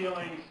certain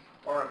feelings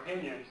or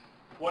opinions.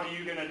 What are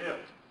you going to do?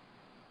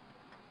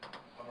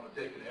 I'm going to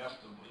take and ask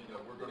them,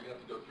 we're going to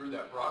have to go through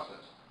that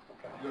process.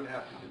 Okay. You're going to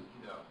have to,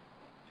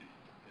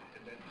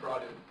 and then try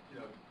to,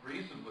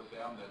 reason with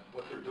them that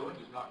what they're doing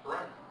is not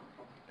correct.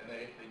 And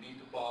they need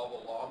to follow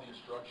the law, the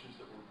instructions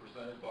that were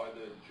presented by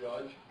the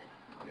judge,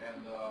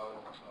 and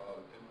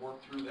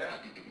work through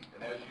that.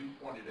 And as you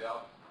pointed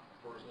out,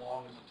 for as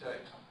long as it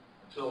takes,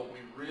 until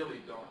we really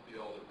don't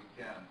feel that we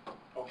can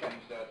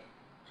change that,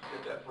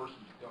 get that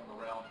person to come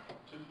around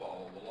to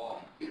follow the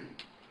law.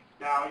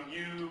 Now,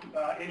 you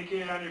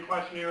indicated on your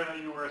questionnaire that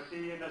you were a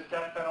C in this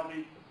death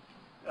penalty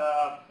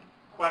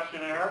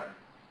questionnaire.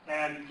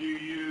 And do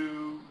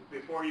you,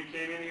 before you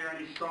came in here,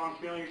 any strong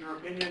feelings or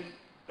opinions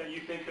that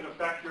you think could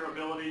affect your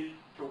ability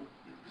to,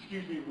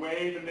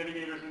 weigh the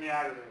mitigators and the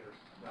aggravators?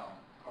 No.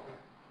 Okay.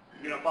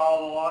 You going to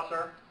follow the law,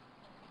 sir?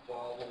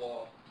 Follow the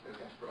law as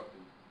instructed.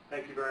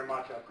 Thank you very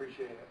much. I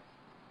appreciate it.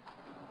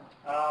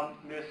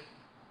 Ms.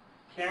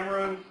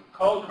 Cameron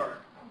Cosberg.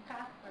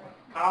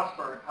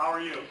 Cosberg, how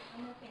are you?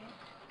 I'm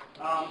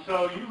okay.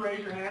 So you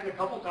raised your hand a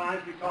couple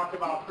times. We talked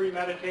about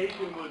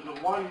premeditation was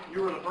the one,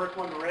 you were the first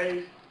one to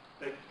raise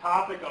the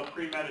topic of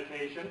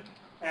premeditation.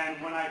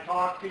 And when I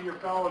talked to your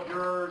fellow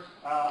jurors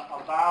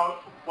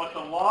about what the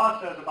law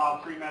says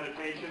about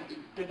premeditation,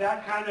 did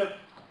that kind of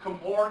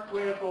comport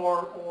with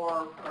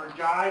or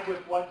jive with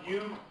what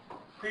you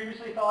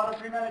previously thought of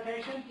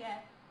premeditation?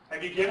 Yes.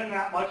 Have you given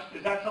that much?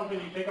 Is that something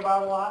you think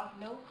about a lot?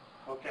 Nope.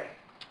 Okay.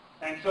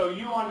 And so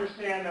you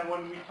understand that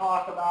when we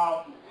talk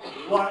about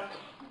what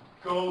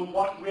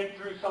went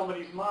through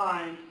somebody's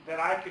mind, that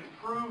I can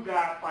prove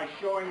that by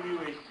showing you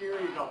a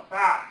series of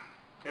facts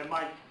that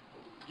might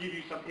give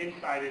you some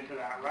insight into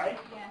that, right?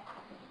 Yes.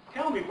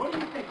 Tell me, what do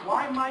you think?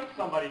 Why might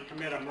somebody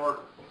commit a murder?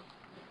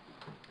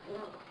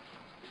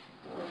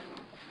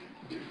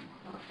 You're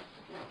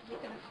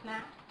going to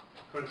snap.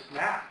 Could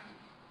snap.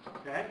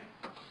 Okay?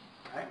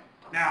 Right?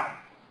 Now,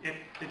 if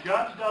the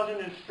judge doesn't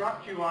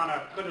instruct you on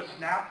a could have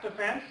snapped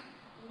defense,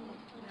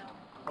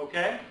 No.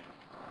 okay?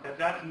 if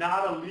that's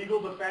not a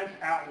legal defense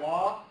at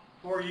law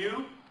for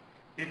you,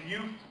 if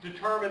you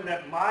determine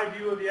that my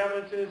view of the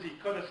evidence is he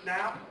could have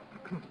snapped,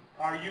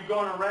 are you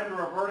going to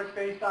render a verdict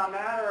based on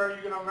that, or are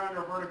you going to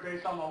render a verdict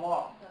based on the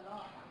law? The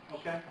law.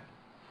 Okay?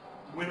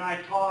 When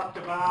I talked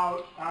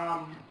about,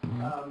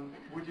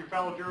 with your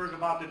fellow jurors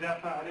about the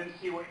death penalty, I didn't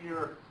see what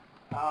you're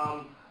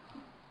a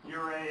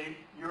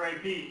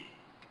B,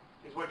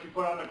 is what you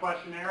put on the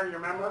questionnaire, you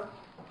remember?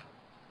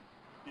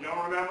 You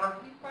don't remember?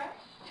 Refresh?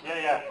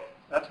 Yeah,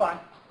 that's fine.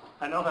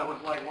 I know that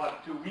was like,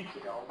 what, 2 weeks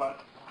ago,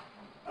 but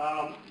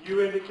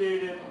you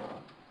indicated,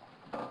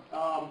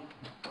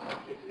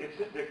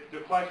 the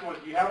question was,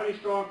 do you have any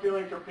strong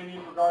feelings or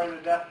opinions regarding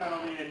the death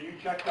penalty? And you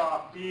checked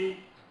off B,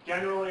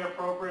 generally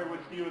appropriate with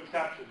few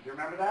exceptions. Do you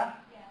remember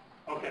that?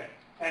 Yeah. Okay.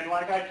 And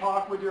like I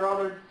talked with your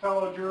other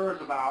fellow jurors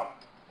about,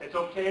 it's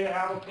okay to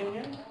have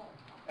opinions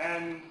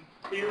and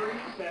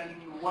theories and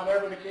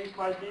whatever the case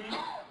might be,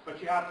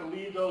 but you have to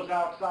leave those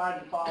outside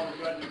and follow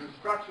the judge's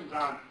instructions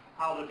on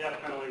how the death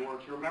penalty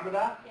works. You remember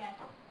that? Yes.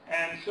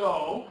 And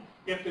so,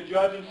 if the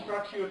judge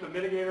instructs you, if the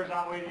mitigators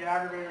outweigh the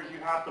aggravators, you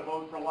have to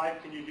vote for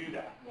life. Can you do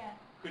that? Yes.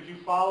 Could you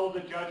follow the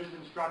judge's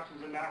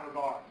instructions in that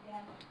regard?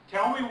 Yes.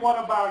 Tell me what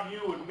about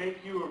you would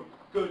make you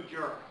a good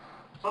juror.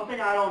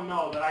 Something I don't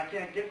know that I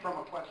can't get from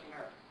a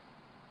questionnaire.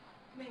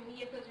 Make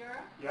me a good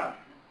juror. Yeah?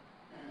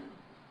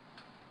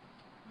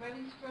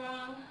 Very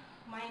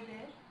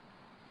strong-minded.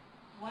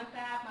 Once I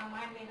have my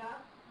mind made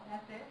up,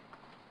 that's it.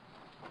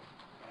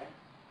 Okay.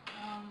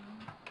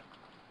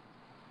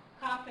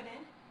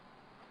 Confident.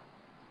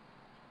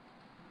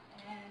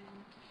 And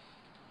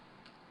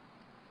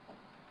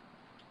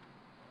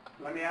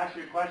Let me ask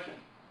you a question.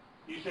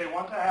 You say,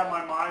 once I have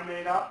my mind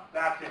made up,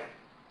 that's it.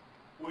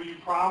 Will you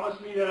promise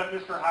me that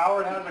if Mr.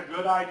 Howard has a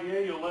good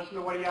idea, you'll listen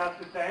to what he has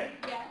to say?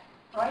 yes.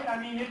 Right?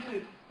 I mean,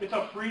 it's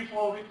a free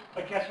flow.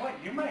 But guess what?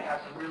 You may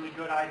have some really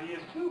good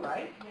ideas too,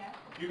 right? Yes.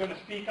 You're going to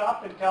speak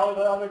up and tell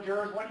the other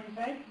jurors what you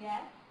think?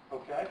 Yes.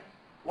 Okay.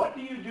 What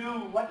do you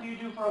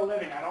do for a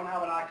living? I don't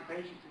have an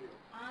occupation for you.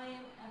 I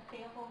am a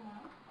stay-at-home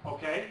mom.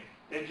 Okay.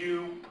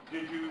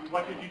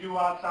 What did you do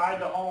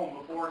outside the home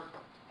before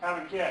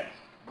having kids?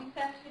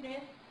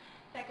 Receptionist,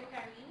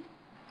 secretary,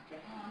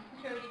 Okay.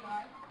 security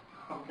guard.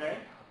 Okay.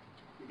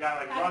 You got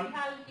like run.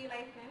 Hospitality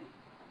license.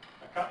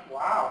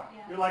 Wow.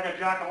 Yeah. You're like a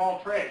jack of all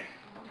trades.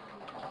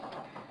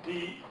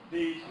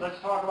 Let's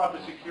talk about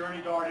the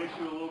security guard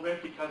issue a little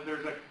bit, because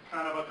there's a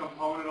kind of a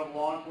component of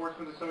law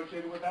enforcement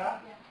associated with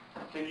that.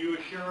 Yes. Can you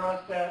assure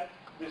us that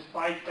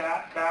despite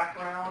that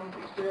background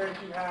experience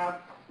you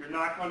have, you're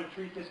not going to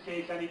treat this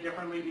case any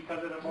differently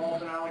because it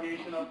involves an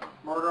allegation of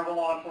murder of a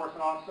law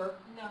enforcement officer?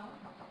 No.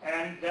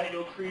 And that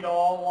you'll treat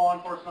all law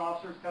enforcement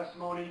officers'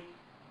 testimony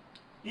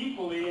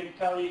equally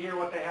until you hear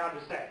what they have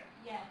to say?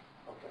 Yes.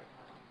 Okay.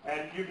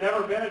 And you've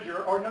never been a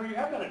juror, or no, you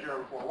have been a juror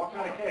before. What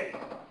kind of case?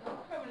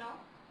 Criminal.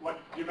 What,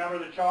 do you remember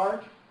the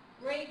charge?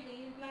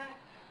 Gravely, not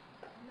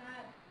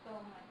so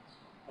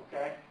much.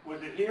 Okay.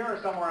 Was it here or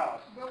somewhere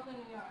else? Brooklyn,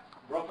 New York.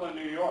 Brooklyn,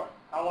 New York.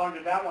 How long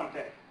did that one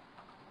take?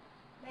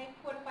 Like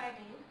 4 to 5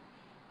 days.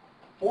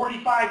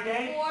 45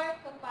 days? 4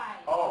 to 5.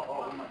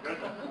 Oh my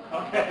goodness.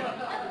 Okay.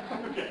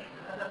 Okay.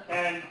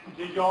 And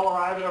did you all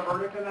arrive at a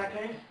verdict in that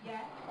case?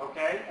 Yes.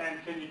 Okay.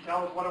 And can you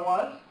tell us what it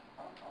was?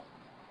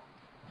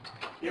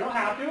 You don't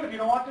have to. If you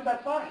don't want to,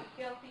 that's fine.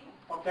 Guilty.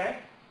 Okay.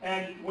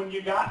 And when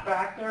you got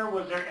back there,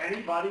 was there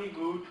anybody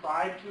who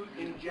tried to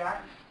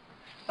inject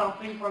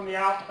something from the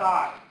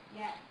outside?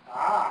 Yes.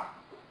 Ah,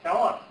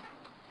 tell us.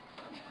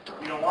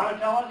 You don't want to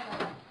tell us?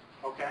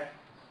 Okay.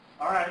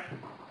 All right.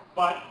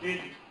 But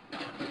did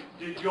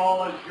you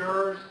all as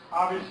jurors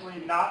obviously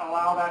not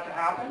allow that to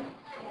happen?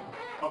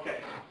 Yes. Okay.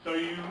 So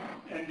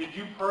did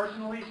you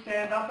personally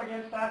stand up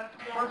against that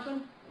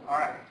person? All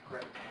right.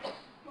 Great.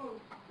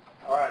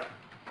 All right.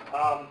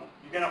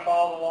 You're going to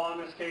follow the law in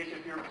this case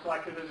if you're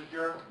selected as a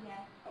juror? Yes.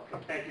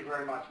 Okay. Thank you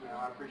very much, ma'am.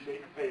 I appreciate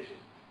your patience.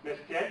 Ms.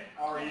 Kidd,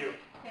 how are you?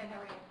 Good, how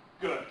are you?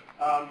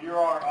 Good. You're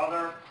our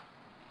other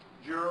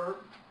juror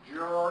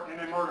in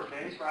a murder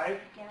case, right?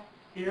 Yes.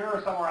 Here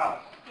or somewhere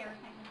else? Here,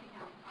 St.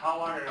 County. How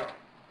long ago?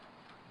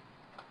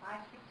 5,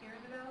 6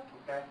 years ago.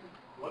 Okay.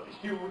 Well,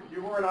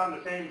 you weren't on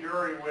the same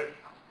jury with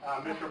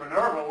Mr.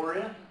 Minerva, were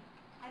you?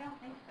 I don't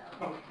think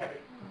so. Okay.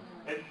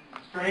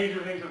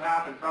 Stranger things have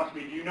happened, trust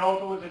me. Do you know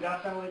if it was a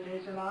death penalty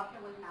case or not?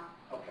 It was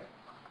not. Okay.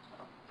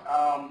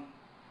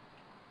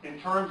 In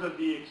terms of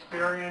the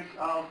experience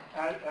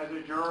as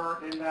a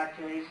juror in that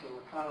case, it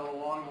was kind of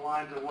along the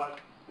lines of what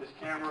Ms.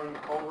 Cameron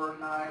Cosburn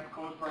and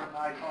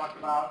I talked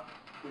about.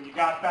 When you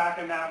got back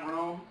in that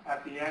room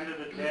at the end of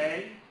the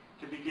day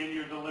to begin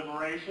your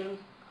deliberations,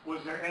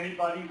 was there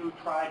anybody who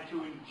tried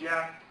to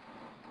inject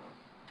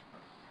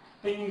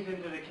things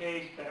into the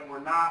case that were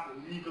not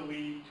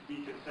legally to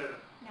be considered?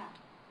 No.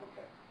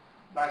 Okay.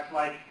 That's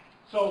like,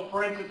 so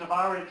for instance, if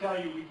I were to tell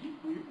you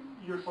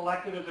you're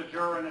selected as a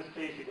juror in this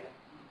case again,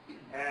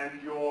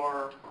 and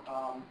you're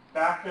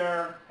back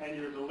there and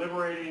you're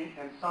deliberating,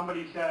 and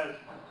somebody says,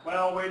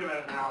 well, wait a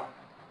minute now,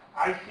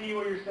 I see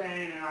what you're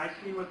saying, and I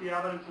see what the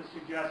evidence is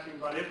suggesting,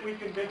 but if we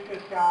convict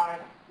this guy,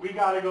 we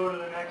got to go to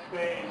the next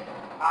phase.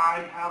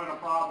 I'm having a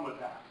problem with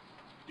that.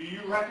 Do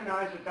you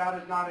recognize that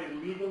that is not a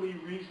legally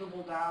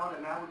reasonable doubt,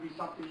 and that would be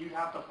something you'd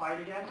have to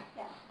fight against?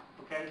 Yes.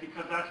 Okay,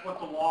 because that's what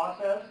the law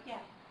says? Yes.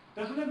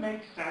 Doesn't it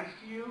make sense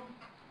to you?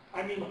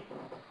 I mean,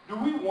 do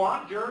we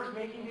want jurors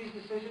making these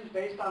decisions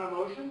based on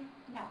emotion?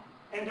 No.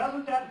 And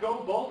doesn't that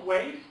go both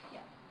ways?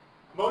 Yes.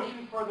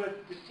 Motions for the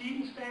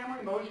decedent's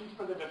family, motions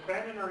for the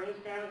defendant or his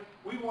family,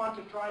 we want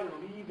to try to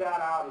leave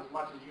that out as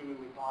much as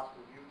humanly possible.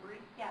 Do you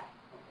agree? Yes.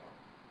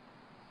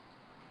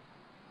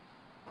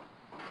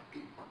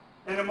 Okay.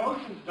 And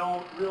emotions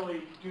don't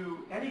really do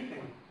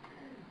anything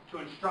to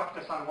instruct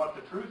us on what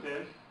the truth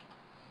is,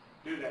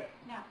 do they?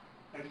 No.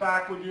 In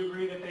fact, would you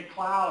agree that they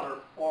cloud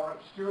or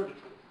obscure the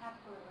truth?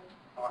 Absolutely.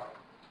 All right.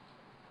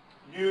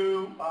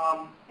 You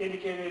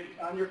indicated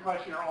on your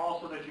questionnaire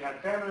also that you had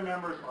family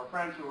members or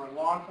friends who were in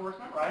law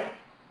enforcement, right?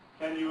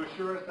 Can you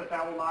assure us that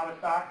that will not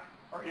affect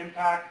or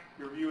impact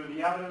your view of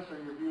the evidence or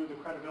your view of the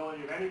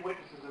credibility of any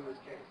witnesses in this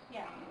case?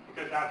 Yes.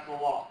 Because that's the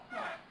law.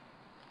 Yes.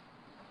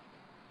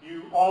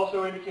 You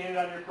also indicated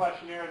on your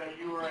questionnaire that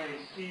you were a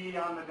C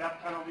on the death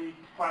penalty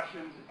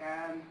questions,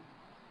 and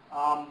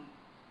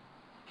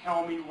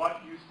tell me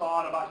what you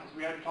thought about, because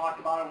we hadn't talked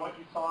about it, what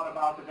you thought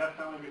about the death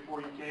penalty before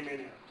you came in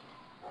here.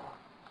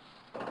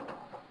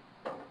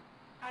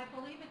 I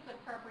believe it's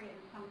appropriate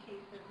in some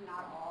cases,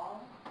 not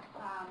all.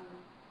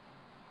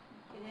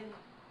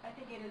 I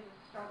think it is a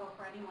struggle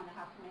for anyone to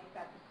have to make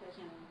that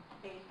decision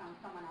based on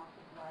someone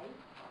else's life.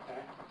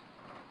 Okay.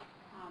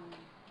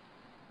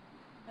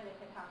 But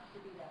if it has to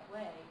be that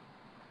way.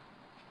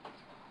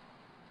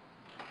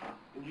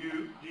 And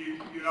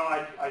you know,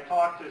 I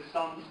talked to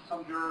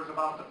some jurors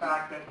about the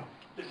fact that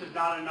this is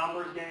not a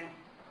numbers game.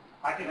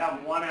 I could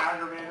have one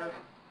aggravator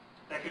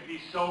that could be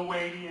so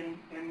weighty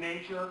in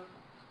nature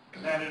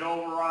that it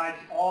overrides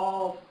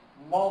all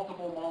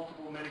multiple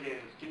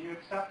mitigators. Can you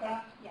accept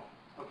that? Yes.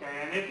 Okay,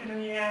 and if in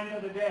the end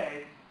of the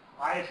day,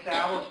 I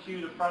establish to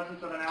you the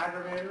presence of an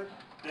aggravator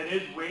that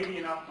is weighty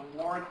enough to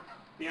warrant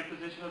the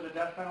imposition of the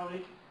death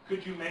penalty,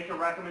 could you make a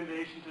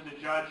recommendation to the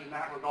judge in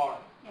that regard?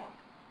 Yes.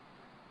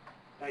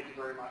 Thank you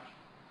very much.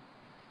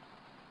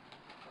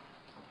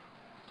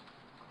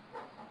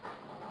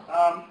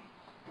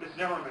 Ms.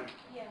 Zimmerman,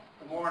 Yes.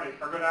 good morning,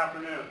 or good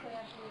afternoon. Good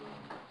afternoon.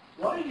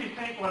 What did you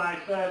think when I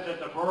said that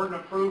the burden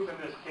of proof in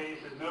this case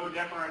is no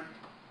different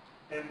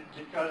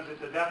because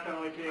it's a death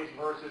penalty case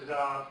versus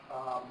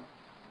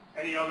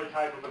any other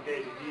type of a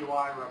case, a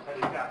DUI or a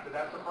petty theft? Did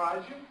that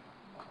surprise you?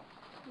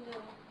 No.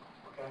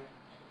 Okay.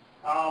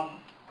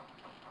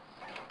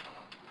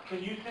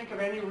 Can you think of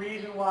any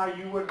reason why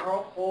you would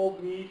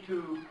hold me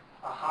to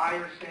a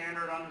higher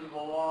standard under the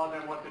law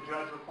than what the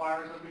judge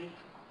requires of me?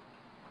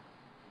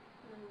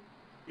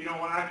 You know,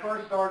 when I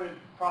first started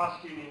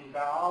prosecuting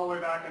all the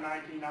way back in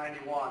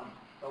 1991,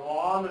 the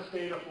law in the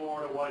state of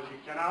Florida was you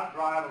cannot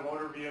drive a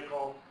motor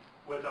vehicle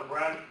with a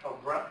breath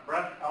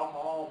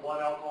alcohol,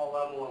 blood alcohol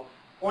level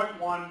of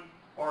 0.1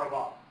 or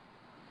above.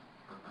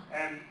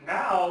 And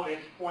now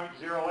it's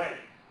 0.08.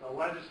 The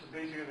legislature,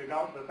 basically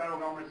the federal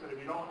government said if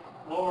you don't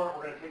lower it,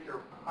 we're going to take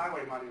your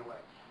highway money away.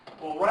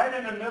 Well, right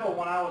in the middle,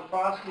 when I was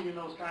prosecuting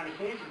those kind of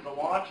cases, the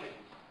law changed.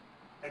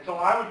 And so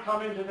I would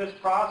come into this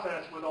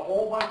process with a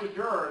whole bunch of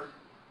jurors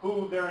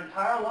who their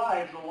entire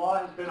lives the law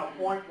has been a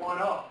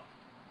 0.10.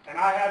 And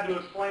I had to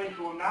explain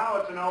to them now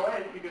it's an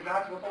 08 because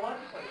that's what the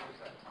legislature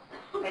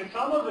said. And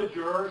some of the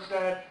jurors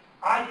said,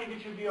 I think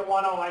it should be a 10,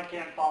 I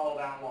can't follow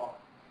that law.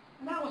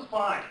 And that was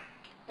fine.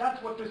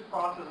 That's what this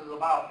process is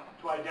about,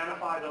 to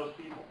identify those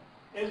people.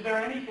 Is there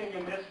anything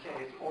in this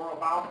case or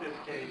about this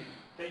case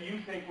that you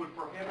think would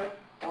prohibit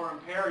or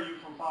impair you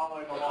from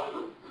following the law?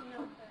 No,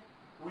 sir.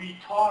 We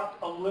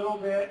talked a little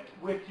bit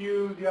with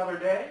you the other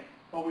day,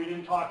 but we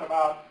didn't talk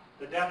about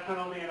the death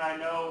penalty, and I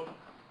know,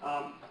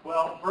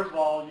 well, first of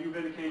all, you've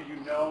indicated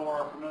you know or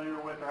are familiar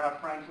with or have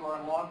friends who are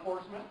in law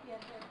enforcement.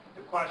 Yes, sir.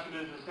 The question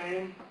is the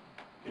same.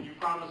 Can you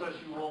promise us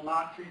you will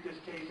not treat this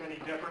case any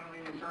differently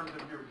in terms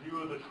of your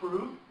view of the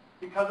truth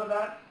because of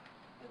that?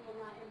 It will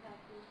not impact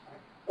me, sir.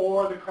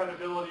 Or the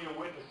credibility of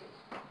witnesses?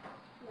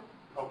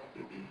 No.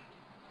 Okay.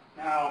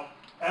 Now,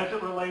 as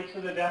it relates to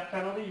the death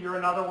penalty, you're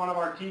another one of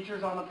our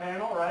teachers on the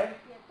panel, right?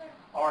 Yes, sir.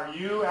 Are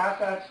you at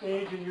that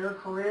stage in your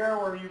career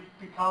where you've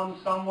become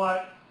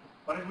somewhat,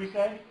 what did we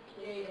say?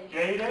 Jaded.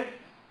 Jaded?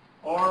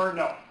 Or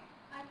no?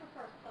 I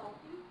prefer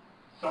salty.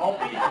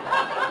 Salty?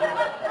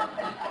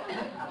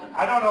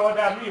 I don't know what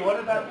that means. What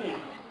does that mean?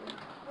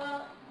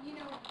 Well, you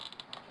know,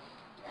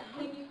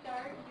 when you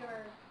start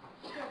your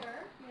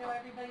sugar, you know,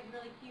 everybody's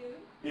really cute,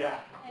 Yeah.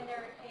 and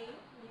they're 8,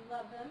 and you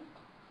love them.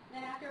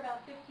 Then after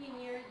about 15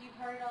 years, you've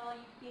heard it all,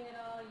 you've seen it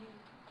all, you've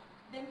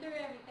been through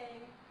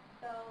everything,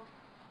 so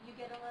you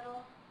get a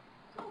little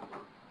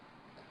salty.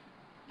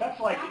 That's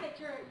like, Not that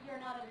you're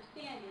not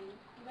understanding,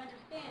 you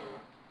understand,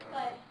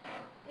 but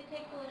it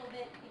takes a little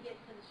bit to get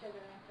to the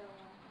sugar after a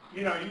while.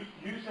 you know,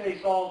 you say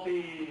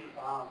salty,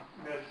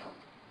 Ms.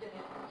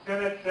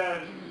 Sinnott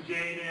says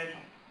jaded,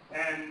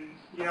 and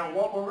you know,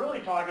 what we're really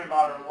talking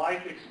about are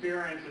life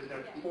experiences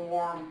that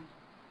form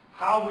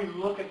how we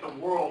look at the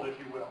world, if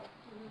you will.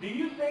 Do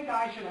you think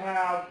I should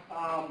have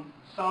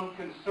some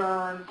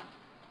concern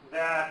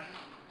that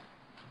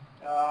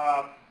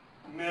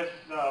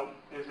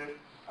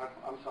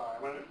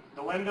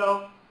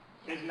Galindo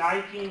is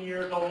 19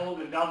 years old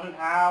and doesn't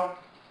have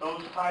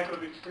those type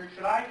of experience?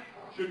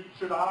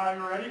 Should I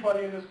or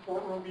anybody in this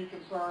courtroom be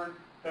concerned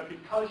that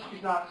because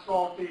she's not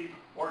salty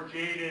or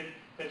jaded,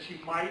 that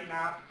she might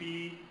not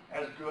be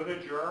as good a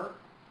juror?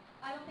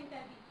 I don't think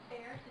that'd be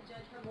fair to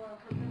judge her moral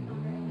compass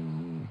on her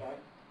age. Okay.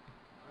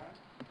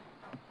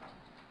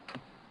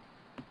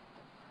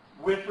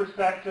 With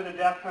respect to the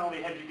death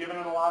penalty, had you given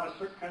it a lot of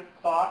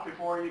thought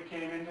before you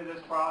came into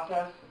this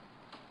process?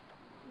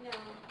 No.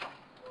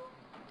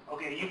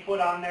 Okay, you put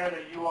on there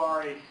that you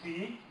are a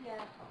C. Yes.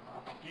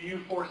 Do you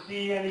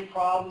foresee any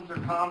problems or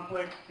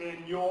conflicts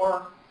in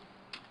your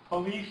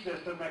belief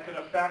system that could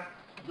affect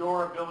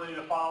your ability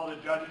to follow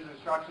the judge's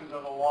instructions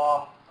of the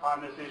law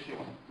on this issue?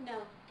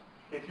 No.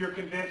 If you're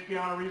convinced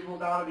beyond a reasonable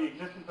doubt of the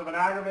existence of an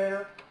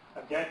aggravator,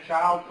 a dead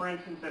child, for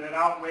instance, and it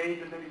outweighs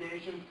the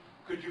mitigation,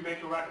 could you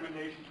make a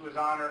recommendation to His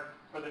Honor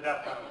for the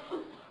death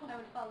penalty? I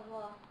would follow the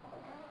law.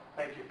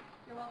 Thank you.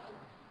 You're welcome.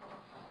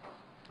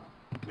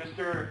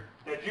 Mr.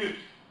 DeJuice,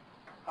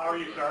 how are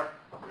you, sir?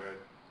 Good.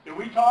 Did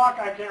we talk?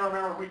 I can't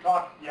remember if we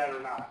talked yet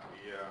or not.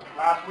 Yeah.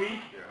 Last week?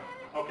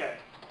 Yeah. Okay.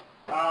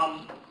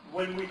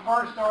 When we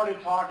first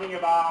started talking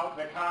about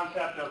the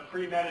concept of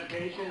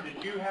premeditation,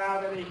 did you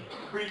have any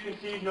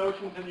preconceived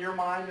notions in your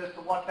mind as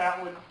to what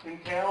that would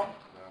entail?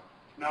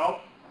 No. No?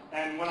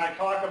 And when I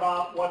talk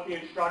about what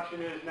the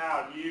instruction is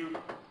now, do you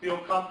feel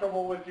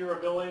comfortable with your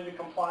ability to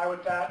comply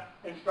with that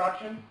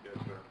instruction? Yes,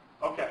 sir.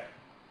 Okay.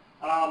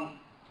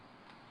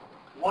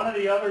 One of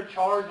the other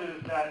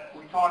charges that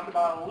we talked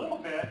about a little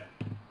bit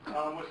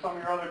with some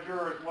of your other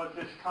jurors was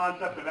this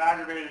concept of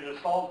aggravated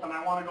assault, and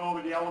I want to go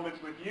over the elements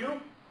with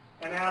you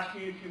and ask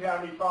you if you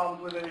have any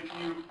problems with it if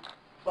you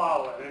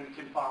follow it and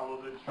can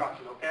follow the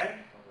instruction, okay?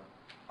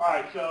 All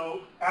right,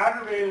 so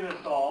aggravated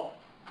assault,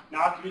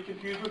 not to be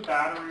confused with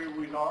battery,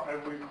 we've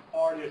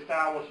already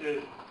established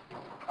is,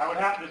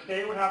 the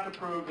state would have to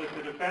prove that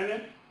the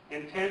defendant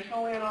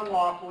intentionally and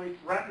unlawfully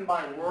threatened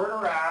by word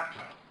or act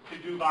to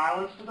do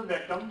violence to the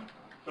victim,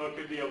 so it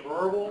could be a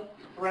verbal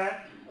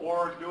threat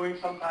or doing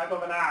some type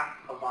of an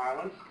act of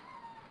violence,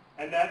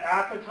 and that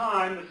at the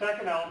time, the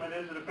second element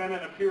is the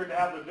defendant appeared to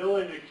have the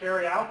ability to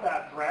carry out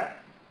that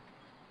threat,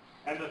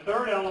 and the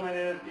third element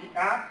is the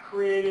act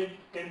created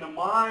in the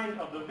mind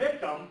of the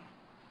victim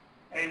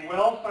a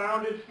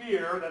well-founded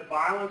fear that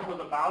violence was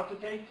about to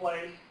take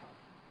place,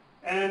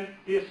 and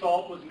the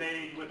assault was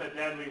made with a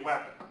deadly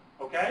weapon.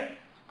 Okay?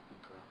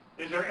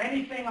 Is there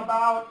anything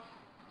about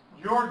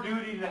your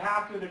duty to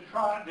have to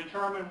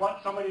determine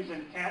what somebody's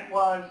intent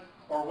was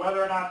or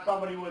whether or not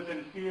somebody was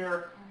in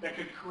fear that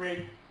could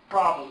create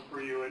problems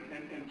for you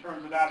in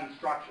terms of that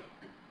instruction?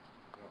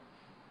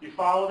 You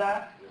follow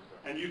that? Yes,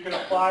 sir. And you can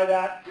apply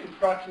that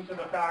instruction to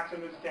the facts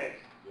in this case.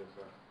 Yes,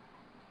 sir.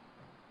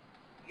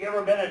 You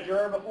ever been a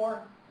juror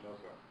before? No,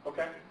 sir.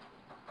 Okay.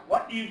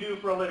 What do you do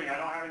for a living? I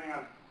don't have anything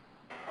on.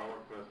 I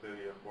work for the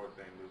city of Fort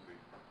St. Lucie.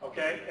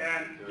 Okay,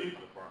 and Utilities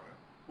department.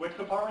 which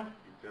department?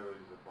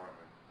 Utilities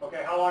department.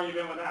 Okay, how long have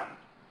you been with them?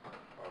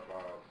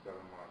 About 7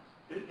 months.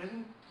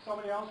 Isn't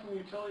somebody else from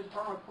the utilities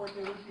department with Fort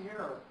St. Lucie here,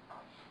 or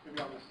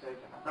maybe I'm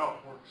mistaken? No.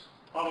 Works.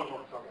 Public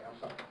Works, okay, I'm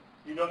sorry.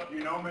 You know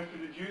Mr.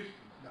 DeJuice?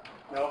 No.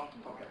 No?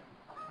 Okay.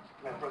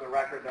 And for the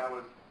record, that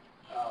was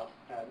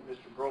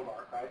Mr.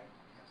 Grobart, right?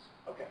 Yes.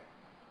 Okay.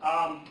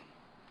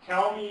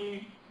 Tell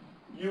me,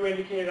 you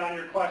indicated on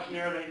your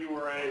questionnaire that you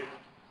were a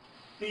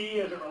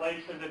C as it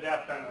relates to the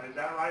death penalty. Is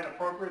that right?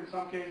 Appropriate in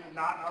some cases,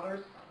 not in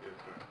others? Yes,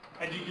 sir.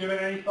 Had you given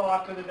any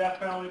thought to the death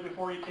penalty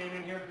before you came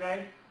in here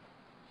today?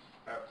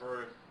 At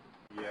first,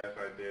 yes,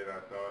 I did.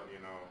 I thought,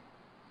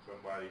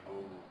 somebody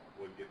who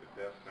would get the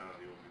death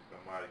penalty would be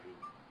somebody who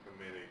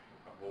committed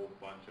a whole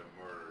bunch of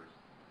murders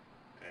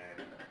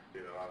and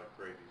did a lot of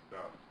crazy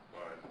stuff.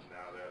 But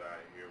now that I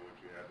hear what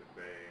you have to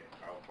say,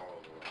 I'll follow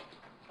the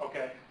law.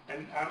 Okay,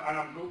 and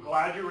I'm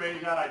glad you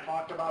raised that. I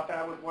talked about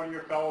that with one of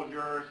your fellow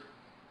jurors.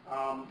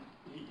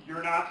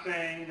 You're not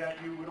saying that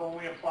you would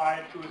only apply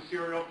it to a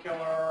serial killer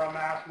or a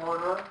mass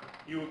murderer.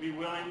 You would be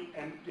willing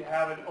and to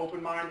have an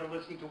open mind to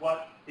listen to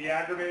what the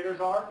aggravators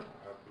are?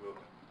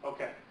 Absolutely.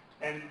 Okay,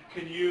 and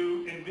can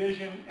you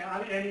envision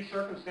any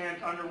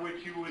circumstance under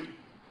which you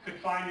could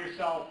find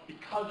yourself,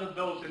 because of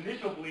those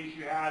initial beliefs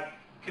you had,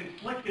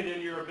 conflicted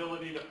in your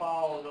ability to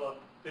follow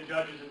the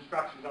judge's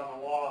instructions on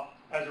the law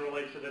as it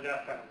relates to the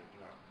death penalty?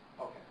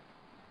 No. Okay.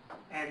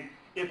 And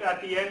if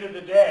at the end of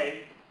the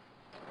day,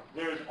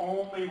 there's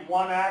only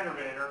one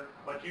aggravator,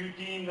 but you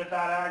deem that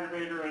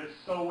aggravator is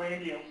so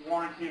weighty it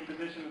warrants the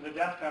imposition of the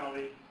death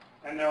penalty,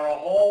 and there are a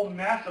whole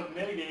mess of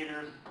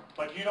mitigators,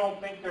 but you don't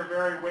think they're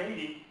very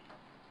weighty,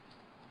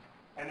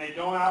 and they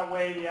don't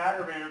outweigh the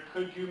aggravator,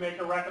 could you make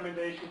a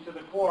recommendation to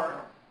the court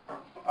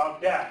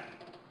of death?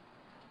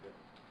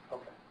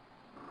 Okay.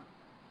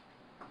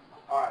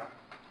 All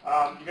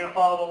right. You going to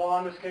follow the law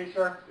in this case,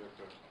 sir? Yes,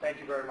 sir. Thank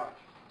you very much.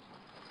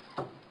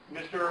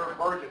 Mr.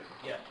 Burgess?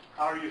 Yes.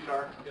 How are you,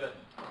 sir? Good.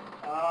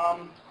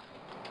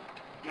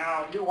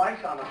 Now, your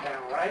wife's on the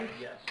panel, right?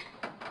 Yes.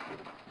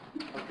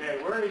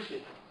 Okay, where is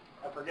she?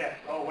 I forget.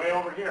 Oh, way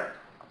over here.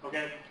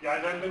 Okay, you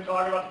guys haven't been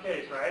talking about the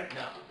case, right?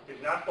 No.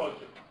 You're not supposed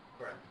to.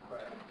 Correct.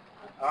 Right.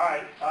 All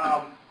right,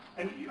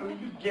 and I mean,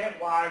 you get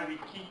why we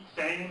keep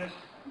saying this,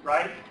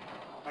 right?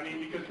 I mean,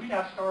 because we'd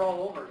have to start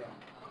all over again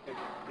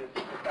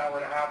if that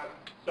were to happen.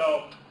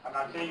 So, I'm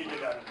not saying you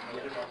did that,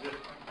 just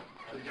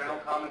a general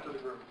comment to the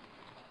group.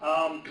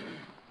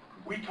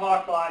 We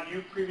talked about,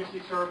 you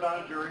previously served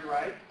on a jury,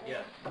 right?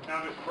 Yes.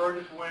 Now, Mr.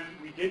 Burgess, when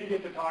we didn't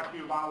get to talk to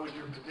you about was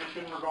your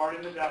position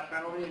regarding the death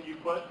penalty, and you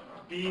put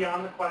B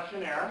on the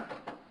questionnaire.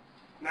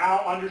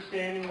 Now,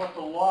 understanding what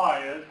the law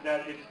is,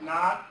 that it's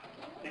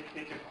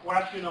a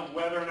question of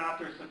whether or not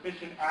there's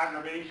sufficient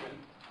aggravation.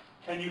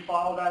 Can you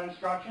follow that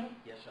instruction?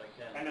 Yes, I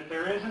can. And if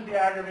there isn't the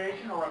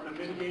aggravation, or if the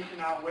mitigation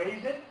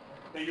outweighs it,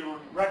 then your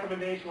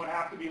recommendation would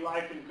have to be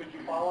life, and could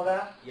you follow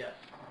that? Yes.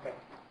 Okay.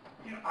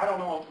 You know, I don't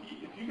know,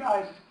 if you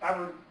guys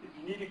ever, if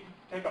you need to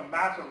take a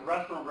massive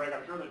restroom break,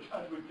 I'm sure the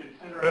judge would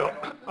consider it. Well,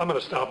 I'm going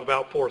to stop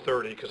about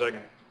 4:30 because I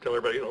can tell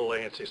everybody to get a little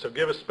antsy. So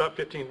give us about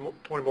 15,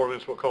 20 more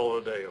minutes, we'll call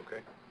it a day,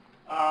 okay?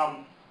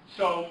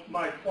 So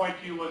my point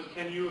to you was,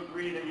 can you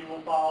agree that you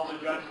will follow the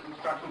judge's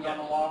instructions on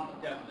the law?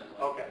 Definitely.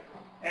 Okay.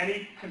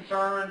 Any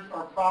concerns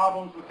or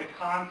problems with the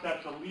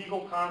concepts, the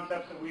legal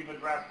concepts that we've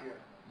addressed here?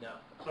 No.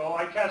 So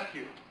I test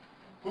you.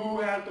 Who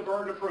has the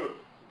burden of proof?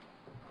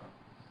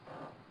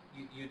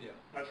 You do.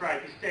 That's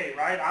right, the state,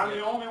 right? I'm the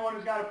Yes. only one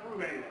who's got to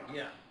prove anything,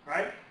 Yeah.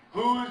 right?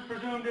 Who is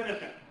presumed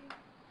innocent?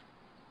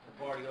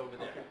 The party over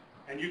there. Okay.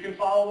 And you can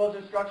follow those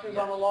instructions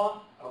on the Yes.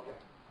 law? Okay.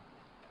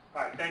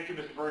 All right, thank you,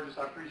 Mr. Burgess,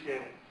 I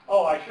appreciate it.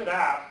 Oh, I should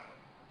ask,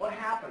 what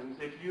happens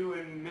if you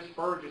and Ms.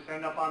 Burgess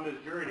end up on this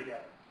jury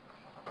together?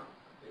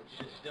 It's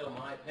just still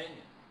my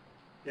opinion.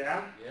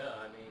 Yeah? Yeah,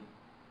 I mean,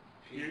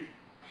 You-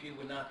 she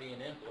would not be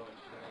an influence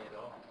to me at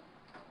all.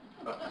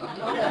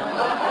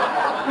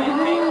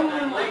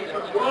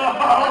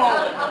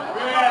 Whoa!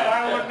 Man,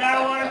 I would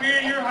not want to be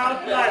in your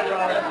house tonight,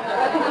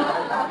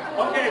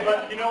 brother. Okay,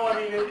 but you know, I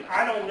mean,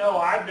 I don't know.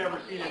 I've never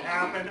seen it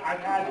happen. I've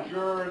had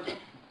jurors,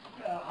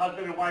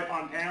 husband and wife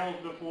on panels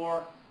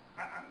before.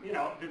 You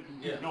know,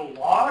 there's no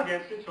law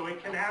against it, so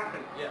it can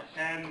happen. Yes.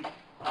 And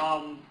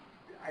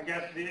I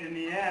guess in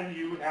the end,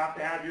 you would have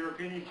to have your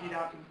opinion. She'd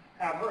have to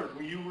have hers.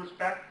 Will you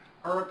respect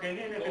her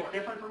opinion if it's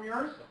different from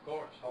yours? Of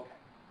course. Okay.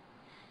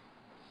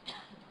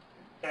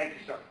 Thank you,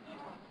 sir.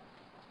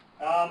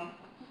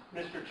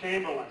 Mr.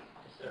 Chamberlain,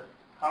 Yes, sir.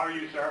 how are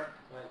you, sir?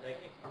 Fine, thank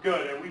you.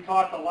 Good, and we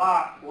talked a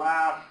lot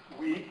last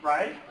week,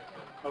 right?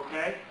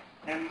 Okay,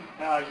 and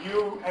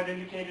you had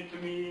indicated to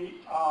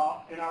me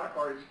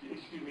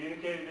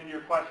indicated in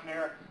your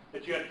questionnaire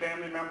that you had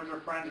family members or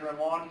friends who are in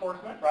law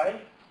enforcement,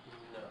 right?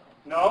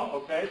 No. No?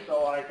 Okay,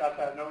 so I got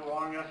that note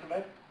wrong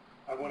yesterday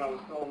when I was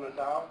filling this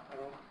out.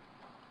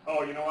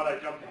 Oh, you know what? I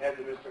jumped ahead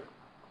to Mr.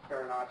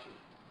 Carinacci.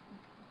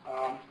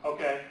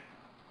 Okay.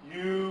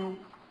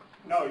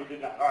 No, you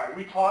did not. All right,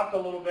 we talked a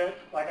little bit.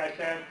 Like I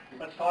said,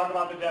 let's talk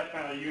about the death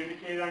penalty. You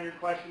indicated on your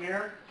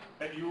questionnaire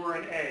that you were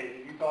an A,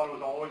 and you thought it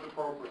was always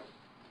appropriate.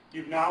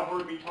 You've now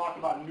heard me talk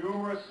about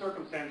numerous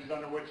circumstances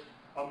under which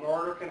a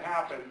murder can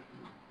happen,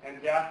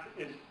 and death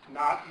is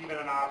not even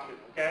an option.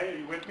 Okay, are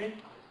you with me? Yes,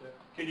 sir.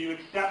 Can you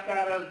accept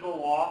that as the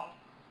law?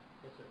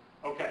 Yes, sir.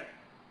 Okay.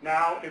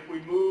 Now, if we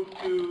move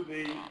to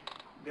the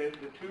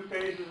two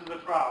phases of the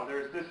trial,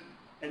 there's this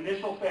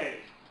initial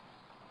phase,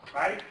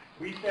 right?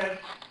 We said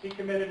he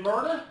committed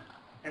murder,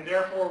 and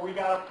therefore we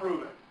got to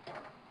prove it.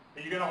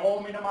 Are you going to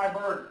hold me to my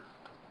burden?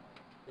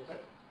 Yes, sir.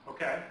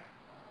 Okay.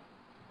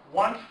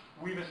 Once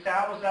we've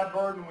established that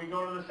burden, we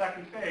go to the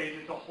second phase.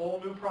 It's a whole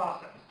new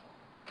process.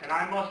 And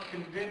I must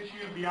convince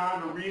you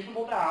beyond a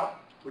reasonable doubt,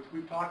 which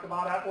we've talked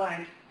about at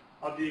length,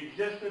 of the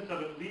existence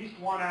of at least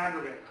one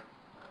aggravator.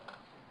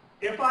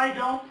 If I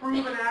don't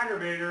prove an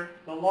aggravator,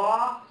 the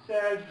law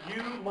says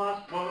you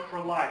must vote for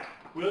life.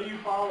 Will you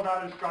follow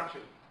that instruction?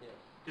 Yes.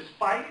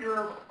 Despite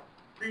your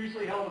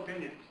previously held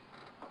opinions.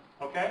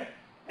 Okay?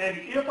 And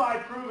if I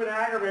prove an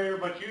aggravator,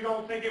 but you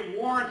don't think it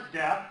warrants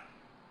death,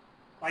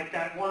 like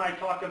that one I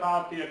talked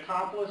about, the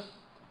accomplice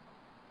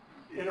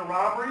in a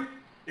robbery,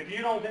 if you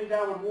don't think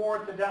that would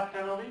warrant the death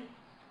penalty,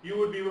 you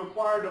would be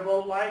required to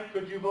vote life.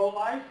 Could you vote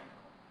life?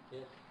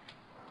 Yes.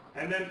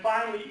 And then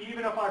finally,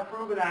 even if I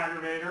prove an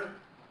aggravator,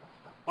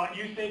 but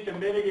you think the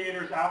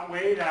mitigators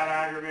outweigh that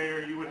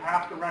aggravator, you would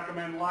have to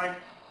recommend life.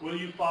 Will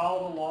you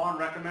follow the law and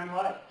recommend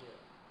life? Yes.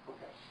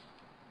 Okay.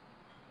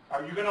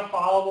 Are you going to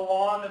follow the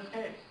law in this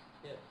case?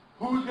 Yes.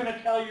 Who's going to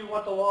tell you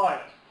what the law is?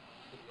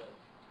 Yes.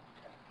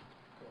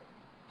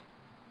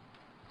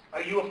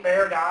 Are you a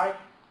fair guy?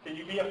 Can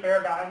you be a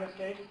fair guy in this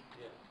case?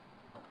 Yes.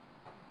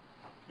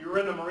 You were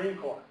in the Marine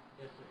Corps.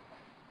 Yes, sir.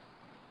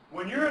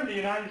 When you're in the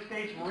United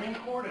States Marine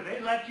Corps, do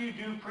they let you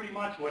do pretty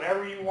much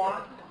whatever you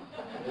want?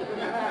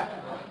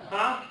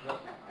 Huh?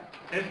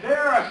 Is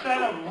there a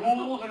set of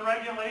rules and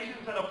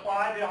regulations that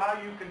apply to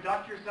how you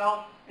conduct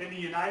yourself in the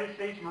United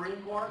States Marine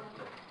Corps?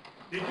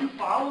 Did you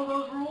follow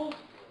those rules?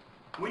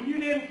 When you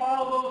didn't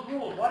follow those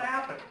rules, what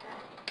happened?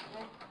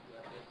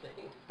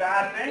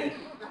 Bad things?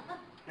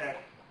 Okay.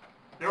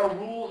 There are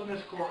rules in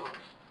this courtroom.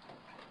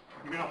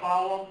 You're going to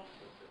follow them?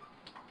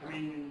 I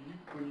mean,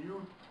 when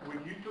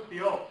you took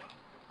the oath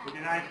with the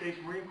United States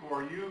Marine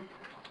Corps, you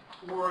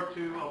swore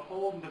to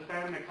uphold and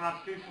defend the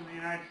Constitution of the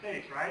United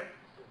States, right?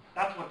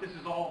 That's what this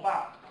is all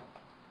about.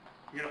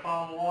 You going to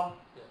follow the law?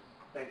 Yes.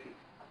 Thank you.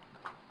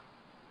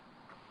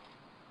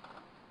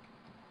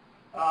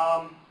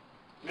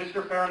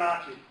 Mr.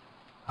 Farinacci,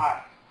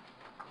 hi.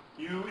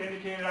 You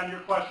indicated on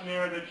your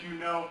questionnaire that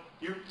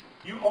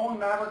you own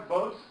Maverick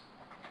Boats,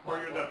 or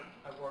you're the...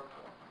 I work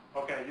for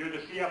it. Okay, you're the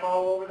CFO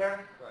over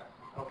there? Correct.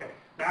 Okay.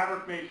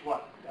 Maverick makes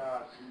what?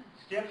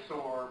 Skiffs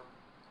or...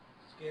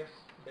 Skiffs,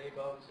 bay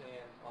boats,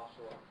 and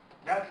offshore.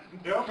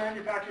 They're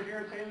manufactured here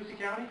in St. Lucie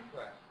County?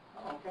 Correct.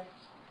 Oh, okay.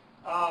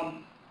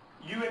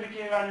 You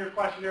indicated on your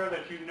questionnaire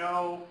that you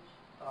know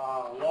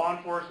law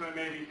enforcement,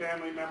 maybe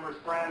family members,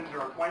 friends, or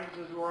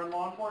acquaintances who are in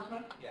law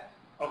enforcement? Yes.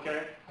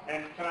 Okay.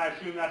 And can I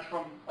assume that's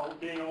from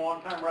being a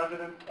long-time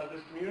resident of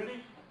this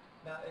community?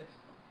 No, it's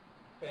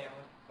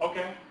family.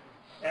 Okay.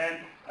 And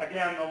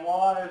again, the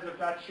law is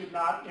that should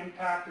not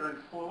impact or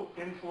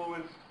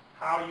influence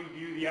how you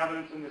view the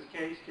evidence in this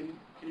case. Can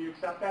you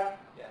accept that?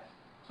 Yes.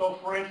 So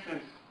for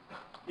instance,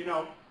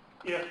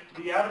 if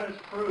the evidence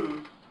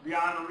proves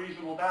beyond a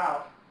reasonable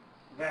doubt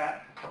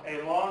that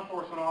a law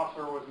enforcement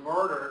officer was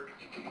murdered,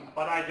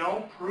 but I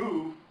don't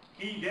prove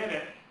he did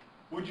it,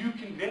 would you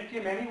convict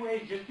him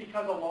anyway just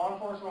because a law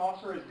enforcement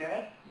officer is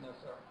dead? No,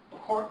 sir.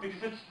 Of course,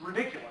 because it's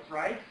ridiculous,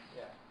 right?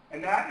 Yeah.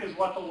 And that is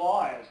what the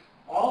law is.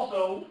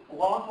 Also,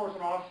 law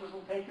enforcement officers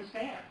will take a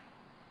stand.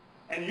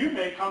 And you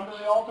may come to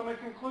the ultimate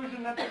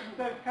conclusion that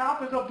the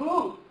cop is a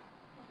boob,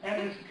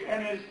 and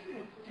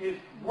his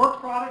work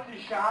product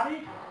is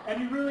shoddy,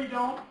 and you really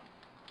don't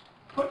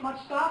put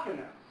much stock in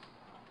them.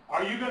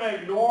 Are you going to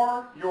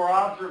ignore your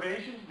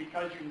observations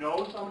because you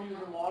know somebody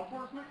who's in law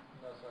enforcement?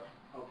 No, sir.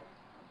 Okay.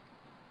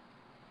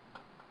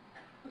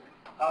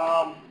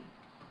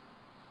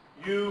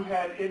 You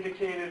had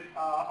indicated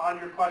on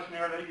your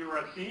questionnaire that you were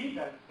a C,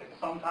 that it's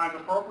sometimes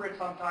appropriate,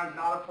 sometimes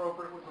not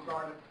appropriate with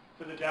regard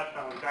to the death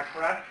penalty. Is that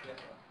correct? Yes,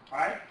 sir. All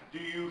right. Do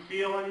you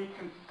feel any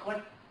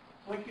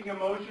conflicting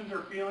emotions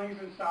or feelings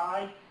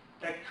inside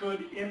that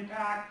could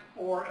impact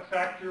or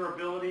affect your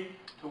ability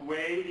to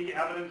weigh the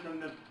evidence in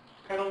the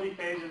penalty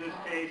phase of this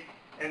case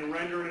and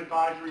render an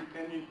advisory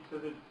opinion to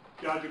the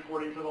judge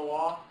according to the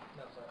law?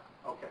 No, sir.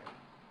 Okay.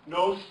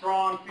 No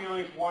strong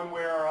feelings one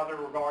way or other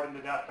regarding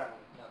the death penalty?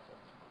 No,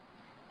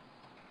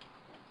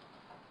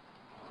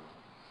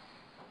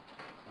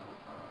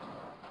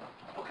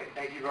 sir. Okay,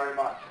 thank you very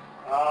much.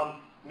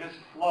 Ms.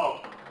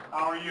 Flo,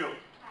 how are you?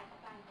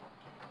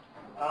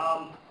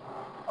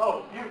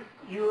 Oh,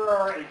 you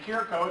are a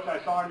cheer coach. I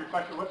saw in your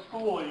question, what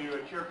school are you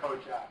a cheer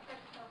coach at?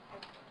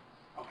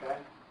 Okay.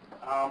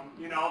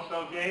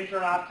 So games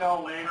are not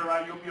till later,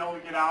 right? You'll be able to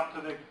get out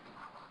to if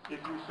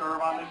you serve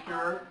on this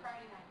jury.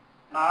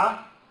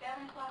 Huh?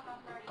 7 o'clock on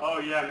Friday. Oh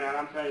yeah, man,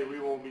 I'm telling you, we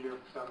won't be here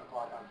for 7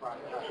 o'clock on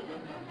Friday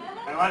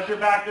night. Unless you're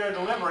back there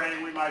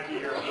deliberating, we might be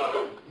here.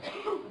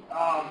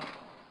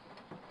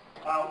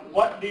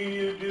 What do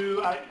you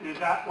do? Is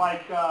that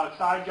like a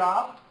side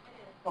job?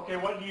 It is. Okay,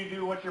 what do you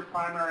do? What's your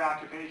primary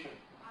occupation?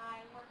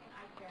 I work in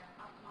eye care,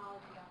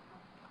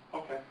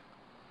 ophthalmology.com. Okay.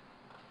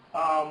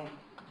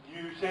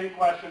 Same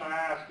question I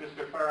asked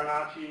Mr.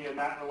 Farinacci, and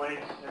that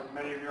relates, as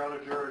many of your other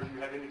jurors,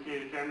 you have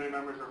indicated family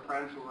members or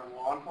friends who are in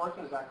law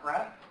enforcement. Is that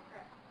correct?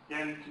 Correct.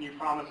 Again, can you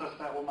promise us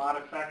that will not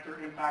affect or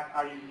impact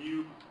how you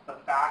view the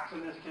facts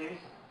in this case?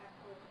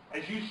 Absolutely.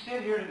 As you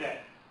sit here today,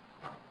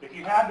 if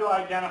you had to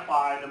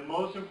identify the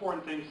most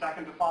important thing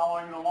second to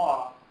following the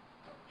law,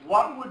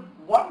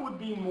 what would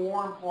be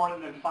more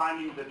important than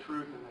finding the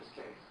truth in this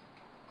case?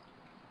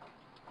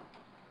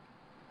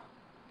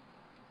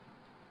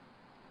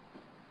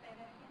 Say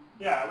that again?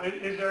 Yeah,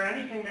 is there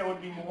anything that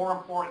would be more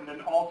important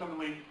than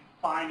ultimately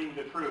finding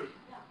the truth?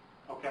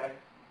 No. Okay?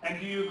 And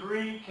do you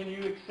agree, can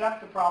you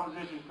accept the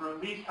proposition for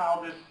at least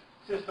how this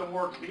system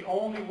works? The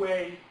only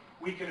way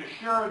we can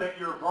assure that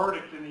your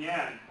verdict in the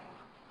end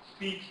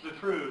speaks the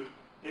truth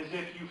is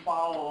if you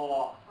follow the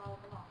law. Follow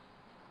the law.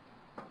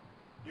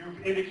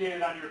 You've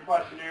indicated on your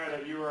questionnaire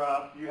that you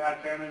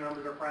had family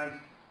members or friends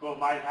who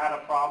might have had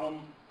a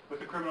problem with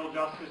the criminal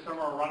justice system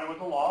or running with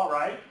the law,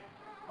 right?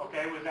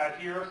 Okay, was that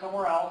here or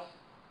somewhere else?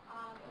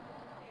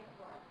 State of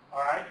Florida.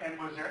 All right, and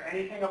was there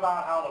anything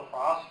about how the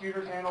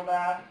prosecutors handled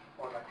that,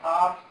 or the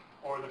cops,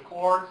 or the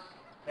courts,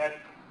 that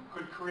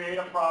could create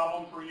a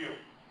problem for you?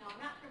 No,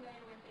 I'm not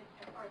familiar with it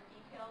as far as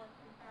detail is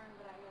concerned,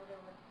 but I know there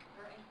were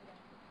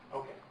incidents.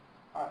 Okay,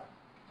 all right.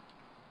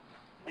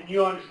 And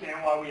you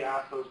understand why we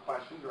ask those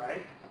questions,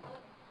 right?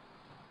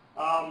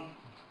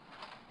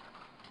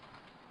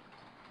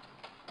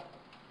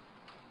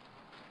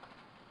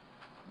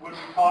 When we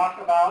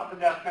talk about the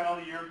death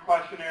penalty, your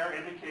questionnaire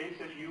indicates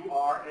that you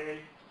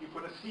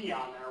put a C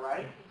on there,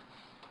 right?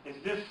 Is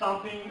this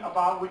something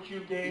about which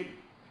you gave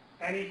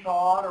any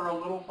thought or a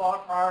little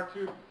thought prior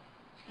to,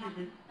 excuse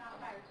me? Not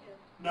prior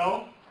to.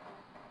 No?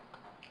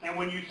 And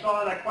when you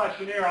saw that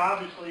questionnaire,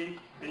 obviously,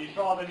 and you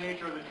saw the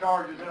nature of the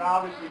charges, it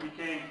obviously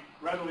became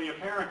readily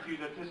apparent to you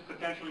that this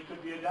potentially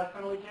could be a death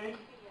penalty case?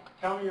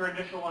 Tell me your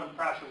initial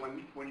impression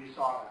when you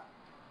saw that.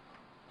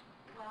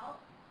 Well,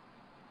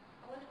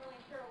 I wasn't really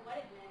sure what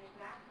it meant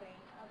exactly,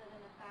 other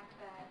than the fact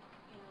that,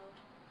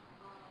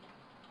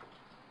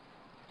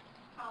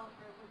 how it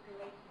would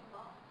relate to the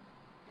law.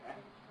 Okay.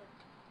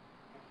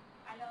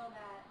 I know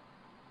that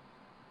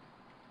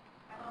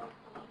I've always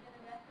believed in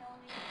the death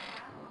penalty in the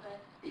past, but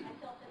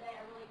until today,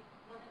 I really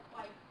wasn't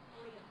quite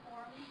fully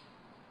informed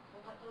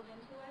of what goes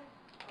into it.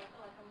 So I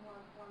feel like I'm more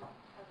informed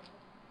because of it.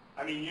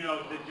 I mean,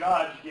 the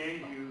judge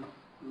gave you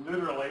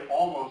literally,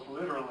 almost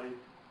literally,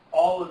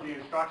 all of the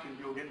instructions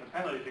you'll get in the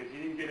penalty case.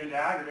 He didn't get into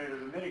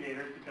aggravators and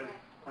mitigators because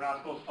we're not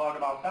supposed to talk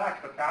about facts,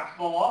 but that's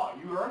the law.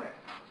 You heard it.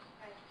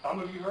 Some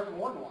of you heard it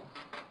more than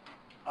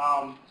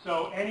once.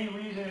 So any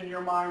reason in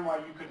your mind why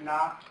you could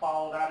not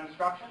follow that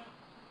instruction?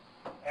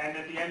 And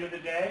at the end of the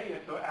day,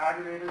 if the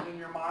aggravators in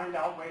your mind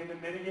outweigh the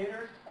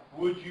mitigators,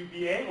 would you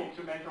be able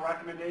to make a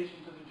recommendation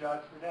to the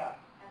judge for death?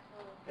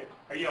 Absolutely. Okay.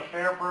 Are you a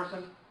fair person?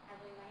 I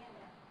believe I am,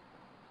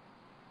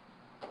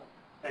 yes.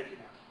 Thank you,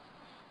 ma'am.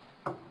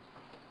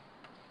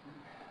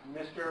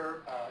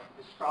 Mr.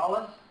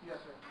 Estrellas? Yes,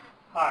 sir.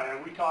 Hi,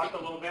 and we talked a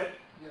little bit,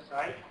 Yes, sir.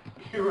 right?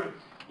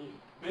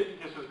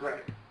 This was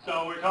great.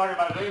 So we're talking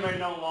about, does anybody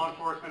know law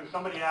enforcement?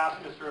 Somebody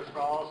asked Mr.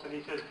 Estrellas, and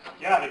he said,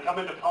 yeah, they come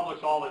into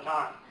Publix all the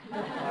time.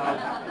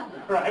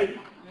 Right?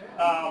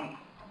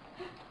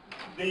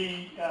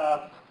 The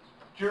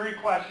jury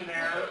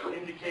questionnaire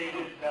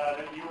indicated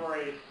that you are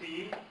a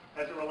C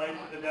as it relates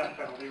to the death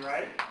penalty,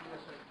 right? Yes,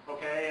 sir.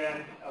 Okay,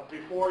 and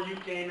before you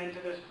came into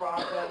this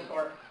process,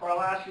 or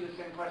I'll ask you the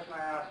same question I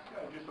asked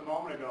just a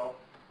moment ago.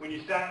 When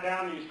you sat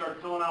down and you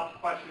started filling out the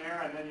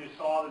questionnaire and then you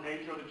saw the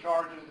nature of the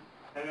charges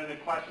and then the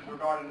questions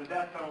regarding the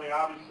death penalty,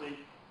 obviously